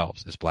Poison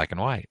Elves. It's black and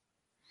white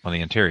on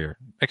the interior.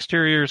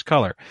 Exterior is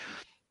color.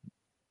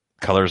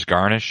 Color is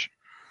garnish.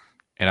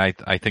 And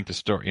I think the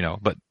story,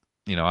 but,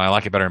 I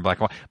like it better in black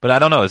and white. But I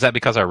don't know. Is that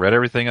because I read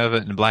everything of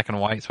it in black and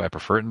white, so I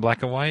prefer it in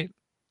black and white?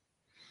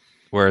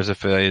 Whereas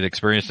if I had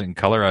experienced it in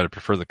color, I'd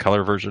prefer the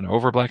color version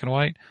over black and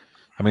white.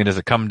 I mean, does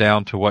it come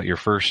down to what your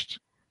first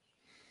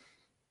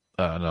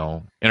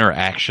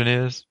interaction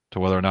is to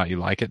whether or not you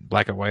like it,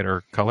 black and white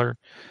or color,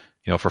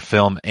 for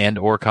film and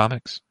or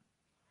comics?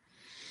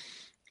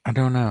 I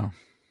don't know.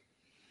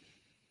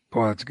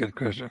 Boy, that's a good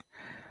question.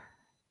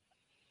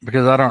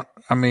 Because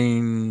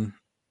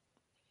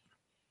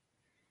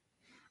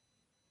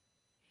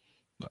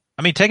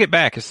take it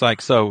back. It's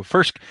like, so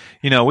first,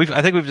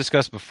 I think we've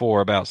discussed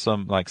before about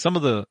some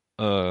of the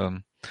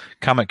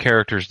comic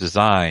characters'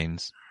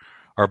 designs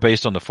are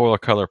based on the foil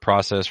color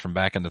process from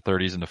back in the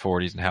 30s and the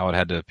 40s and how it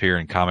had to appear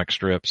in comic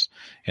strips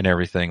and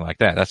everything like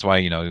that. That's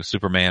why,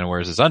 Superman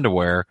wears his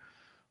underwear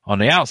on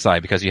the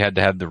outside, because you had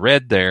to have the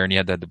red there and you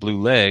had to have the blue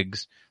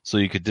legs so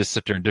you could just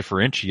sit there and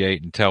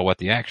differentiate and tell what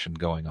the action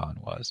going on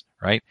was,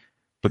 right?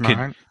 But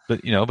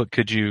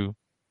could you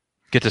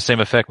get the same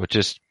effect with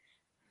just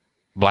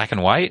black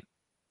and white?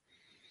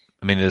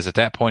 I mean, is at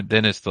that point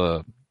then it's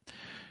the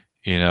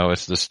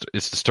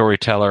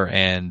storyteller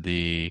and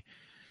the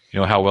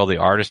how well the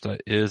artist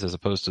is as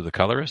opposed to the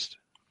colorist?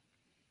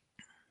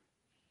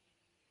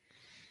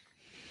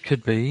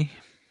 Could be.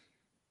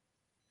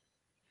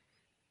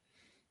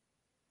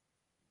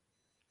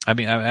 I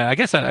mean, I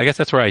guess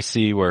that's where I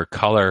see where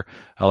color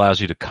allows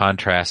you to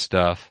contrast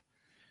stuff,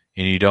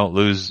 and you don't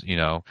lose,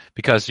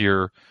 because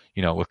you're,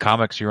 with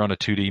comics you're on a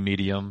 2D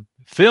medium.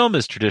 Film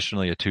is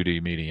traditionally a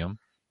 2D medium,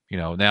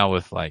 now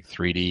with like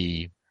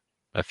 3D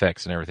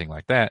effects and everything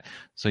like that.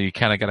 So you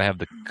kind of got to have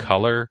the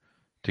color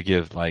to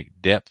give like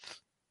depth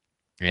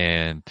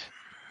and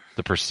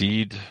the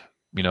perceived,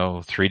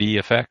 3D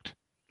effect.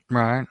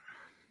 Right.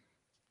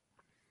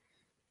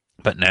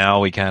 But now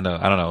we kind of,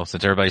 I don't know,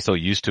 since everybody's so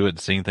used to it and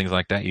seeing things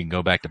like that, you can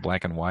go back to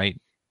black and white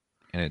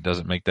and it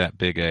doesn't make that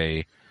big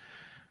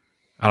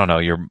I don't know,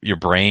 your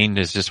brain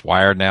is just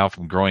wired now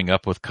from growing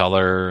up with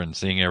color and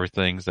seeing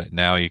everything, so that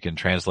now you can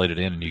translate it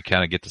in and you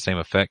kind of get the same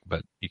effect,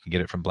 but you can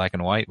get it from black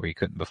and white where you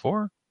couldn't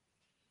before.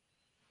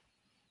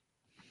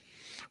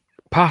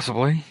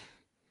 Possibly.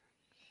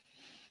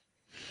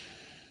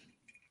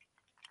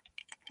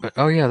 But,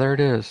 oh yeah, there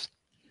it is.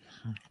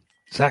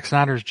 Zack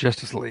Snyder's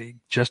Justice League.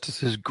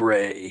 Justice is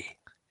gray.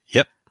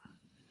 Yep.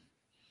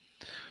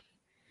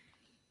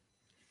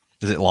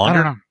 Is it longer?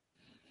 I don't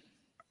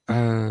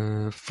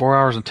know. 4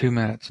 hours and 2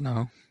 minutes.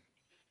 No.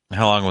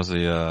 How long was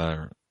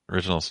the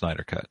original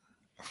Snyder cut?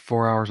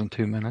 4 hours and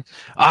 2 minutes.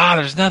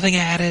 There's nothing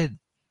added.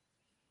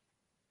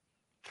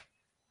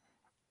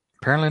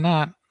 Apparently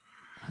not.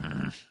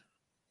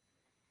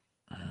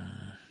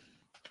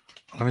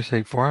 let me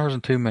see. 4 hours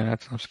and 2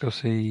 minutes. Let's go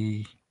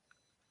see.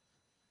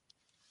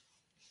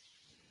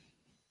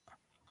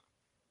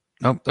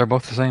 Nope, they're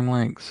both the same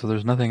length, so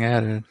there's nothing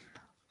added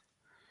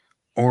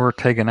or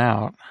taken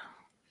out.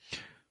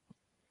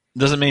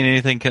 Doesn't mean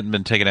anything couldn't have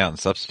been taken out and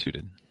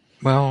substituted.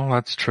 Well,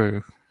 that's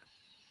true.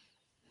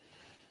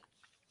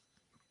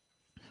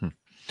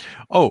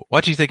 Oh,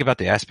 what do you think about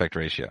the aspect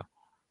ratio?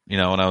 When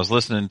I was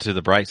listening to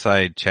the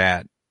Brightside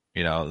chat,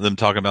 them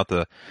talking about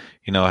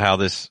how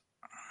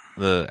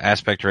the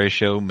aspect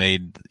ratio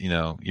made,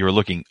 you were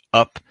looking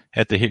up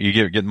at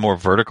you're getting more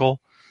vertical.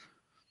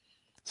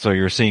 So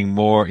you're seeing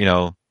more,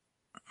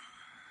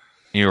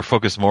 you were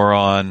focused more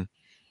on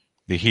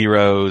the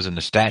heroes and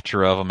the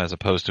stature of them as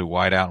opposed to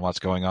wide out and what's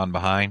going on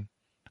behind.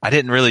 I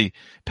didn't really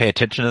pay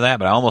attention to that,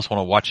 but I almost want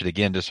to watch it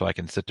again just so I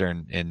can sit there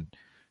and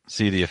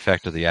see the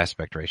effect of the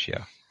aspect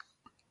ratio.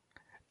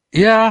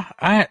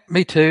 Yeah,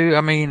 me too.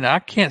 I mean, I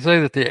can't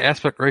say that the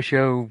aspect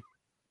ratio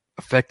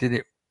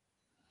affected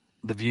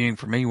the viewing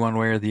for me one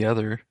way or the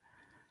other.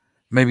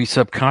 Maybe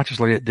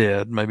subconsciously it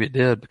did. Maybe it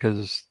did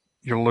because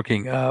you're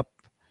looking up.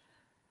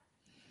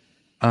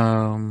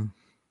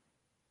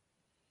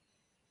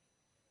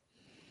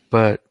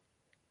 But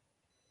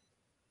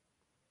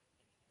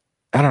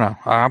I don't know.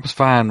 I was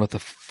fine with the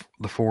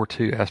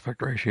 4:2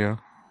 aspect ratio.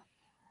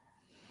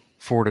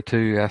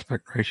 4:2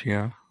 aspect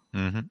ratio.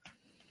 Mm-hmm.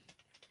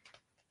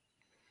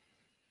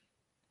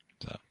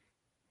 So,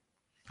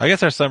 I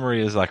guess our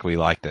summary is like we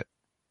liked it.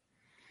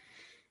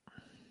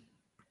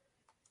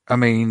 I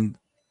mean,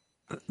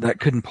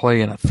 that couldn't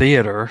play in a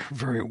theater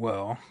very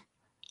well.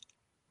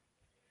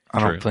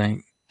 I don't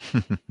think.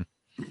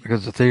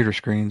 Because the theater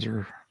screens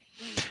are...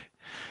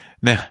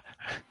 Now,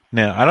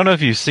 I don't know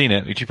if you've seen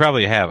it, but you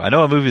probably have. I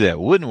know a movie that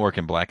wouldn't work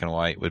in black and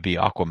white would be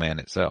Aquaman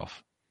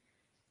itself.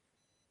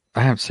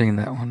 I haven't seen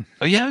that one.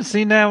 Oh, you haven't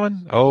seen that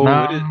one? Oh,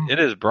 no. It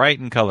is bright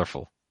and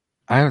colorful.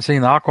 I haven't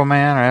seen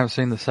Aquaman. I haven't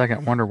seen the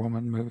second Wonder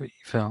Woman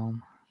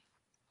film.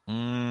 I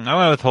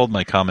want to withhold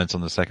my comments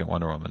on the second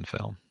Wonder Woman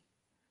film.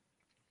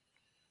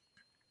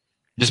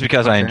 Just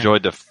because I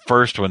enjoyed the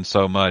first one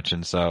so much,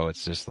 and so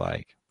it's just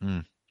like...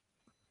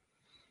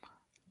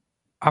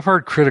 I've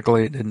heard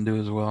critically it didn't do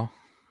as well.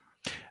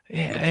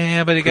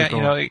 Yeah, but it got,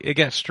 it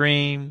got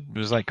streamed. It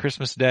was like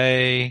Christmas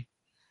Day.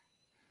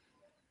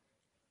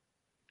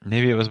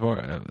 Maybe it was more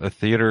a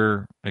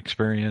theater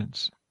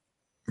experience.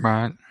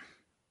 Right.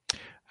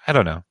 I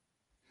don't know.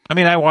 I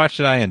mean, I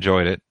watched it. I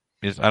enjoyed it.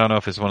 I don't know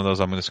if it's one of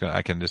those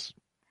I can just,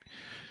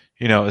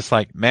 it's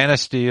like Man of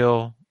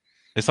Steel.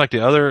 It's like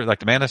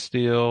the Man of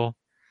Steel.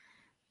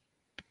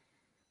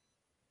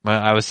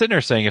 I was sitting there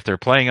saying if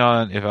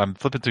I'm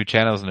flipping through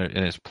channels and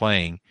it's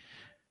playing,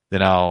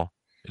 then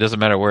it doesn't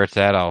matter where it's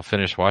at, I'll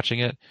finish watching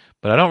it.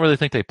 But I don't really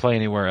think they play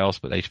anywhere else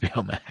but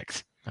HBO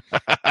Max.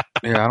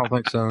 Yeah, I don't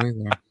think so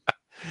either.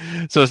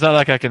 So it's not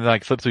like I can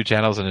flip through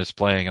channels and it's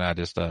playing and I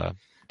just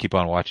keep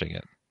on watching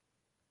it.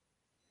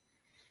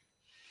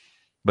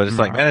 But it's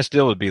like Man of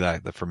Steel would be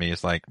like for me.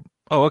 It's like,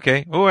 oh,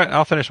 okay,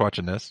 I'll finish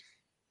watching this.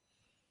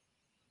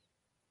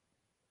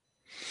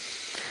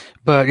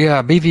 But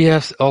yeah,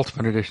 BVS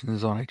Ultimate Edition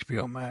is on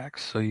HBO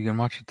Max, so you can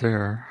watch it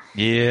there.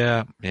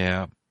 Yeah.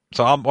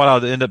 So what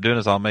I'll end up doing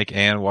is I'll make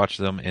Ann watch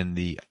them in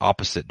the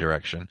opposite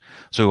direction.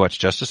 So we watch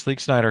Justice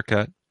League Snyder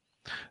Cut,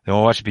 then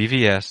we'll watch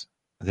BVS,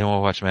 then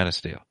we'll watch Man of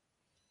Steel.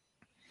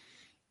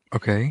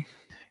 Okay.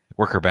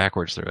 Work her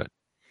backwards through it.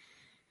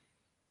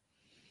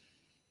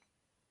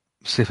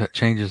 See if that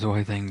changes the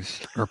way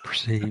things are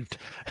perceived.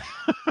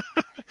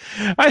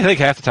 I think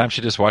half the time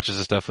she just watches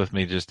the stuff with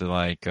me just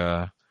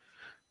to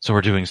so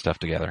we're doing stuff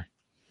together.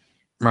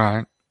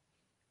 Right.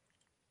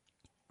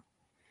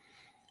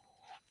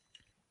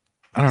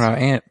 I don't know.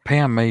 Aunt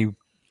Pam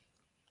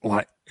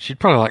she'd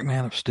probably like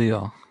Man of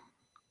Steel.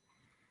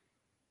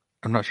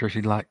 I'm not sure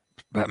she'd like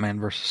Batman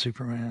versus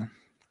Superman.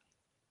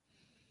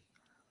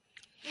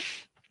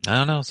 I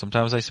don't know.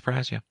 Sometimes they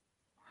surprise you.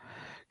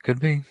 Could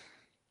be.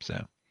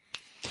 So,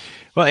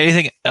 well,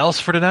 anything else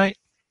for tonight?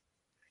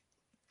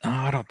 Oh,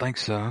 I don't think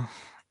so.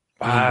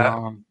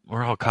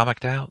 We're all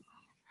comicked out.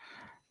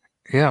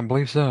 Yeah, I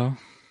believe so.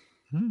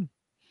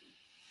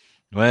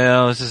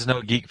 Well, this is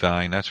no Geek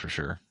Vine, that's for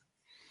sure.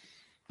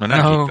 Well,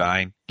 not Geek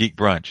Vine, Geek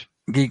Brunch.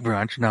 Geek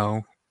Brunch,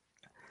 no.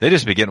 They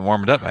just be getting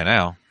warmed up by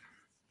now.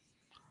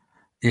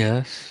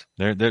 Yes.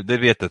 They'd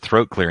be at the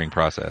throat clearing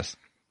process.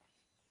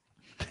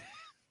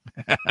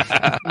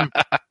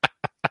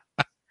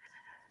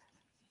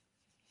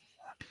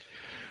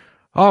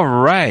 All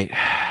right.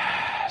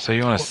 So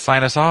you want to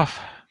sign us off?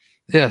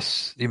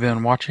 Yes. You've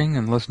been watching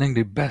and listening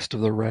to Best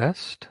of the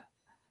Rest.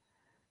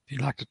 If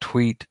you'd like to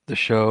tweet the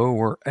show,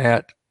 we're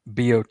at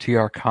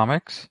BOTR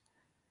Comics.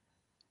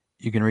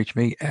 You can reach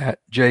me at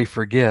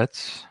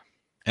JForgets.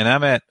 And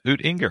I'm at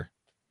Oot Inger.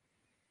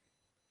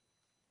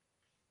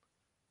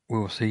 We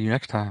will see you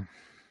next time.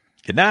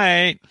 Good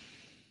night.